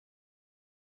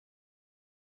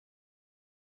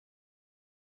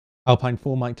 Alpine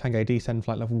 4 Mike Tango, descend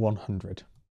flight level 100.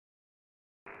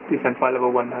 Descend flight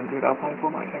level 100, Alpine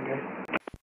 4 Mike Tango.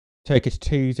 Turkish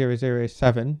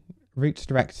 2007, routes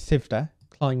direct Sivda,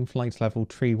 climb flight level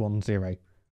 310.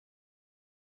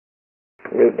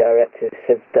 Route direct to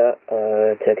Sivda,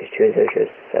 Turkish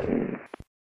 2007.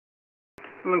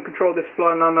 London Control, this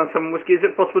flight 997 Whiskey. Is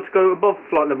it possible to go above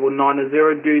flight level 90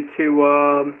 due to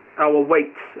our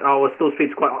weight? Our still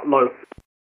speed's quite low.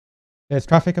 There's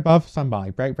traffic above,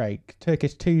 standby, break.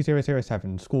 Turkish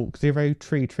 2007, squawk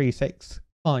 0336,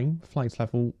 climb flight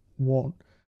level 1,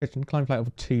 climb flight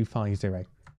level 250.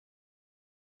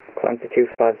 Climb to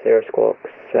 250, squawk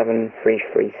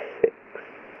 7336.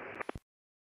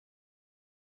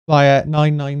 Flyer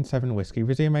 997 Whiskey,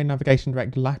 resume main navigation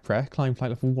direct Lapra, climb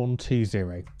flight level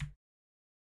 120.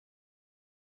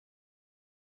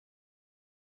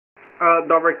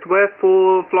 Direct where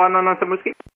for flying 997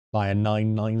 whiskey? Flyer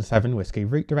 997 whiskey.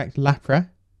 Route direct Lapra.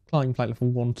 Climb flight level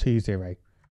 120.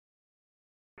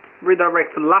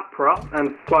 Redirect to Lapra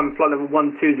and climb flight level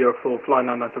 120 for flying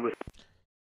 997 whiskey.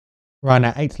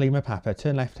 Ryanair 8 Lima Papa.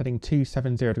 Turn left heading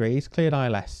 270 degrees. Cleared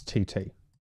ILS 22.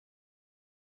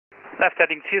 Left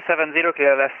heading 270,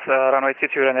 clear ILS, runway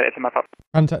 22, Ryanair 8 Lima Papa.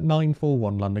 Contact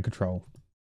 941 London Control.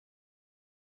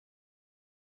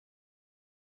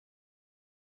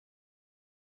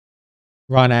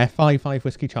 Ryanair 55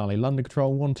 Whiskey Charlie, London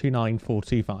Control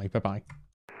 129425. Bye bye.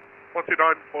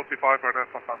 12945, Ryanair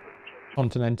 55.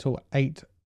 Continental 8.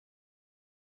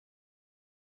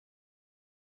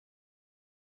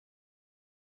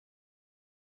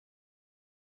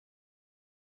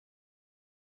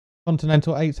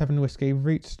 Continental 87 Whiskey,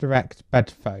 route direct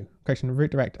Bedfo. Question,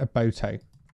 route direct Aboto.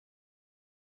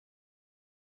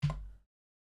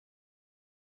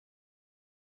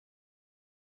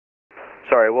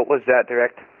 Sorry, what was that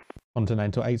direct?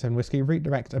 Continental 87 Whiskey, route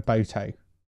direct Aboto.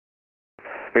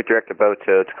 Route direct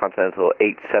Aboto to Continental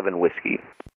 87 Whiskey.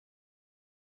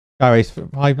 Gary's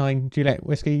 59 Juliet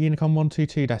Whiskey, Unicom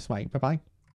 122 Decimate. Bye bye.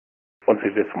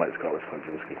 122 Decimate, Scarlet 5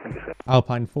 Whiskey. Thank you, sir.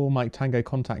 Alpine 4 Mike Tango,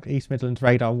 contact East Midlands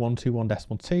radar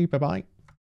 121.2. Bye bye.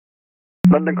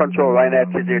 London Control, Ryanair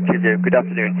 2020, good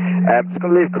afternoon. Just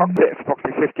going to leave cockpit for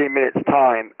approximately 15 minutes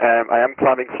time. I am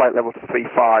climbing flight level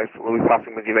 35. We'll be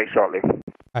passing with you very shortly.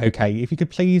 Okay, if you could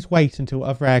please wait until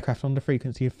other aircraft on the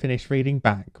frequency have finished reading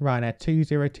back. Ryanair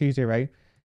 2020,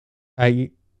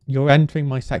 you're entering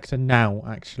my sector now,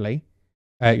 actually.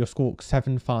 Your squawk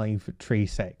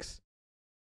 7536.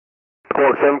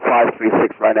 Squawk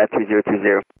 7536, Ryanair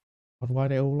 2020. God, why are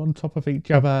they all on top of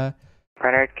each other?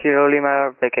 Ryanair Kilo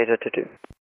Lima, vacator 22.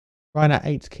 Ryanair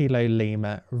 8 Kilo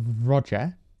Lima,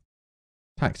 Roger.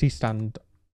 Taxi stand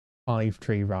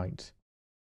 53 right.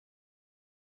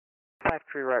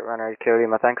 53 right, Ryanair Kilo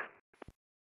Lima, thanks.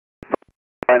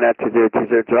 Ryanair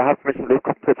 2020, do I have permission to leave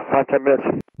cockpit for 5-10 minutes?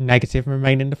 Negative,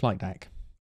 remain in the flight deck.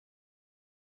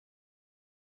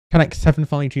 Connect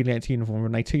 75 Juliet uniform,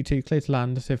 runway 22, clear to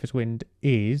land. The surface wind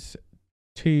is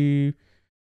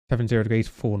 270 degrees,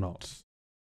 4 knots.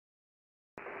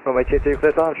 Runway 22,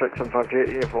 clear to land, check 75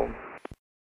 Juliet uniform.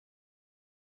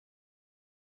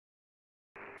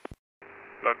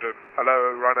 London,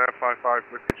 hello, Ryanair 55,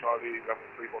 Whiskey Charlie, level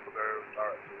 340,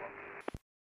 direct to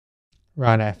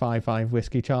 1. Ryanair 55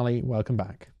 Whiskey Charlie, welcome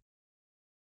back.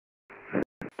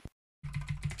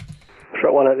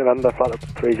 Shot 18 November, flight level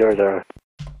 300.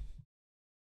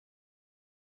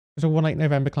 It's a 18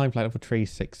 November, climb flight level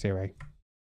 360.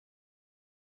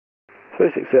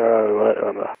 360, 18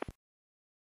 November.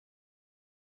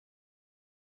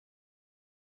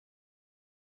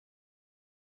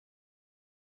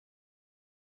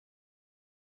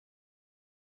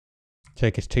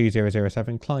 Turkish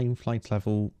 2007, climb flight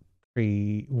level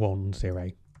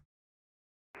 310.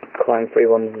 Climb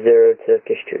 310,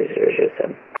 Turkish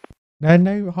 2007.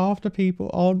 No, half the people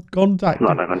aren't contacted.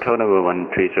 London Control, number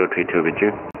 13032 with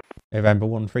you. November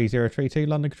 13032,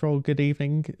 London Control, good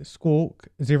evening. Squawk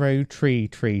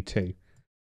 0332.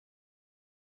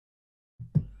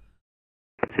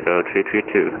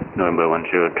 0332, November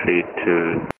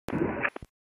 1032.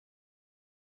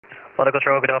 London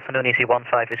Control, good afternoon.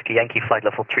 EC15 Whiskey Yankee, flight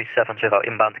level 370,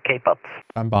 inbound to Cape Cod.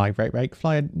 Stand by, break.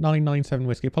 Flyer 997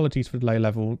 Whiskey, apologies for the low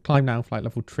level. Climb now, flight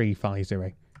level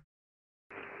 350.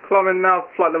 Climbing now,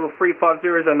 flight level 350,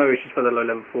 there are no issues for the low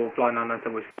level 4, flying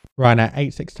 997 Whiskey. Ryanair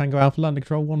 86 Tango Alpha, London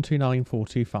Control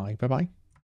 129425. Bye bye.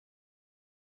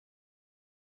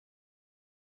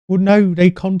 Well, no,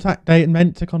 they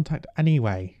meant to contact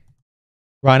anyway.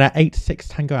 Ryanair 86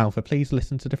 Tango Alpha, please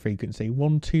listen to the frequency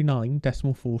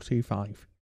 129.425.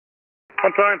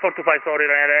 129.425, sorry,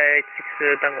 Ryanair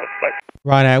 86 Tango Alpha flight.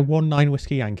 Ryanair 19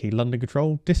 Whiskey Yankee, London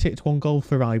Control, Disit 1 Golf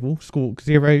arrival, squawk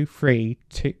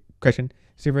 032, question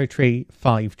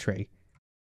 0353.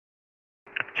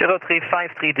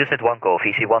 0353, Disit 1 Golf,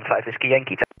 EC15 Whiskey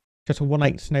Yankee. Shuttle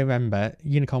 18 November,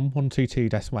 Unicom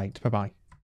 122.8, bye bye.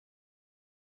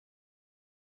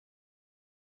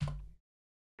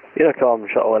 Unicom,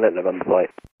 shuttle 18 November flight.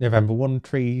 November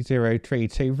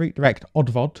 13032, route direct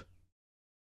Oddvod.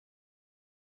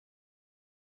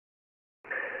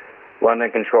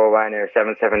 London Control, Ryanair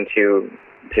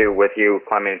 7722 with you,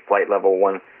 climbing flight level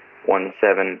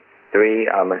 1173,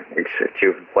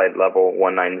 to flight level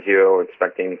 190,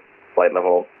 expecting flight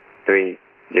level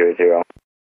 300.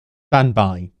 Stand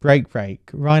by, break.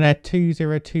 Ryanair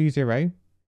 2020,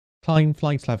 climb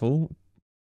flight level,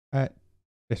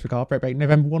 disregard, break,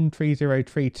 November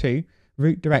 13032,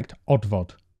 route direct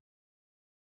Oddvod.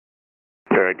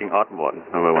 Directing Oddvod,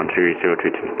 number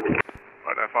 13032.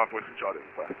 Ryanair 5 Whiskey Charlie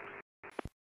request.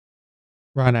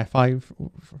 Ryanair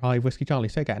 5 Whiskey Charlie,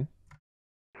 say again.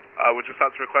 Would you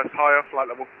like to request higher, flight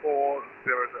level 400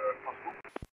 if possible?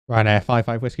 Ryanair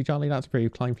 5 Whiskey Charlie, that's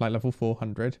approved. Climb flight level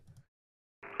 400.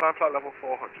 Climb flight level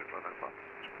 400, Ryanair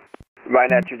 5.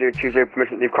 Ryanair 2020,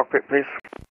 permission to leave cockpit, please.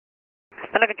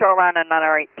 Under control, Ryanair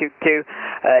 90822,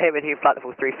 here with you, flight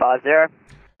level 350.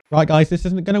 Right, guys, this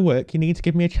isn't going to work. You need to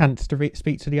give me a chance to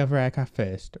speak to the other aircraft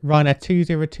first. Ryanair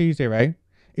 2020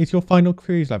 is your final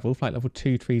cruise level, flight level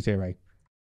 230.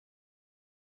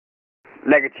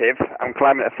 Negative, I'm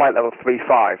climbing at flight level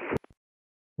 35.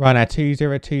 Ryanair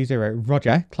 2020,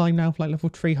 Roger. Climb now, flight level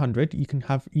 300. You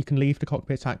can leave the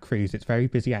cockpit at cruise. It's very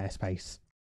busy airspace.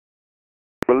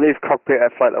 We'll leave cockpit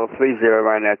at flight level 30,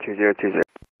 Ryanair 2020.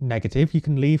 Negative, you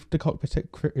can leave the cockpit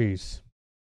at cruise.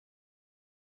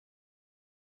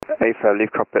 A4,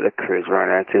 leave cockpit at cruise,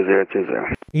 Ryanair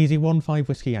 2020. Easy 15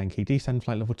 Whiskey Yankee, descend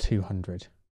flight level 200.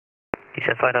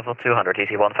 Descend flight level 200,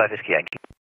 Easy 15 Whiskey Yankee.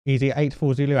 Easy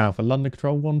 84 Zulu Alpha, London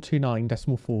Control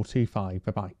 129.425,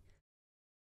 bye-bye.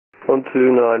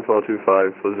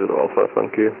 129.425 for Zulu Alpha,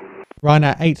 thank you.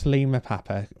 Ryanair 8 Lima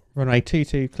Papa, runway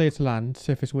 22, clear to land,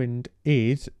 surface wind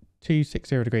is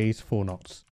 260 degrees, 4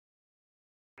 knots.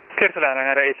 Clear to land,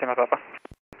 Ryanair 8 Lima Papa.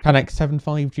 Canex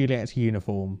 75 Juliet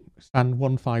uniform, stand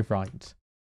 15 right.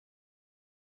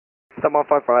 Stand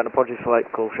 15 right, apologies for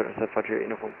late call, 75 Juliet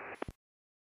uniform.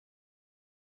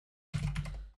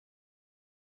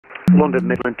 London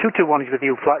Midland 221 is with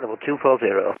you, flight level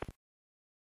 240.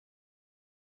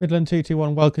 Midland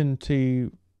 221, welcome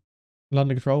to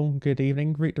London Control, good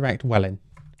evening, route direct Welling.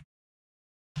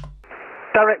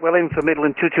 Direct Welling for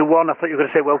Midland 221, I thought you were going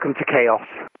to say welcome to chaos.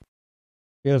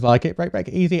 Feels like it, break,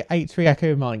 easy 83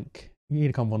 Echo Mike,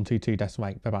 Unicom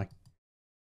 122.8, bye-bye.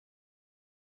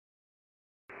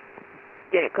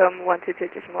 Unicom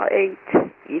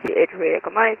 122.8, easy 83 Echo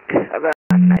Mike, have a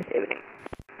nice evening.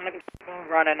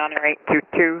 Ryanair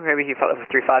 90822, here with you, flight level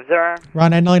 350.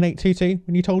 Ryanair 9822,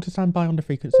 when you're told to stand by on the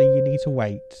frequency, you need to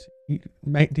wait.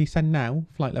 Descend now,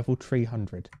 flight level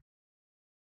 300.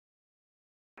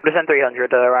 Descend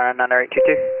 300, Ryanair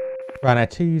 90822. Ryanair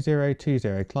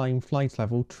 2020, climb flight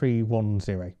level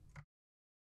 310.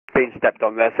 Being stepped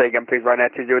on there, say again please,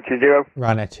 Ryanair 2020.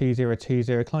 Ryanair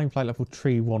 2020, climb flight level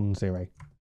 310.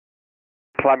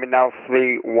 Climbing now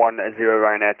 310,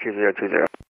 Ryanair 2020.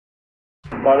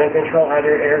 London Control,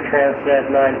 Hyder Air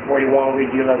Transat 941,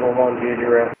 read you level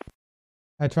 120.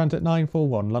 Air Transit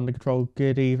 941, London Control,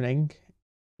 good evening.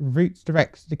 Routes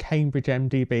direct to Cambridge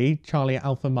MDB, Charlie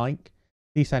Alpha Mike,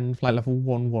 descend flight level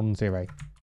 110.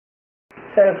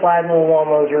 Set flight level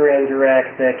 110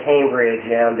 direct Cambridge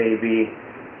MDB.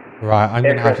 Right, I'm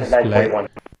going to have to split.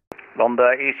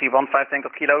 London EC 15 Tango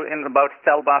Kilo in about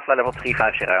Telba, flight level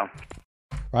 350.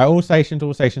 Right, all stations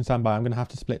stand by. I'm going to have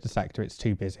to split the sector, it's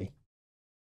too busy.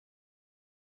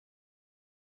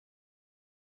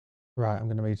 Right, I'm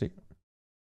going to read it.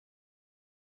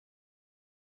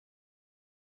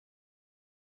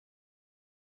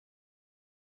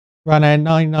 Ryanair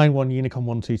 991 Unicom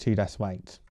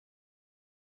 122.8.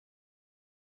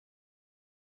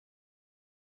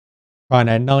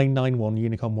 Ryanair 991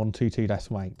 Unicom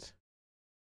 122.8.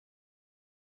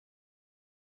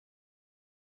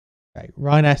 Okay,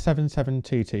 Ryanair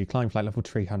 7722, climb flight level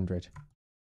 300.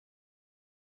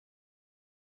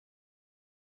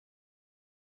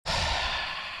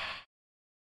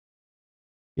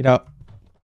 You know,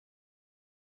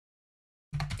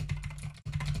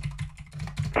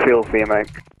 feel for you, mate.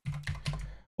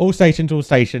 All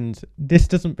stations. This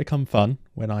doesn't become fun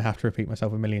when I have to repeat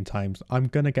myself a million times. I'm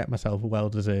going to get myself a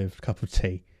well-deserved cup of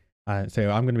tea.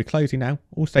 So I'm going to be closing now.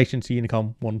 All stations to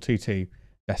Unicom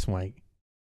 122.8.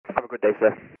 Have a good day,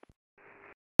 sir.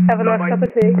 Have a nice cup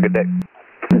of tea. Have a good day.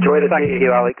 Enjoy the Thank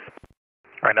you, Alex.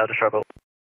 Right now, the struggle.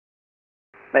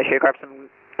 Make sure you grab some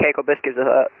cake or biscuits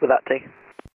with that tea.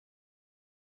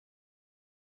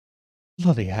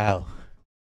 Bloody hell.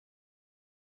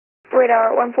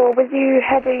 Radar 14 with you,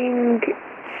 heading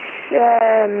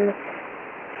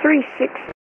 36.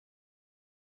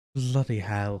 Bloody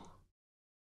hell.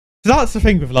 So that's the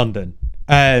thing with London.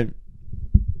 For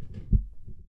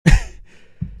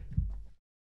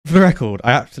the record,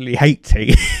 I absolutely hate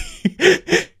tea.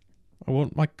 I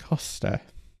want my Costa.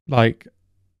 Like,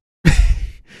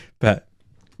 but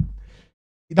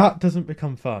that doesn't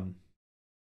become fun.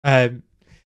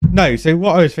 No, so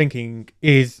what I was thinking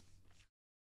is,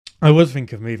 I was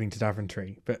thinking of moving to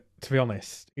Daventry, but to be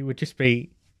honest, it would just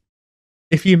be,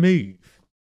 if you move,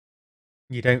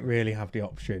 you don't really have the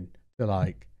option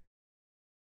to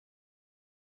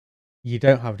you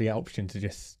don't have the option to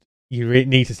just, you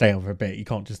need to stay on for a bit. You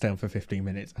can't just stay on for 15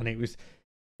 minutes. And it was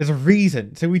There's a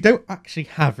reason. So we don't actually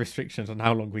have restrictions on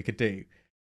how long we could do.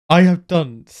 I have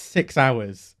done 6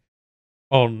 hours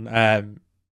on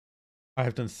I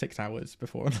have done 6 hours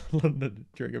before in London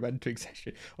during a mentoring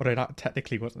session. Although that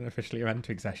technically wasn't officially a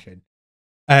mentoring session.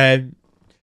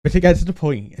 But it gets to the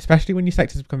point, especially when your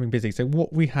sector's becoming busy. So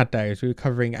what we had there is we were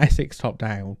covering Essex top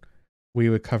down, we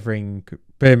were covering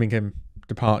Birmingham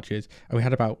departures, and we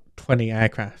had about 20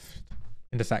 aircraft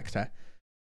in the sector.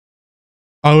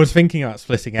 I was thinking about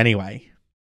splitting anyway.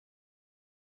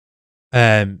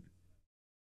 But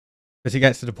it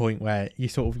gets to the point where your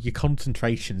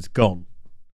concentration's gone.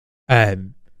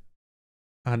 And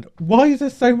why is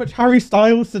there so much Harry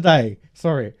Styles today?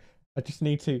 Sorry, I just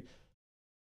need to.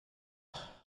 I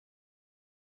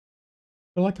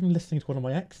feel like I'm listening to one of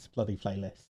my ex bloody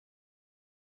playlists.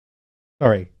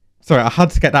 Sorry, I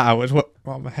had to get that out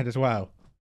of my head as well.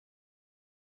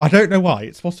 I don't know why.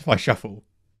 It's Spotify Shuffle,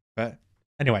 but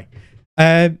anyway.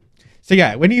 So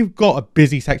yeah, when you've got a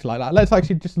busy sector like that, let's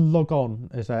actually just log on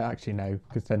as actually no,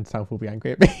 because then South will be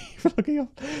angry at me for logging on.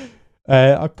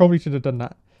 I probably should have done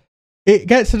that. It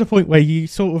gets to the point where you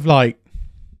sort of like.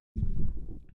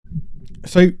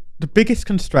 So the biggest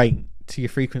constraint to your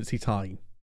frequency time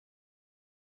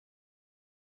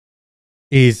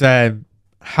is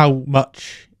how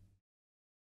much.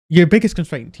 Your biggest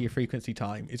constraint to your frequency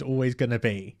time is always going to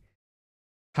be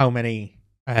how many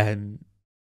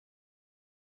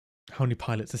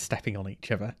pilots are stepping on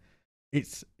each other.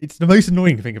 It's the most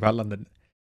annoying thing about London.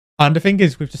 And the thing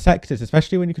is, with the sectors,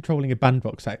 especially when you're controlling a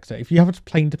bandbox sector, if you have a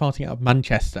plane departing out of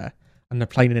Manchester and they're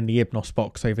playing in the IBNOS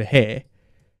box over here,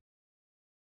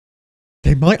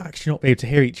 they might actually not be able to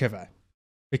hear each other.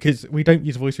 Because we don't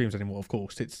use voice rooms anymore, of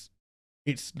course. It's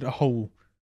the whole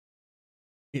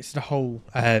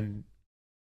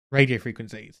radio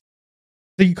frequencies.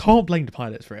 So you can't blame the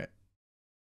pilots for it.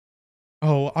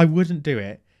 Oh, I wouldn't do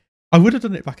it. I would have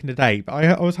done it back in the day, but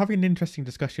I was having an interesting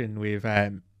discussion with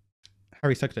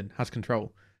Harry Sugden, has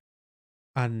control.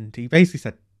 And he basically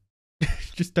said,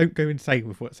 just don't go insane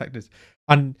with what sectors.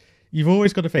 And you've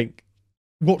always got to think,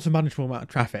 what's a manageable amount of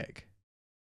traffic?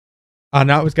 And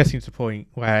that was getting to the point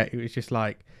where it was just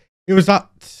like, it was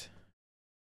that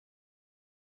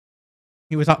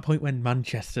point when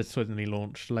Manchester suddenly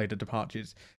launched a load of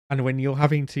departures. And when you're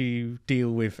having to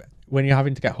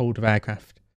get hold of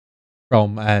aircraft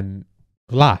from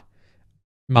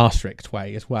Maastricht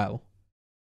way as well,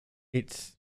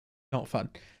 it's not fun.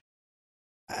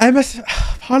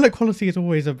 Pilot quality is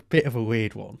always a bit of a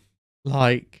weird one.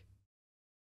 Like,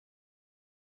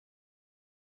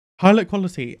 pilot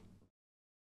quality,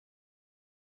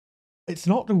 it's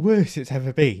not the worst it's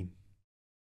ever been.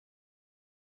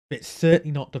 But it's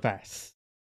certainly not the best.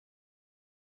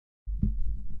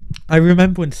 I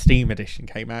remember when Steam Edition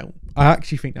came out. I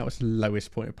actually think that was the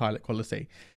lowest point of pilot quality.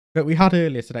 But we had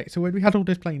earlier today. So when we had all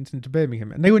those planes into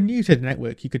Birmingham, and they were new to the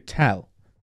network, you could tell.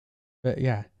 But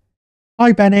yeah.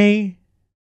 Hi, Benny.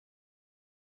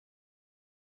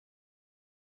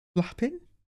 Flapping?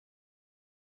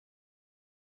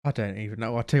 I don't even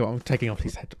know. I'll tell you what, I'm taking off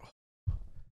his head.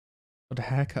 But the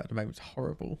haircut at the moment is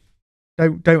horrible.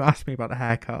 Don't ask me about the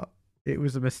haircut. It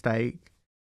was a mistake.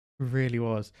 It really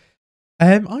was.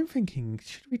 I'm thinking,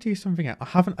 should we do something else? I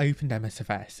haven't opened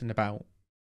MSFS in about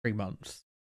 3 months.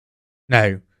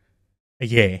 No, a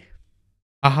year.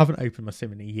 I haven't opened my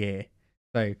sim in a year.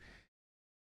 So,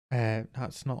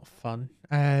 that's not fun.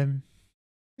 Should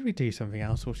we do something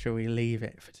else or shall we leave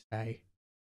it for today?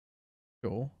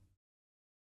 Sure.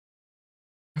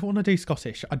 I want to do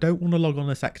Scottish. I don't want to log on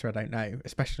a sector I don't know,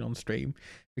 especially on stream,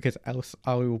 because else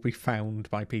I will be found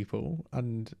by people.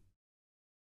 And to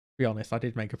be honest, I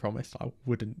did make a promise I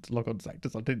wouldn't log on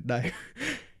sectors I didn't know.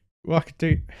 What I could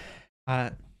do,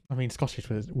 I mean, Scottish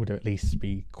would at least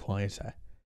be quieter.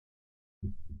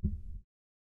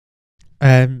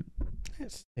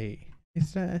 Let's see.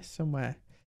 Is there somewhere?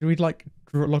 Do we like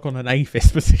log on an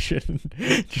APHIS position?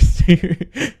 Just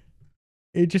to.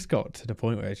 It just got to the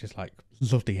point where it's just like,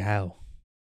 bloody hell.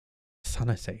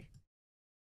 Sanity.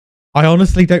 I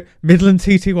honestly don't. Midland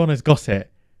 221 has got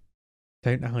it.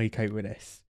 Don't know how you cope with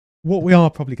this. What we are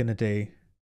probably going to do.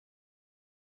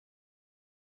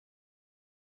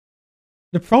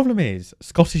 The problem is,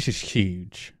 Scottish is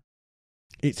huge.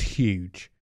 It's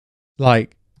huge.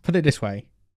 Like, put it this way.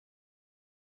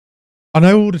 I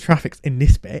know all the traffic's in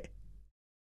this bit.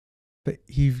 But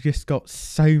you've just got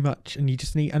so much, and you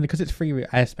just need, and because it's free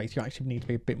airspace, you actually need to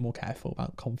be a bit more careful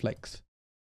about conflicts.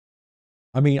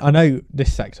 I mean, I know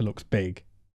this sector looks big,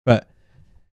 but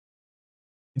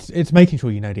it's making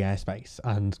sure you know the airspace.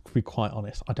 And to be quite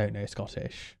honest, I don't know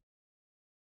Scottish.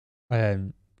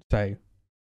 So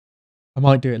I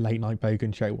might do a late night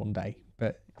Bogan show one day,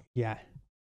 but yeah.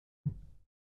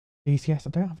 DCS, I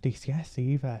don't have DCS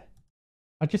either.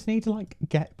 I just need to like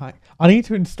get back. I need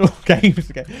to install games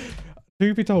again.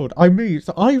 Truth be told, I moved.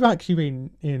 So I've actually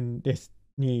been in this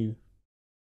new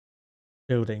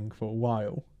building for a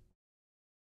while.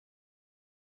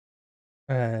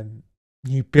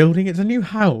 New building. It's a new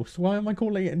house. Why am I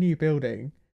calling it a new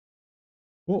building?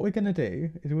 What we're gonna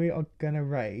do is we are gonna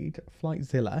raid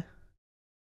Flightzilla.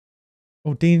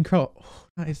 Oh, Dean Cross. Oh,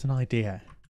 that is an idea.